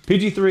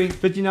 PG-3,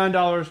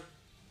 $59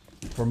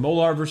 for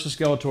Molar versus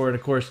Skeletor. And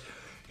of course,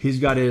 he's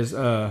got his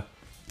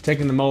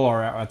taking the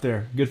molar out right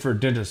there. Good for a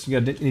dentist. You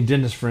got any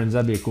dentist friends?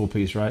 That'd be a cool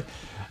piece, right?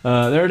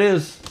 There it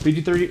is.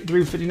 PG-3,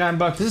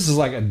 $59. This is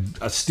like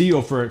a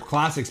steal for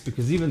classics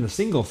because even the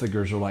single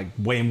figures are like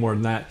way more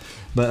than that.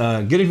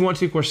 But get it if you want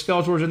to. Of course,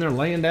 Skeletor's in there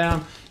laying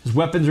down. His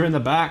weapons are in the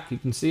back. You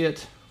can see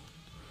it.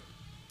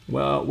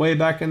 Well, way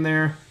back in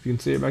there. You can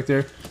see it back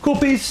there. Cool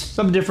piece.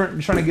 Something different.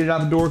 You're trying to get it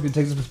out the door because it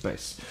takes up some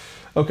space.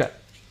 Okay.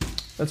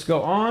 Let's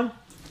go on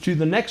to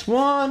the next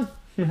one.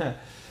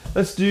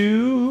 Let's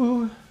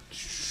do...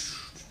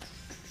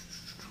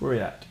 Where are we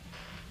at?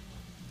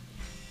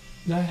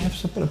 Did I have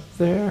something up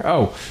there?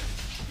 Oh.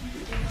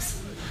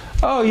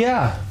 Oh,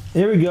 yeah.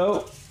 Here we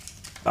go.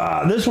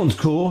 This one's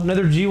cool.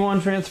 Another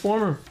G1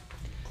 Transformer.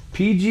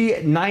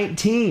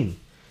 PG-19.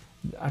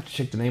 I have to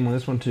check the name on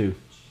this one, too.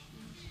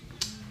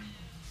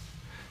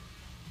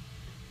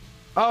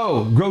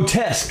 Oh,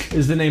 Grotesque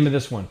is the name of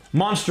this one.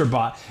 Monster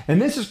Bot.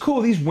 And this is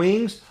cool. These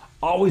wings,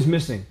 always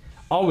missing.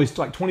 Always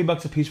like 20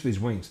 bucks a piece for these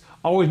wings.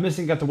 Always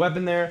missing. Got the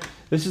weapon there.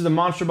 This is a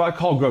Monster Bot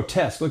called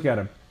Grotesque. Look at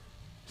him.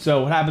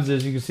 So what happens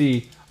is you can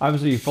see,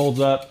 obviously he folds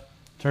up,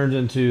 turns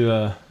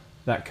into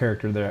that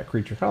character there, that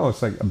creature. Kind of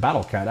looks like a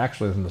battle cat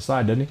actually from the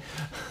side, doesn't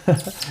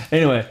he?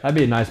 Anyway, that'd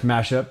be a nice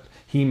mashup.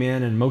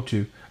 He-Man and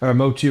Motu, or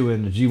Motu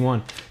and the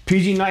G1.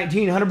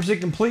 PG-19,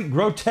 100% complete,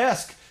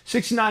 Grotesque,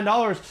 $69.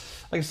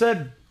 Like I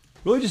said,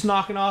 really just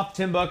knocking off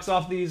 10 bucks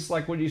off these,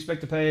 like what do you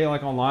expect to pay,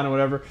 like online or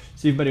whatever.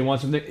 See if anybody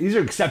wants them. These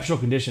are exceptional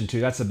condition too.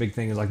 That's the big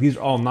thing, is like these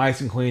are all nice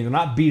and clean. They're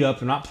not beat up,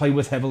 they're not played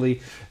with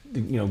heavily.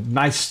 You know,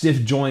 nice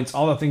stiff joints,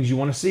 all the things you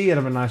want to see out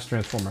of a nice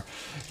Transformer.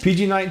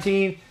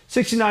 PG-19,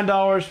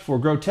 $69 for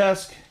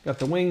Grotesque. Got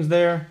the wings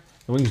there.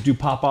 The wings do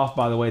pop off,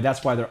 by the way.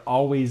 That's why they're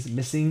always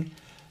missing.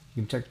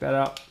 You can check that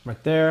out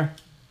right there.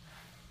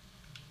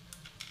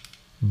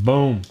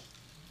 Boom.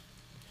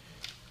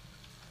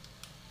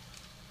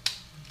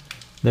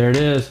 There it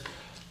is.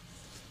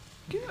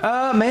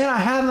 Man, I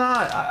have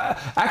not.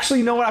 Actually,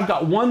 you know what? I've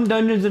got one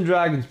Dungeons and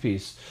Dragons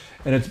piece.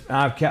 And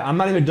I'm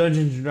not even a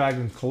Dungeons and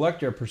Dragons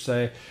collector per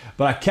se,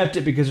 but I kept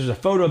it because there's a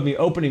photo of me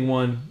opening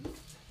one.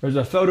 There's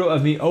a photo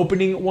of me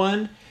opening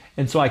one,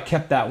 and so I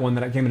kept that one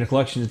that came in the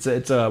collection.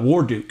 It's a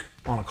War Duke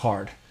on a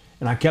card.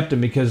 And I kept him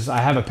because I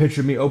have a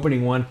picture of me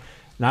opening one.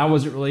 And I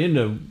wasn't really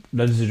into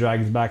Dungeons and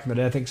Dragons back in the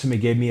day. I think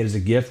somebody gave me it as a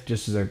gift,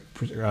 just as a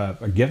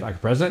gift, like a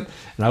present.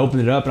 And I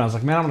opened it up and I was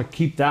like, man, I'm going to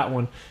keep that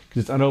one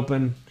because it's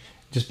unopened,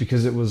 just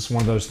because it was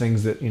one of those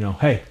things that, you know,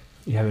 hey,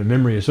 you have a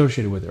memory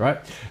associated with it, right?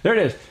 There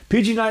it is.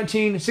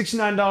 PG-19,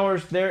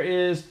 $69. There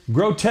is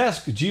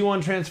Grotesque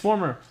G1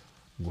 Transformer.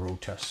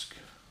 Grotesque.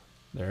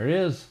 There it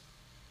is.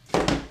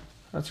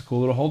 That's a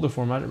cool little holder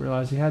for him. I didn't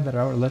realize he had that.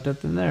 I would have left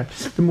that in there.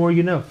 The more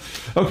you know.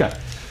 Okay.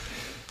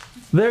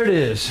 There it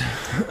is.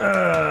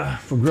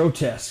 For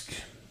Grotesque.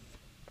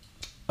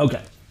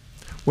 Okay.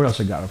 What else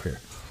I got up here?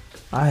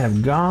 I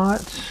have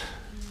got...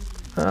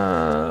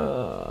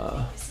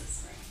 I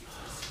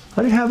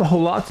didn't have a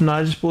whole lot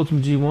tonight. I just pulled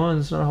some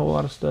G1s. Not a whole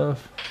lot of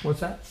stuff. What's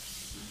that?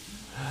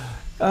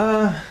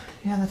 Yeah,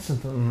 that's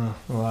something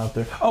out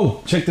there.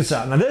 Oh, check this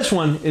out. Now this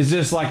one is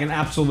just like an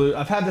absolute.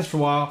 I've had this for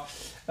a while.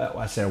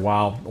 I say a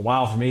while. A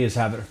while for me is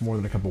having it for more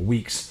than a couple of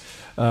weeks.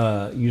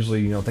 Usually,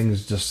 you know,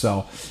 things just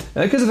sell.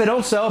 Because if they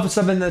don't sell, if it's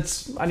something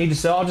that's I need to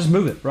sell, I'll just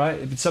move it. Right?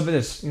 If it's something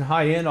that's, you know,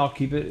 high end, I'll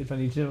keep it if I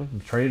need to,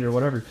 trade it or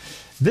whatever.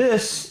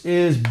 This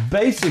is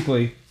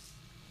basically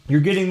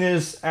you're getting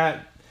this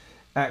at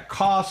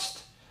cost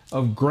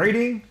of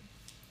grading.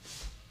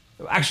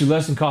 Actually,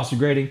 less than cost of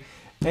grading,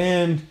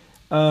 and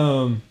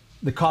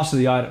the cost of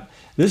the item.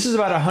 This is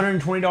about a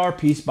 $120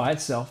 piece by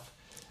itself.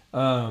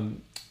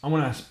 I'm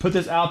gonna put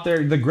this out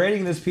there. The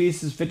grading of this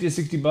piece is 50 to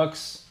 60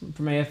 bucks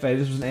from AFA.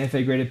 This was an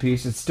AFA graded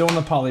piece. It's still in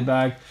the poly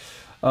bag.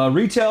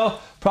 Retail,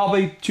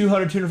 probably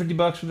 200, 250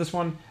 bucks for this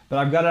one, but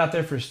I've got it out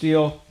there for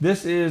steal.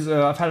 This is,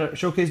 I've had it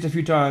showcased a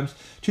few times.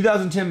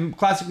 2010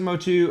 Classic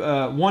Motu,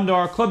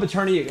 Wondar Club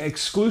Eternity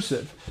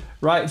exclusive,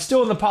 right? It's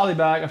still in the poly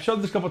bag. I've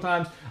showed this a couple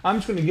times. I'm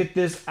just gonna get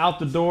this out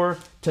the door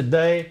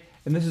today,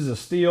 and this is a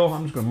steal.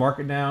 I'm just gonna mark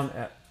it down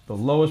at the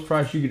lowest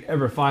price you could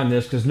ever find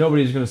this, because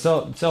nobody's gonna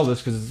sell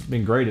this because it's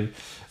been graded.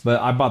 But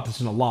I bought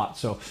this in a lot.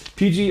 So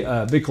PG,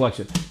 big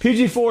collection.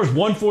 PG4 is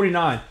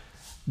 $149.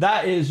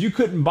 That is, you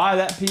couldn't buy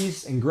that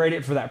piece and grade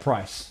it for that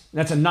price.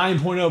 That's a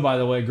 9.0, by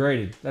the way,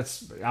 graded.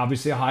 That's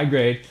obviously a high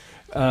grade.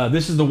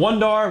 This is the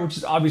Wondar, which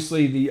is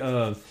obviously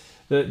the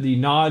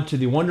nod to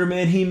the Wonder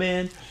Man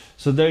He-Man.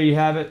 So there you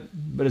have it.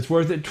 But it's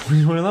worth it.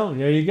 2020 alone.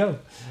 There you go.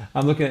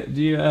 I'm looking at.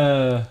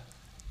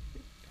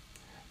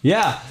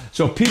 Yeah.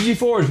 So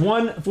PG4 is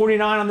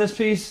 $149 on this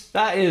piece.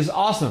 That is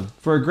awesome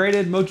for a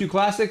graded Motu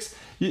Classics.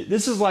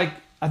 This is like,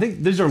 I think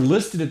these are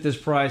listed at this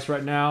price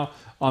right now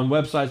on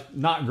websites,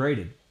 not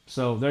graded.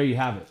 So there you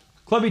have it.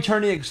 Club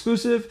Eternity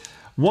exclusive,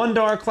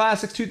 Wondar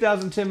Classics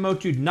 2010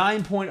 Motu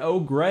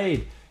 9.0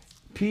 grade,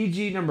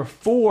 PG number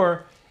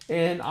 4.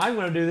 And I'm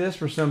going to do this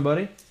for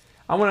somebody.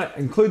 I want to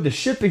include the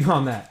shipping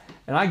on that.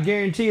 And I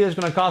guarantee you it's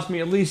going to cost me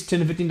at least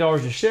 $10 to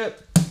 $15 to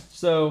ship.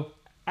 So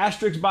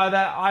asterisk by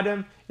that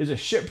item is a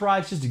ship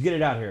price just to get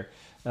it out here.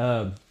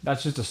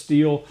 That's just a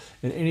steal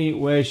in any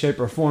way, shape,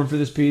 or form for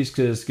this piece,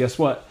 because guess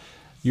what?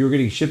 You're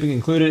getting shipping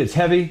included. It's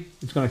heavy.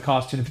 It's going to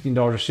cost $10 to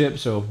 $15 to ship.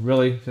 So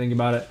really, think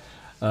about it.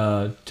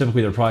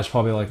 Typically, their price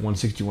probably like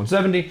 $160,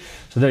 $170.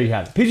 So there you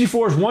have it.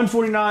 PG4 is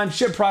 $149.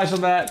 Ship price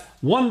on that.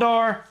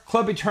 Wondar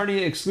Club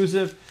Eternity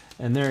exclusive.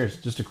 And there's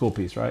just a cool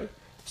piece, right?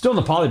 Still in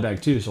the poly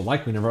bag too, so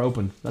likely never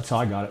opened. That's how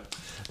I got it.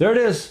 There it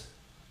is.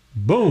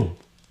 Boom.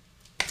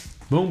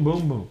 Boom,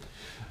 boom, boom.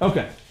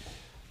 Okay.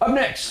 Up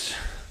next,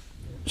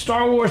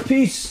 Star Wars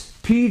piece,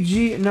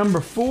 PG number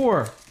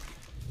 4.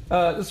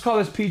 Let's call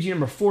this PG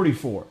number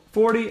 44.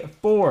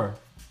 44.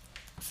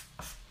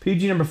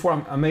 PG number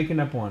 4. I'm making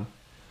up one.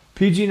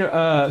 PG.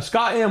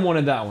 Scott M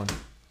wanted that one.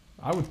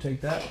 I would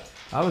take that.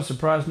 I was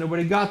surprised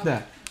nobody got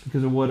that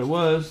because of what it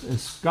was. And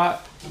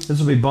Scott, this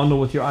will be bundled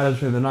with your items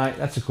for the night.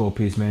 That's a cool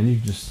piece, man. You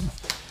just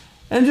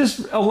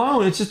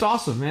alone, it's just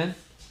awesome, man.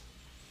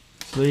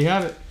 So there you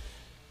have it.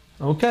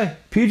 Okay,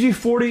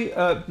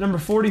 PG40, number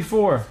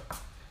 44.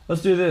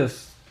 Let's do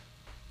this.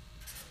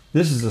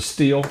 This is a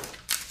steal.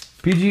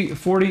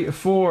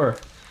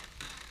 PG44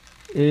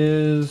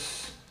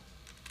 is,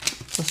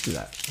 let's do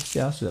that.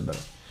 Yeah, let's do that better.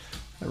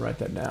 I'll write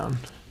that down.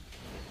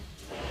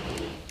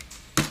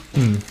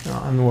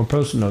 I'm more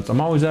post-it notes.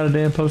 I'm always out of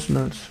damn post-it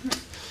notes.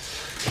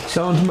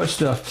 Selling too much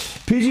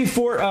stuff.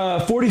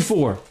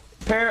 PG44,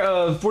 pair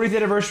of 40th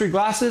anniversary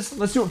glasses.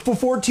 Let's do it for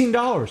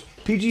 $14.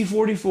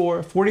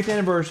 PG44, 40th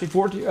anniversary,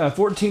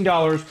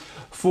 $14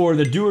 for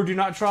the do or do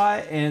not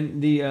try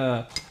and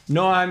the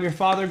No I'm Your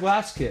Father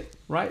glass kit.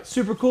 Right?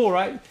 Super cool,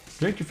 right?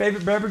 Drink your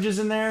favorite beverages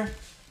in there.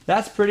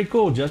 That's pretty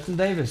cool. Justin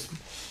Davis.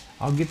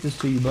 I'll get this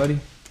to you, buddy,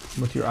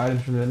 with your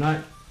items from the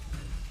night.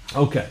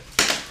 Okay.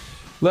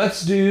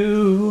 Let's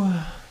do,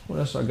 what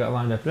else I got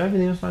lined up? Did I have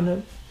anything else lined up?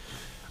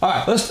 All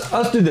right,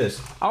 let's do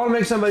this. I want to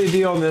make somebody a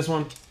deal on this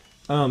one.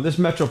 This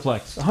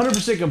Metroplex,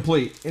 100%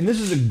 complete. And this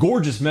is a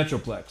gorgeous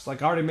Metroplex.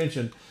 Like I already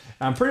mentioned,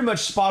 I'm pretty much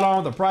spot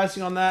on with the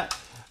pricing on that,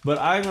 but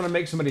I'm going to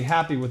make somebody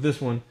happy with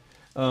this one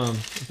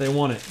if they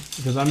want it,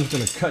 because I'm just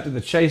going to cut to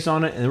the chase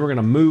on it, and then we're going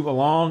to move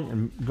along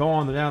and go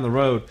on down the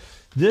road.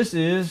 This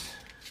is,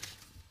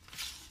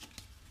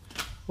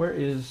 where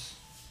is,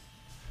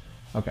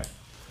 okay.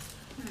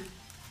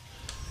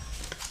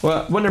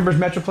 Well, what number is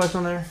Metroplex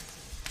on there?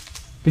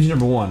 PG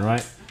number 1,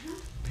 right?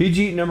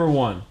 PG number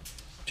 1.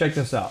 Check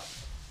this out.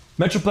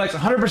 Metroplex,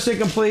 100%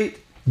 complete.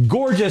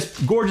 Gorgeous,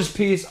 gorgeous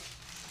piece.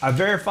 I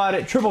verified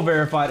it, triple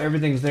verified.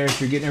 Everything's there,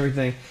 so you're getting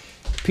everything.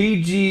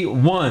 PG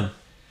 1.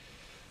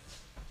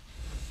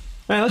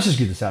 Man, let's just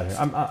get this out of here.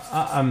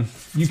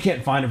 You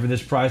can't find it for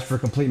this price for a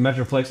complete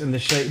Metroplex in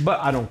this shape, but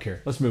I don't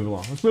care. Let's move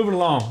along. Let's move it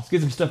along. Let's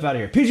get some stuff out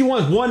of here. PG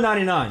 1 is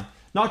 $199.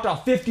 Knocked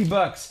off 50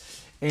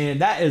 bucks, and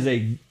that is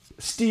a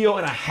steal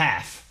and a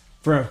half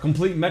for a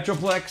complete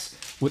Metroplex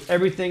with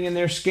everything in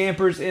there,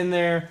 scampers in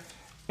there,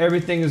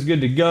 everything is good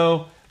to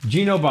go.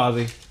 Gino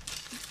Bozzi,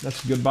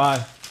 that's a good buy.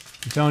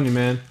 I'm telling you,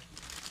 man.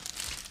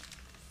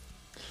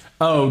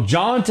 Oh,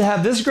 John, to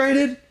have this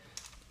graded?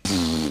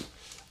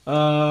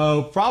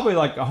 Probably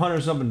like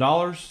 $100 something.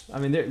 I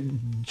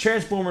mean,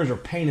 Transformers are a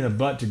pain in the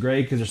butt to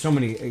grade because there's so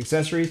many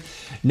accessories.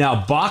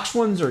 Now, box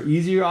ones are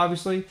easier,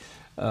 obviously.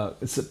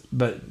 But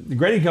the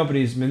grading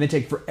companies, man, they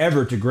take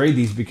forever to grade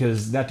these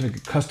because they have to make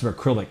a custom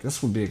acrylic.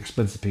 This would be an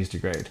expensive piece to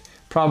grade.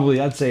 Probably,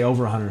 I'd say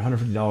over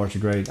 $150 to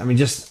grade. I mean,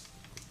 just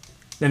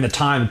in the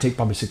time, it'd take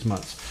probably 6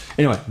 months.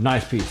 Anyway,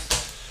 nice piece.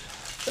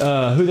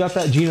 Who got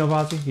that? Gino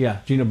Bozzi? Yeah,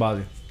 Gino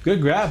Bozzi.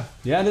 Good grab.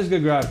 Yeah, it is a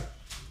good grab.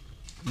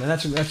 Man,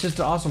 that's just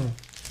an awesome one.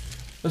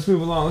 Let's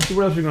move along. Let's see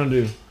what else we're going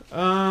to do.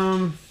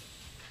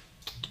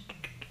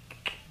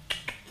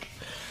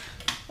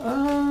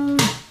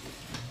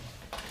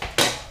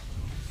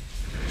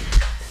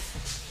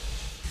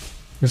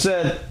 Like I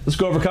said, let's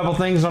go over a couple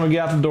things. I'm gonna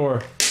get out the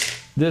door.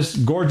 This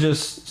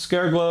gorgeous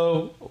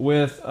Scareglow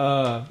with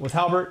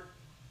Halbert.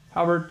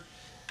 PG7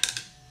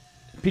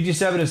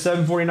 is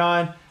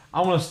 $749.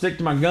 I want to stick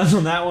to my guns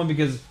on that one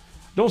because I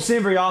don't see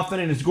them very often,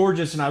 and it's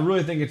gorgeous, and I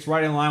really think it's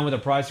right in line with the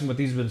pricing what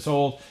these have been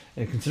sold,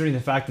 and considering the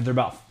fact that they're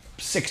about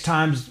 6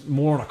 times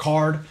more on a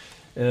card,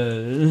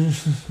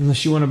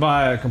 unless you want to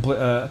buy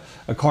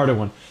a carded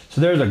one.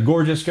 So there's a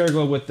gorgeous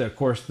Scareglow with of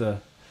course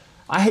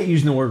I hate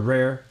using the word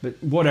rare, but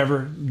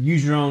whatever.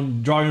 Use your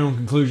own, draw your own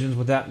conclusions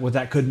what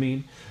that could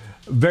mean.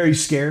 Very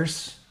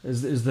scarce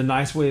is the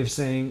nice way of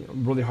saying.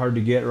 Really hard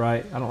to get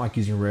right. I don't like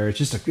using rare. It's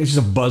just a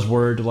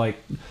buzzword. Like,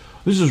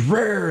 this is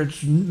rare.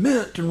 It's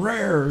mint and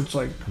rare. It's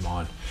like, come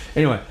on.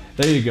 Anyway,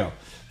 there you go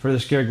for the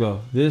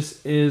Scareglow.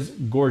 This is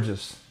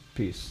gorgeous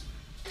piece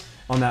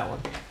on that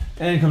one,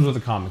 and it comes with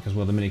a comic as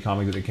well, the mini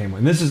comic that it came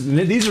with.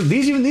 And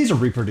these are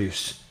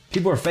reproduced.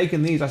 People are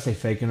faking these. I say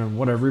faking them,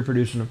 whatever,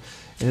 reproducing them.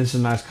 And this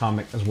is a nice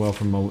comic as well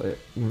from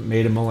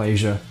made in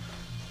Malaysia.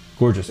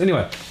 Gorgeous.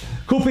 Anyway,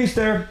 cool piece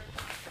there.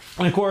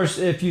 And of course,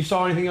 if you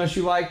saw anything else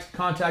you liked,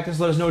 contact us.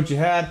 Let us know what you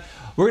had.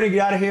 We're gonna get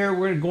out of here.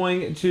 We are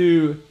going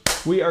to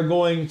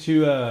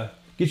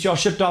get y'all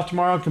shipped off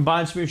tomorrow.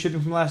 Combine some of your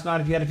shipping from last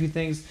night if you had a few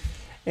things,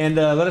 and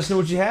let us know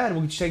what you had.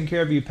 We'll get you taken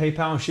care of. You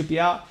PayPal and ship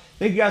you out.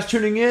 Thank you guys for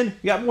tuning in.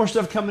 We got more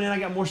stuff coming in. I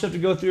got more stuff to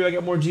go through. I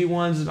got more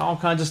G1s and all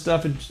kinds of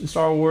stuff in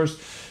Star Wars.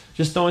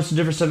 Just throwing some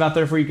different stuff out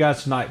there for you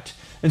guys tonight.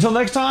 Until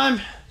next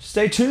time,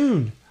 stay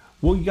tuned.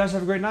 Well, you guys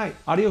have a great night.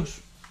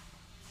 Adios.